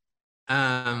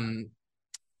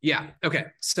 Yeah. Okay.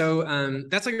 So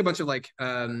that's like a bunch of like,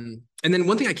 and then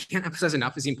one thing I can't emphasize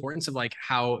enough is the importance of like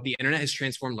how the internet has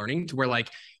transformed learning to where like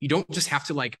you don't just have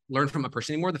to like learn from a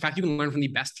person anymore. The fact you can learn from the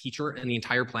best teacher in the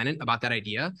entire planet about that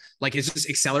idea, like it's just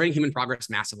accelerating human progress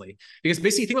massively. Because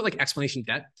basically think about like explanation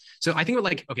debt. So I think about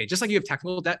like, okay, just like you have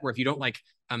technical debt where if you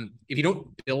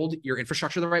don't build your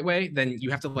infrastructure the right way, then you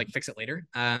have to like fix it later.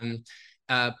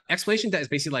 Explanation debt is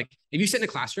basically like if you sit in a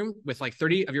classroom with like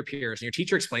 30 of your peers and your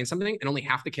teacher explains something and only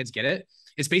half the kids get it,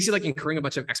 it's basically like incurring a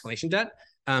bunch of explanation debt.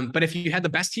 But if you had the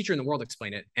best teacher in the world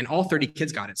explain it and all 30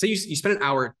 kids got it, so you spend an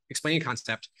hour explaining a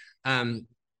concept, and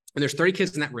there's 30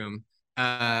 kids in that room,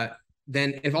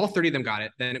 then if all 30 of them got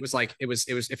it, then it was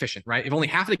efficient, right? If only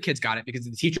half of the kids got it because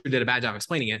the teacher did a bad job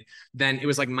explaining it, then it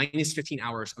was like minus 15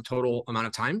 hours of total amount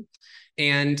of time.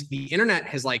 And the internet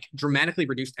has like dramatically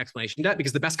reduced explanation debt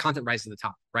because the best content rises to the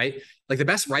top, right? Like the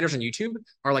best writers on YouTube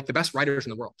are like the best writers in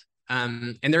the world.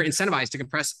 And they're incentivized to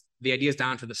compress the ideas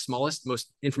down to the smallest,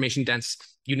 most information dense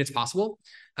units possible.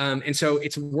 And so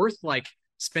it's worth like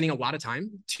spending a lot of time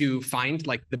to find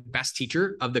like the best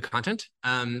teacher of the content,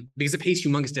 because it pays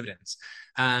humongous dividends.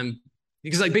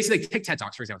 Because like basically take TED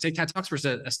Talks, for example, take TED Talks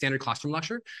versus a standard classroom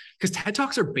lecture, because TED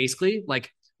Talks are basically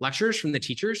like lectures from the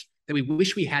teachers that we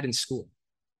wish we had in school.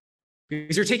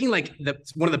 Because you're taking like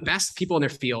one of the best people in their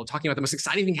field, talking about the most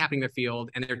exciting thing happening in their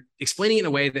field, and they're explaining it in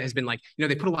a way that has been like, you know,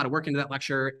 they put a lot of work into that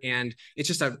lecture, and it's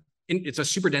just it's a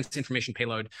super dense information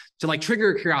payload to like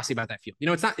trigger curiosity about that field. You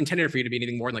know, it's not intended for you to be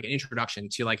anything more than like an introduction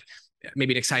to like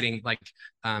maybe an exciting like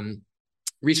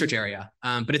research area,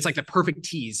 but it's like the perfect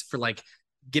tease for like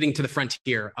getting to the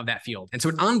frontier of that field. And so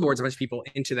it onboards a bunch of people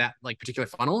into that like particular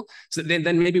funnel. So then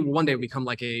maybe one day become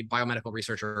like a biomedical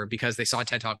researcher because they saw a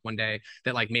TED talk one day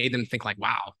that like made them think like,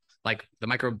 wow, like the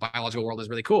microbiological world is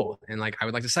really cool. And like, I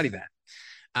would like to study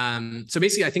that. So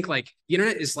basically I think like the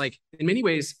internet is like, in many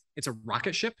ways, it's a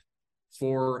rocket ship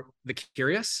for the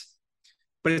curious,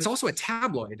 but it's also a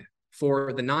tabloid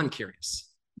for the non-curious.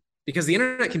 Because the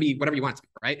internet can be whatever you want it to be,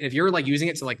 right? And if you're like using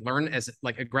it to like learn as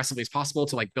like aggressively as possible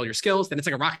to like build your skills, then it's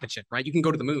like a rocket ship, right? You can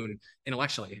go to the moon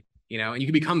intellectually, you know, and you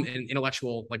can become an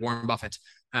intellectual like Warren Buffett.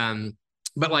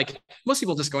 But like most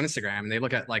people just go on Instagram and they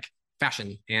look at like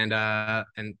fashion and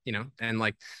you know, and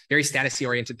like very statusy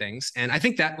oriented things. And I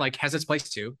think that like has its place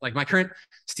too. Like my current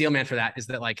steel man for that is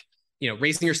that like, you know,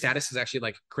 raising your status is actually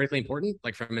like critically important,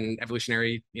 like from an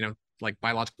evolutionary, you know, like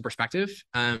biological perspective.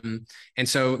 And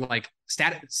so like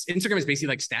Instagram is basically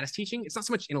like status teaching. It's not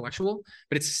so much intellectual,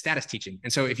 but it's status teaching.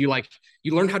 And so if you like,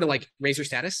 you learn how to like raise your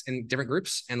status in different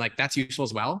groups and like, that's useful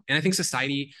as well. And I think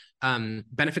society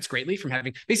benefits greatly from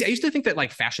having, basically, I used to think that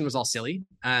like fashion was all silly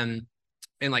and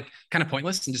like kind of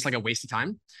pointless and just like a waste of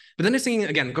time. But then I'm thinking,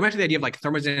 again, go back to the idea of like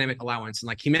thermodynamic allowance and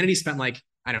like humanity spent like,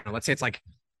 I don't know, let's say it's like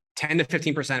 10 to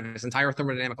 15% of its entire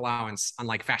thermodynamic allowance on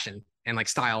like fashion and like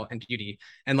style and beauty.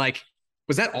 And like,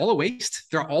 was that all a waste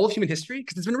throughout all of human history?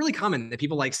 Because it's been really common that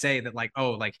people like say that like,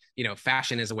 oh, like, you know,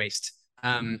 fashion is a waste.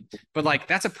 But like,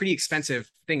 that's a pretty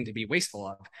expensive thing to be wasteful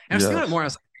of. And I was thinking about it more, I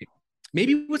was like,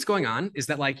 maybe what's going on is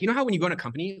that like, you know how when you go in a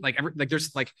company, like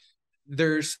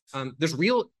there's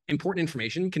real important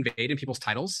information conveyed in people's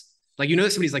titles. Like, you know,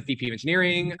 that somebody's like VP of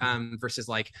engineering versus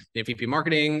like the VP of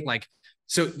marketing, like,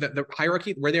 so the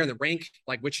hierarchy, where they're in the rank,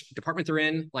 like which department they're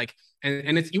in, like,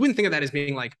 and it's, you wouldn't think of that as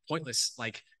being like pointless,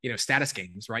 like, you know, status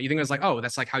games, right? You think it was like, oh,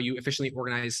 that's like how you efficiently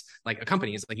organize like a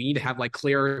company. It's like, you need to have like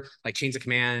clear, like chains of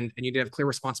command, and you need to have clear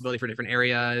responsibility for different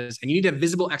areas. And you need to have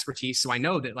visible expertise. So I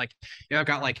know that like, you know, I've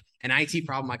got like an IT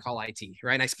problem, I call IT,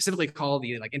 right? And I specifically call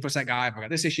the like InfoSec guy, I've got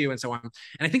this issue and so on.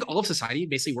 And I think all of society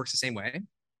basically works the same way.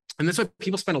 And that's why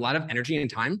people spend a lot of energy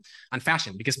and time on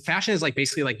fashion, because fashion is like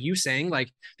basically like you saying, like,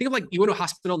 think of like you go to a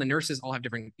hospital, the nurses all have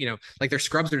different, you know, like their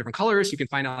scrubs are different colors. You can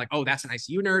find out like, oh, that's an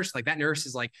ICU nurse. Like that nurse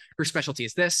is like, her specialty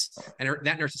is this, and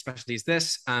that nurse's specialty is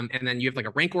this. And then you have like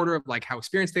a rank order of like how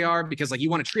experienced they are, because like you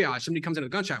want to triage, somebody comes into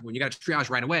the gunshot wound, you got to triage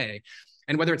right away.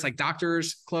 And whether it's like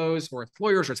doctors' clothes or it's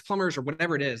lawyers or it's plumbers or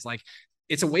whatever it is, like,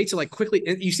 it's a way to like quickly,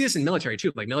 and you see this in military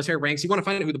too, like military ranks, you want to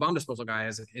find out who the bomb disposal guy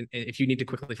is if you need to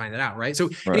quickly find that out, right? So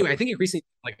anyway, I think increasingly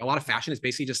like a lot of fashion is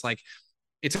basically just like,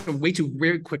 it's a way to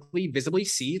very quickly, visibly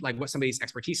see like what somebody's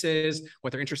expertise is,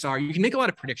 what their interests are. You can make a lot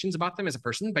of predictions about them as a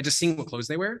person by just seeing what clothes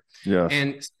they wear. Yes.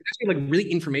 And it's actually like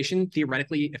really information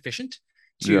theoretically efficient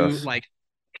to like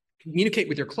communicate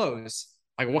with your clothes,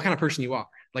 like what kind of person you are,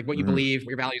 like what you believe,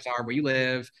 what your values are, where you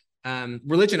live.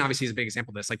 Religion obviously is a big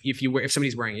example of this. Like if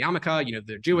somebody's wearing a yarmulke, you know,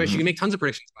 they're Jewish, you can make tons of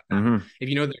predictions about that. If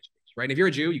you know they're Jewish, right? And if you're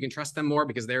a Jew, you can trust them more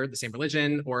because they're the same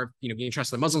religion, or, you know, you can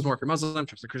trust the Muslims more if you're Muslim,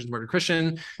 trust the Christians more if you're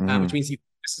Christian, which means you can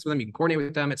business with them, you can coordinate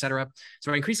with them, etc.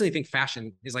 So I increasingly think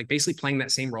fashion is like basically playing that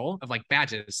same role of like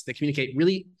badges that communicate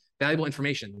really valuable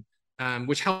information,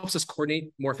 which helps us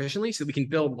coordinate more efficiently so that we can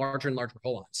build larger and larger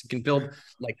hold-ons. We can build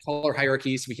like color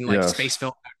hierarchies, so we can like space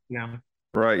fill, you know.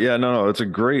 Right. Yeah, no, it's a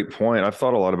great point. I've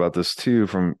thought a lot about this too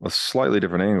from a slightly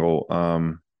different angle.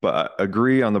 But I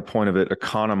agree on the point of it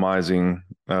economizing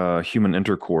human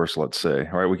intercourse, let's say.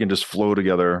 All right. We can just flow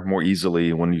together more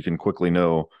easily when you can quickly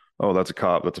know, oh, that's a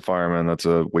cop, that's a fireman, that's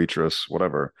a waitress,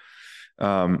 whatever.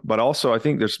 But also I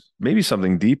think there's maybe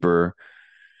something deeper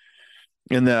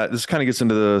in that. This kind of gets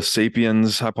into the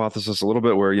sapiens hypothesis a little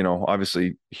bit, where, you know,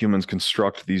 obviously humans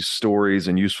construct these stories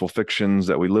and useful fictions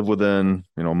that we live within,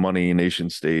 you know, money, nation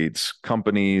states,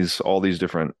 companies, all these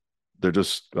different, they're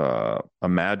just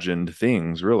imagined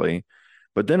things really.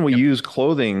 But then we use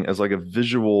clothing as like a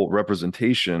visual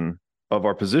representation of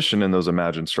our position in those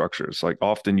imagined structures. Like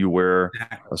often you wear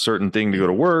a certain thing to go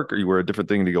to work, or you wear a different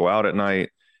thing to go out at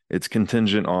night. It's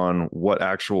contingent on what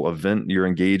actual event you're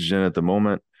engaged in at the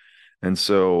moment. And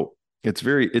so it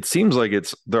seems like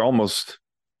they're almost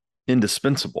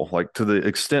indispensable. Like to the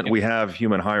extent we have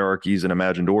human hierarchies and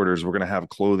imagined orders, we're going to have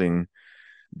clothing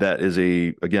that is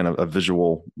a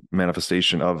visual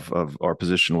manifestation of our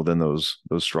position within those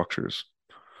structures.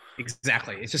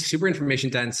 Exactly. It's just super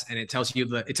information dense, and it tells you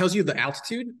the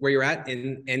altitude where you're at,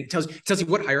 and it tells you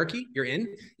what hierarchy you're in.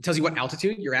 It tells you what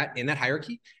altitude you're at in that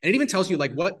hierarchy, and it even tells you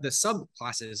like what the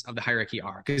subclasses of the hierarchy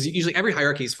are, because usually every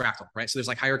hierarchy is fractal, right? So there's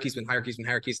like hierarchies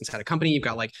inside a company. You've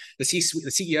got like the C-suite,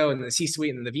 the CEO, and the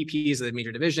C-suite, and then the VPs of the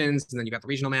major divisions, and then you got the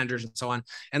regional managers and so on.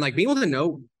 And like being able to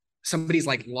know somebody's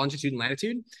like longitude and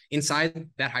latitude inside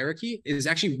that hierarchy is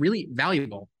actually really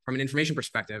valuable from an information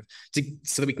perspective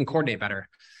so that we can coordinate better.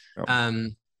 Yep.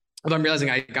 Although I'm realizing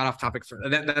I got off topic for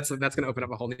that. That's going to open up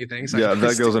a whole new thing. So yeah,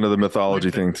 that goes into the mythology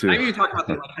thing too. I haven't even talked about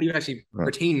how do you actually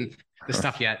retain the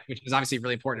stuff yet, which is obviously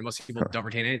really important. And most people don't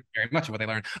retain it very much of what they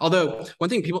learn. Although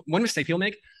one mistake people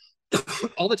make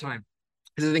all the time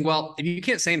is they think, well, if you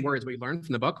can't say in words what you learned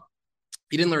from the book,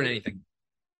 you didn't learn anything.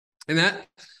 And that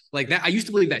I used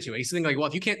to believe that too. I used to think like,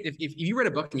 well, if you read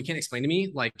a book and you can't explain to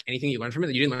me like anything you learned from it,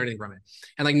 then you didn't learn anything from it.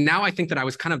 And like now I think that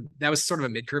that was sort of a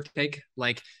mid-curve take.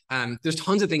 Like there's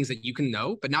tons of things that you can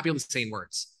know, but not be able to say in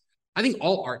words. I think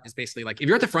all art is basically like, if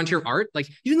you're at the frontier of art, like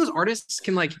you think those artists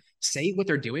can like say what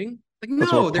they're doing? Like,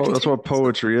 no, that's what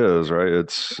poetry is, right?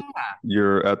 It's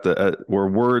you're at where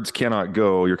words cannot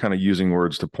go. You're kind of using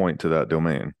words to point to that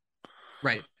domain.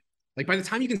 Right. Like by the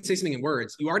time you can say something in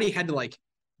words, you already had to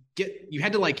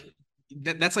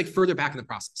that's like further back in the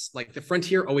process. Like the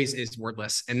frontier always is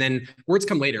wordless. And then words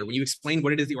come later when you explain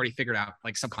what it is that you already figured out,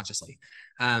 like subconsciously.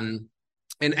 And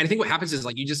I think what happens is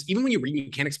like, even when you read,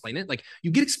 you can't explain it. Like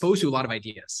you get exposed to a lot of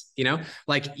ideas,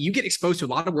 like you get exposed to a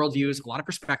lot of worldviews, a lot of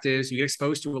perspectives, you get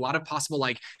exposed to a lot of possible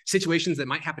like situations that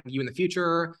might happen to you in the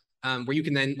future, where you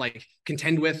can then like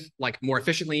contend with like more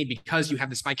efficiently because you have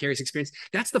this vicarious experience.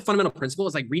 That's the fundamental principle,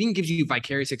 is like reading gives you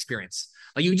vicarious experience.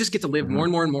 Like you just get to live more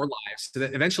and more and more lives, so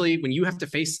that eventually when you have to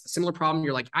face a similar problem,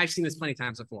 you're like, I've seen this plenty of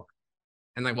times before.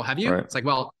 And like, well, have you? Right. It's like,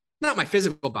 well, not my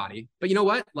physical body, but you know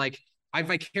what? Like I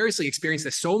vicariously experienced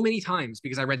this so many times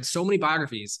because I read so many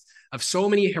biographies of so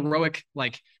many heroic,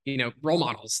 like, role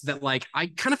models that like, I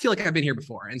kind of feel like I've been here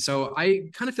before. And so I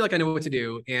kind of feel like I know what to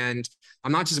do. And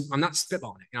I'm not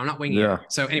spitballing it, I'm not winging it.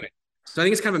 So anyway, so I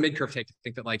think it's kind of a mid-curve take to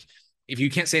think that like, if you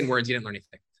can't say it in words, you didn't learn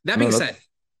anything. That being said,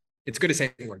 it's good to say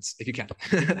it in words if you can.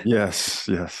 Yes.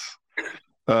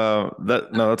 That's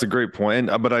a great point.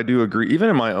 But I do agree, even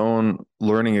in my own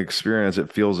learning experience,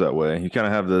 it feels that way. You kind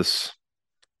of have this,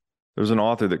 there's an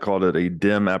author that called it a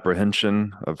dim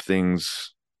apprehension of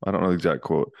things. I don't know the exact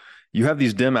quote. You have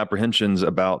these dim apprehensions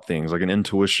about things, like an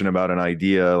intuition about an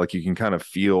idea. Like you can kind of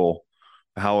feel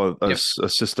how a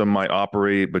system might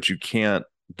operate, but you can't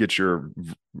verbalize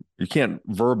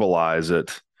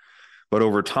it. But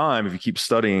over time, if you keep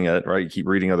studying it, right, you keep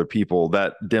reading other people,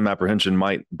 that dim apprehension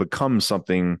might become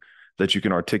something that you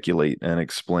can articulate and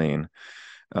explain.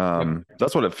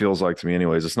 That's what it feels like to me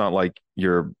anyways. It's not like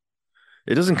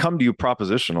it doesn't come to you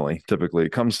propositionally. Typically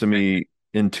it comes to me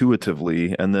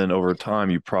intuitively. And then over time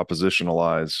you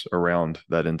propositionalize around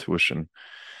that intuition.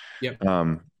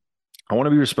 I want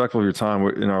to be respectful of your time.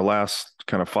 We're in our last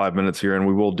kind of 5 minutes here, and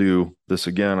we will do this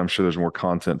again. I'm sure there's more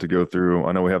content to go through.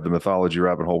 I know we have the mythology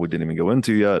rabbit hole we didn't even go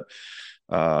into yet,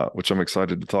 which I'm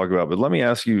excited to talk about. But let me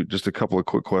ask you just a couple of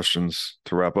quick questions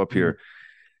to wrap up here.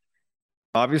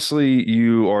 Obviously,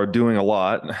 you are doing a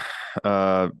lot,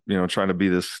 trying to be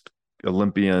this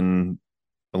Olympic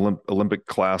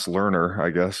class learner, I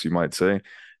guess you might say.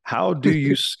 How do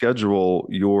you schedule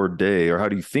your day, or how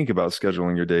do you think about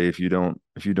scheduling your day if you don't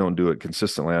do it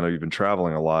consistently? I know you've been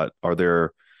traveling a lot. Are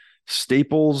there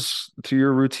staples to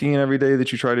your routine every day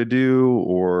that you try to do,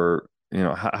 or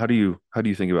how do you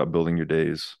think about building your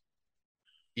days?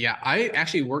 Yeah, I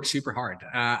actually work super hard.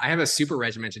 I have a super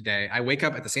regimented day. I wake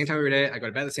up at the same time every day. I go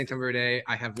to bed at the same time every day.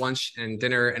 I have lunch and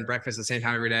dinner and breakfast at the same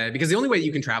time every day. Because the only way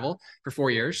you can travel for 4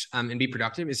 years and be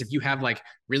productive is if you have like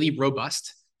really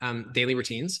robust daily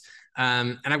routines.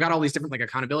 And I've got all these different like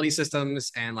accountability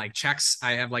systems and like checks.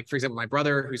 I have like, for example, my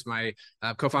brother, who's my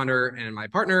co-founder and my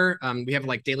partner. We have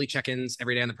like daily check-ins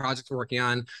every day on the projects we're working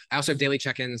on. I also have daily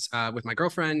check-ins with my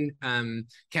girlfriend,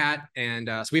 Kat. And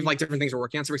so we have like different things we're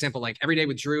working on. So for example, like every day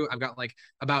with Drew, I've got like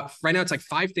right now it's like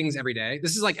 5 things every day.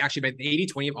 This is like actually about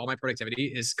 80-20 of all my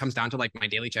productivity comes down to like my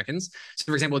daily check-ins. So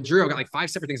for example, with Drew, I've got like 5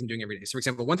 separate things I'm doing every day. So for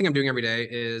example, one thing I'm doing every day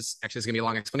is actually, it's gonna be a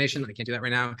long explanation. I can't do that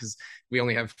right now because we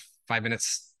only have 5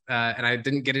 minutes. And I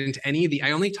didn't get into any of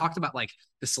I only talked about like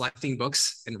the selecting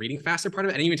books and reading faster part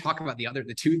of it. I didn't even talk about the other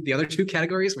two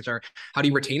categories, which are how do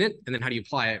you retain it and then how do you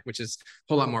apply it, which is a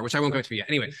whole lot more, which I won't go into yet.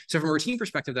 Anyway, so from a routine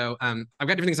perspective though, I've got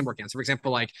different things I'm working on. So for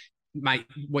example, like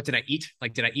what did I eat?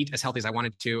 Like, did I eat as healthy as I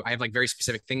wanted to? I have like very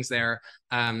specific things there.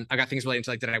 I've got things relating to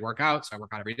like, did I work out? So I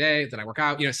work out every day. Did I work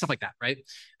out? Stuff like that, right?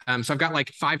 So I've got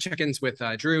like 5 check-ins with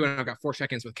Drew, and I've got 4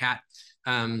 check-ins with Kat.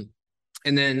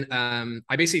 And then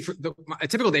I basically, a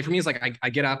typical day for me is like I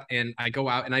get up and I go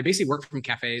out and I basically work from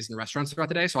cafes and restaurants throughout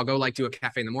the day. So I'll go like do a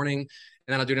cafe in the morning,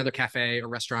 then I'll do another cafe or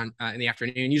restaurant in the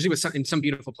afternoon, usually in some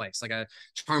beautiful place, like a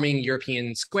charming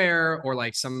European square or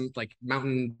like some like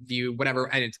mountain view,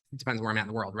 whatever. And it depends where I'm at in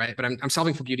the world, right? But I'm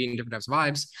solving for beauty and different types of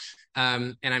vibes.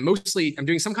 And I'm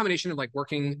doing some combination of like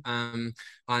working on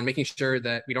making sure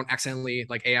that we don't accidentally,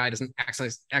 like AI doesn't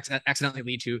accidentally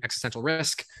lead to existential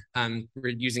risk. We're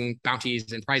using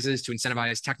bounties and prizes to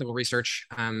incentivize technical research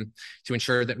to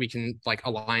ensure that we can like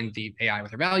align the AI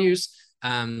with our values.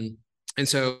 And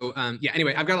so, yeah,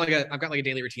 anyway, I've got like a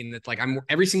daily routine that like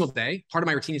every single day, part of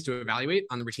my routine is to evaluate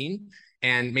on the routine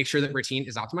and make sure that routine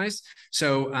is optimized.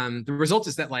 So the result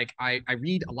is that like I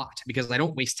read a lot because I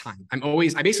don't waste time.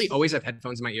 I basically always have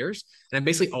headphones in my ears, and I'm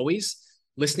basically always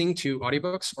listening to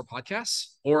audiobooks or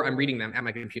podcasts, or I'm reading them at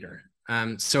my computer.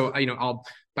 So I'll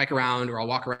bike around or I'll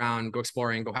walk around, go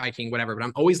exploring, go hiking, whatever. But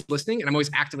I'm always listening and I'm always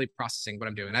actively processing what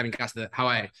I'm doing. I haven't got to how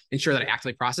I ensure that I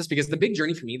actively process, because the big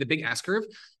journey for me, the big S curve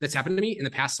that's happened to me in the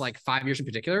past like 5 years in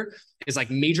particular, is like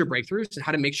major breakthroughs and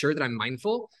how to make sure that I'm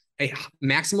mindful a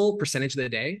maximal percentage of the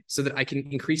day so that I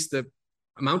can increase the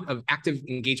amount of active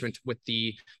engagement with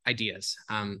the ideas,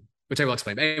 which I will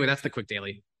explain. But anyway, that's the quick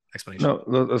daily explanation.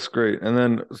 No, that's great. And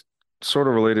then sort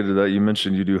of related to that, you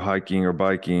mentioned you do hiking or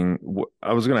biking.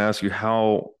 I was going to ask you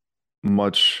how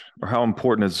much or how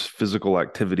important is physical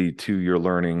activity to your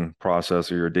learning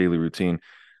process or your daily routine?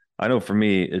 I know for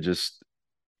me,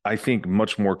 I think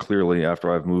much more clearly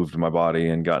after I've moved my body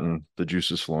and gotten the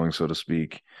juices flowing, so to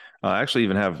speak. I actually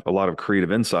even have a lot of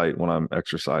creative insight when I'm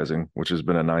exercising, which has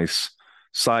been a nice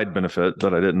side benefit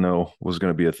that I didn't know was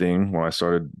going to be a thing when I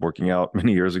started working out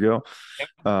many years ago.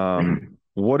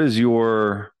 What is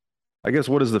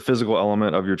the physical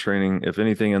element of your training, if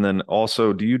anything? And then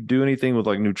also, do you do anything with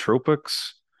like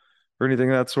nootropics or anything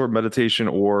of that sort, meditation,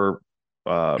 or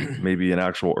maybe an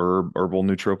actual herbal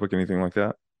nootropic, anything like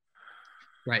that?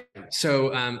 Right.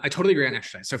 So I totally agree on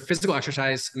exercise. So physical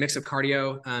exercise, mix of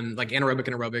cardio, like anaerobic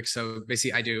and aerobic. So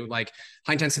basically I do like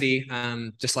high intensity,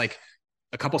 just like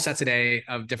a couple sets a day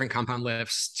of different compound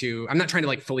lifts I'm not trying to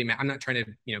like I'm not trying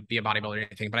to, be a bodybuilder or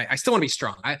anything, but I still want to be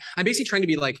strong. I'm basically trying to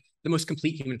be like the most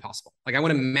complete human possible. Like I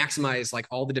want to maximize like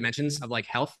all the dimensions of like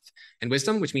health and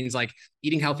wisdom, which means like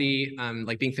eating healthy,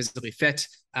 like being physically fit,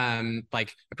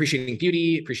 like appreciating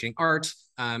beauty, appreciating art,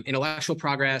 intellectual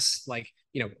progress, like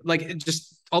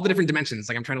just all the different dimensions.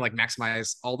 Like I'm trying to like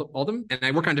maximize all them, and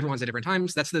I work on different ones at different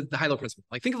times. That's the high-low principle.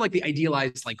 Like think of like the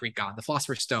idealized like Greek god, the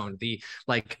philosopher's stone, the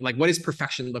like what does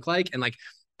perfection look like? And like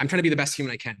I'm trying to be the best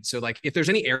human I can. So like if there's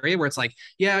any area where it's like,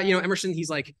 yeah, Emerson, he's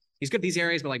good at these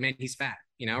areas, but like, man, he's fat,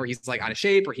 or he's like out of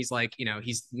shape, or he's like,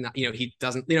 he's not, he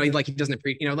doesn't, he doesn't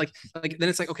appreciate, like then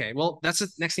it's like, okay, well, that's the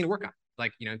next thing to work on,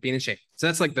 like, being in shape. So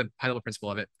that's like the high level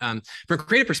principle of it. From a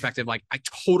creative perspective, like I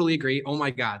totally agree. Oh my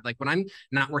God. Like when I'm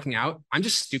not working out, I'm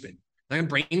just stupid. Like my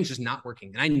brain's just not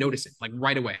working. And I notice it like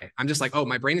right away. I'm just like, oh,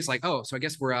 my brain is like, oh, so I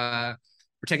guess we're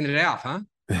taking the day off, huh?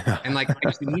 And like I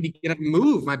just need to get up and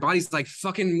move. My body's like,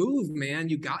 fucking move, man.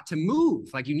 You got to move.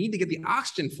 Like you need to get the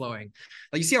oxygen flowing.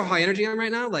 Like you see how high energy I am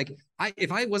right now? Like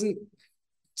if I wasn't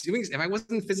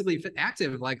physically fit,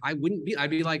 active, like I'd be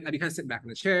kind of sitting back in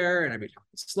the chair and I'd be talking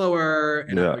slower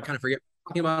and I would kind of forget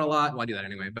talking about a lot. Well, I do that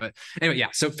anyway. But anyway, yeah.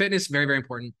 So fitness, very, very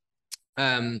important.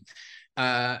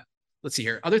 Let's see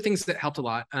here. Other things that helped a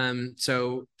lot.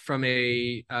 So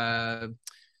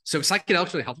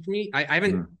psychedelics really helpful for me. I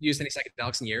haven't used any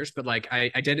psychedelics in years, but like I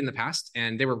did in the past,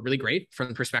 and they were really great from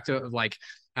the perspective of like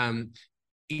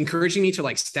encouraging me to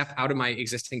like step out of my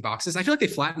existing boxes. I feel like they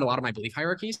flattened a lot of my belief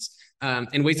hierarchies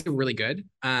in ways that were really good,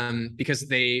 because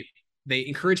they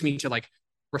encouraged me to like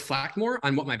reflect more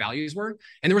on what my values were.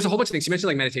 And there was a whole bunch of things you mentioned,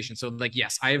 like meditation. So like,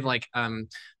 yes, I have like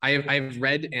I've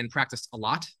read and practiced a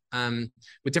lot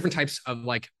with different types of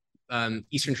like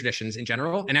Eastern traditions in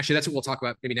general. And actually that's what we'll talk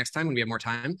about maybe next time when we have more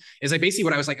time, is like basically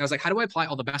what I was like, how do I apply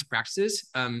all the best practices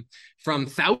from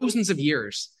thousands of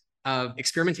years of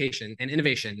experimentation and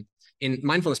innovation in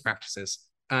mindfulness practices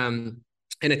and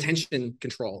attention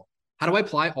control? How do I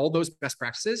apply all those best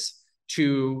practices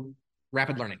to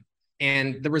rapid learning?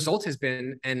 And the result has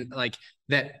been, it's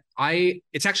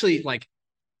actually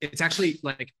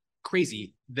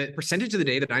crazy. The percentage of the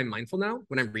day that I'm mindful now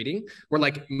when I'm reading, where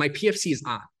like my PFC is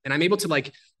on and I'm able to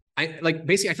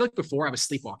basically, I feel like before I was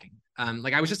sleepwalking.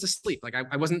 Like I was just asleep. Like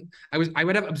I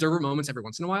would have observer moments every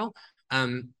once in a while.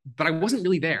 But I wasn't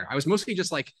really there. I was mostly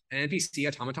just like an NPC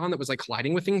automaton that was like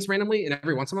colliding with things randomly. And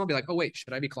every once in a while I'll be like, oh wait,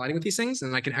 should I be colliding with these things?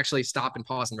 And I can actually stop and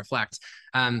pause and reflect.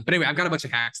 But anyway, I've got a bunch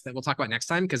of hacks that we'll talk about next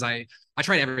time, because I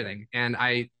tried everything. And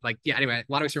anyway, a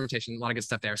lot of experimentation, a lot of good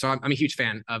stuff there. So I'm a huge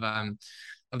fan of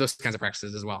those kinds of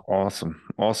practices as well. Awesome,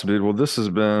 dude. Well, this has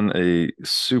been a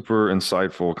super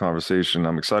insightful conversation.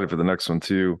 I'm excited for the next one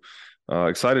too.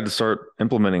 excited to start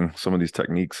implementing some of these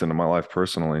techniques into my life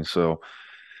personally. So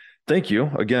thank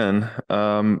you again.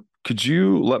 Could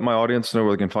you let my audience know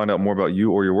where they can find out more about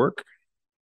you or your work?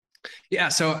 Yeah,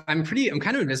 so I'm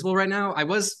kind of invisible right now. I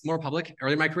was more public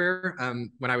early in my career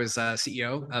when I was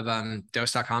CEO of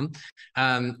dose.com.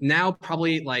 Now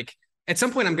probably like at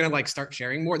some point I'm gonna like start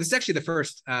sharing more. This is actually the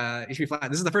first this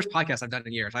is the first podcast I've done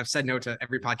in years. I've said no to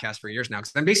every podcast for years now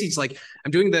because I'm basically just like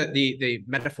I'm doing the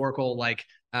metaphorical like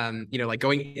like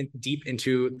going in deep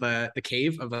into the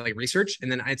cave of like research,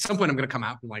 and then at some point I'm gonna come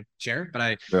out and like share.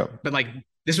 But like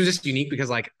this was just unique because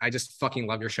like I just fucking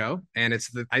love your show, and it's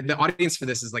the audience for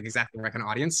this is like exactly the right kind of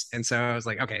audience, and so I was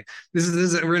like, okay, this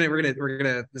is we're gonna this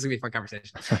is gonna be a fun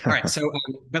conversation. All right, so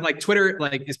but like Twitter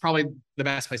like is probably the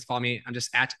best place to follow me. I'm just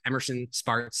at Emerson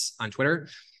Spartz on Twitter.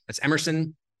 That's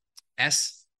Emerson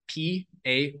Spartz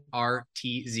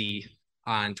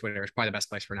on Twitter. It's probably the best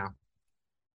place for now.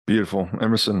 Beautiful,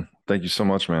 Emerson. Thank you so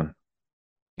much, man.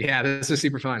 Yeah, this is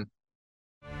super fun.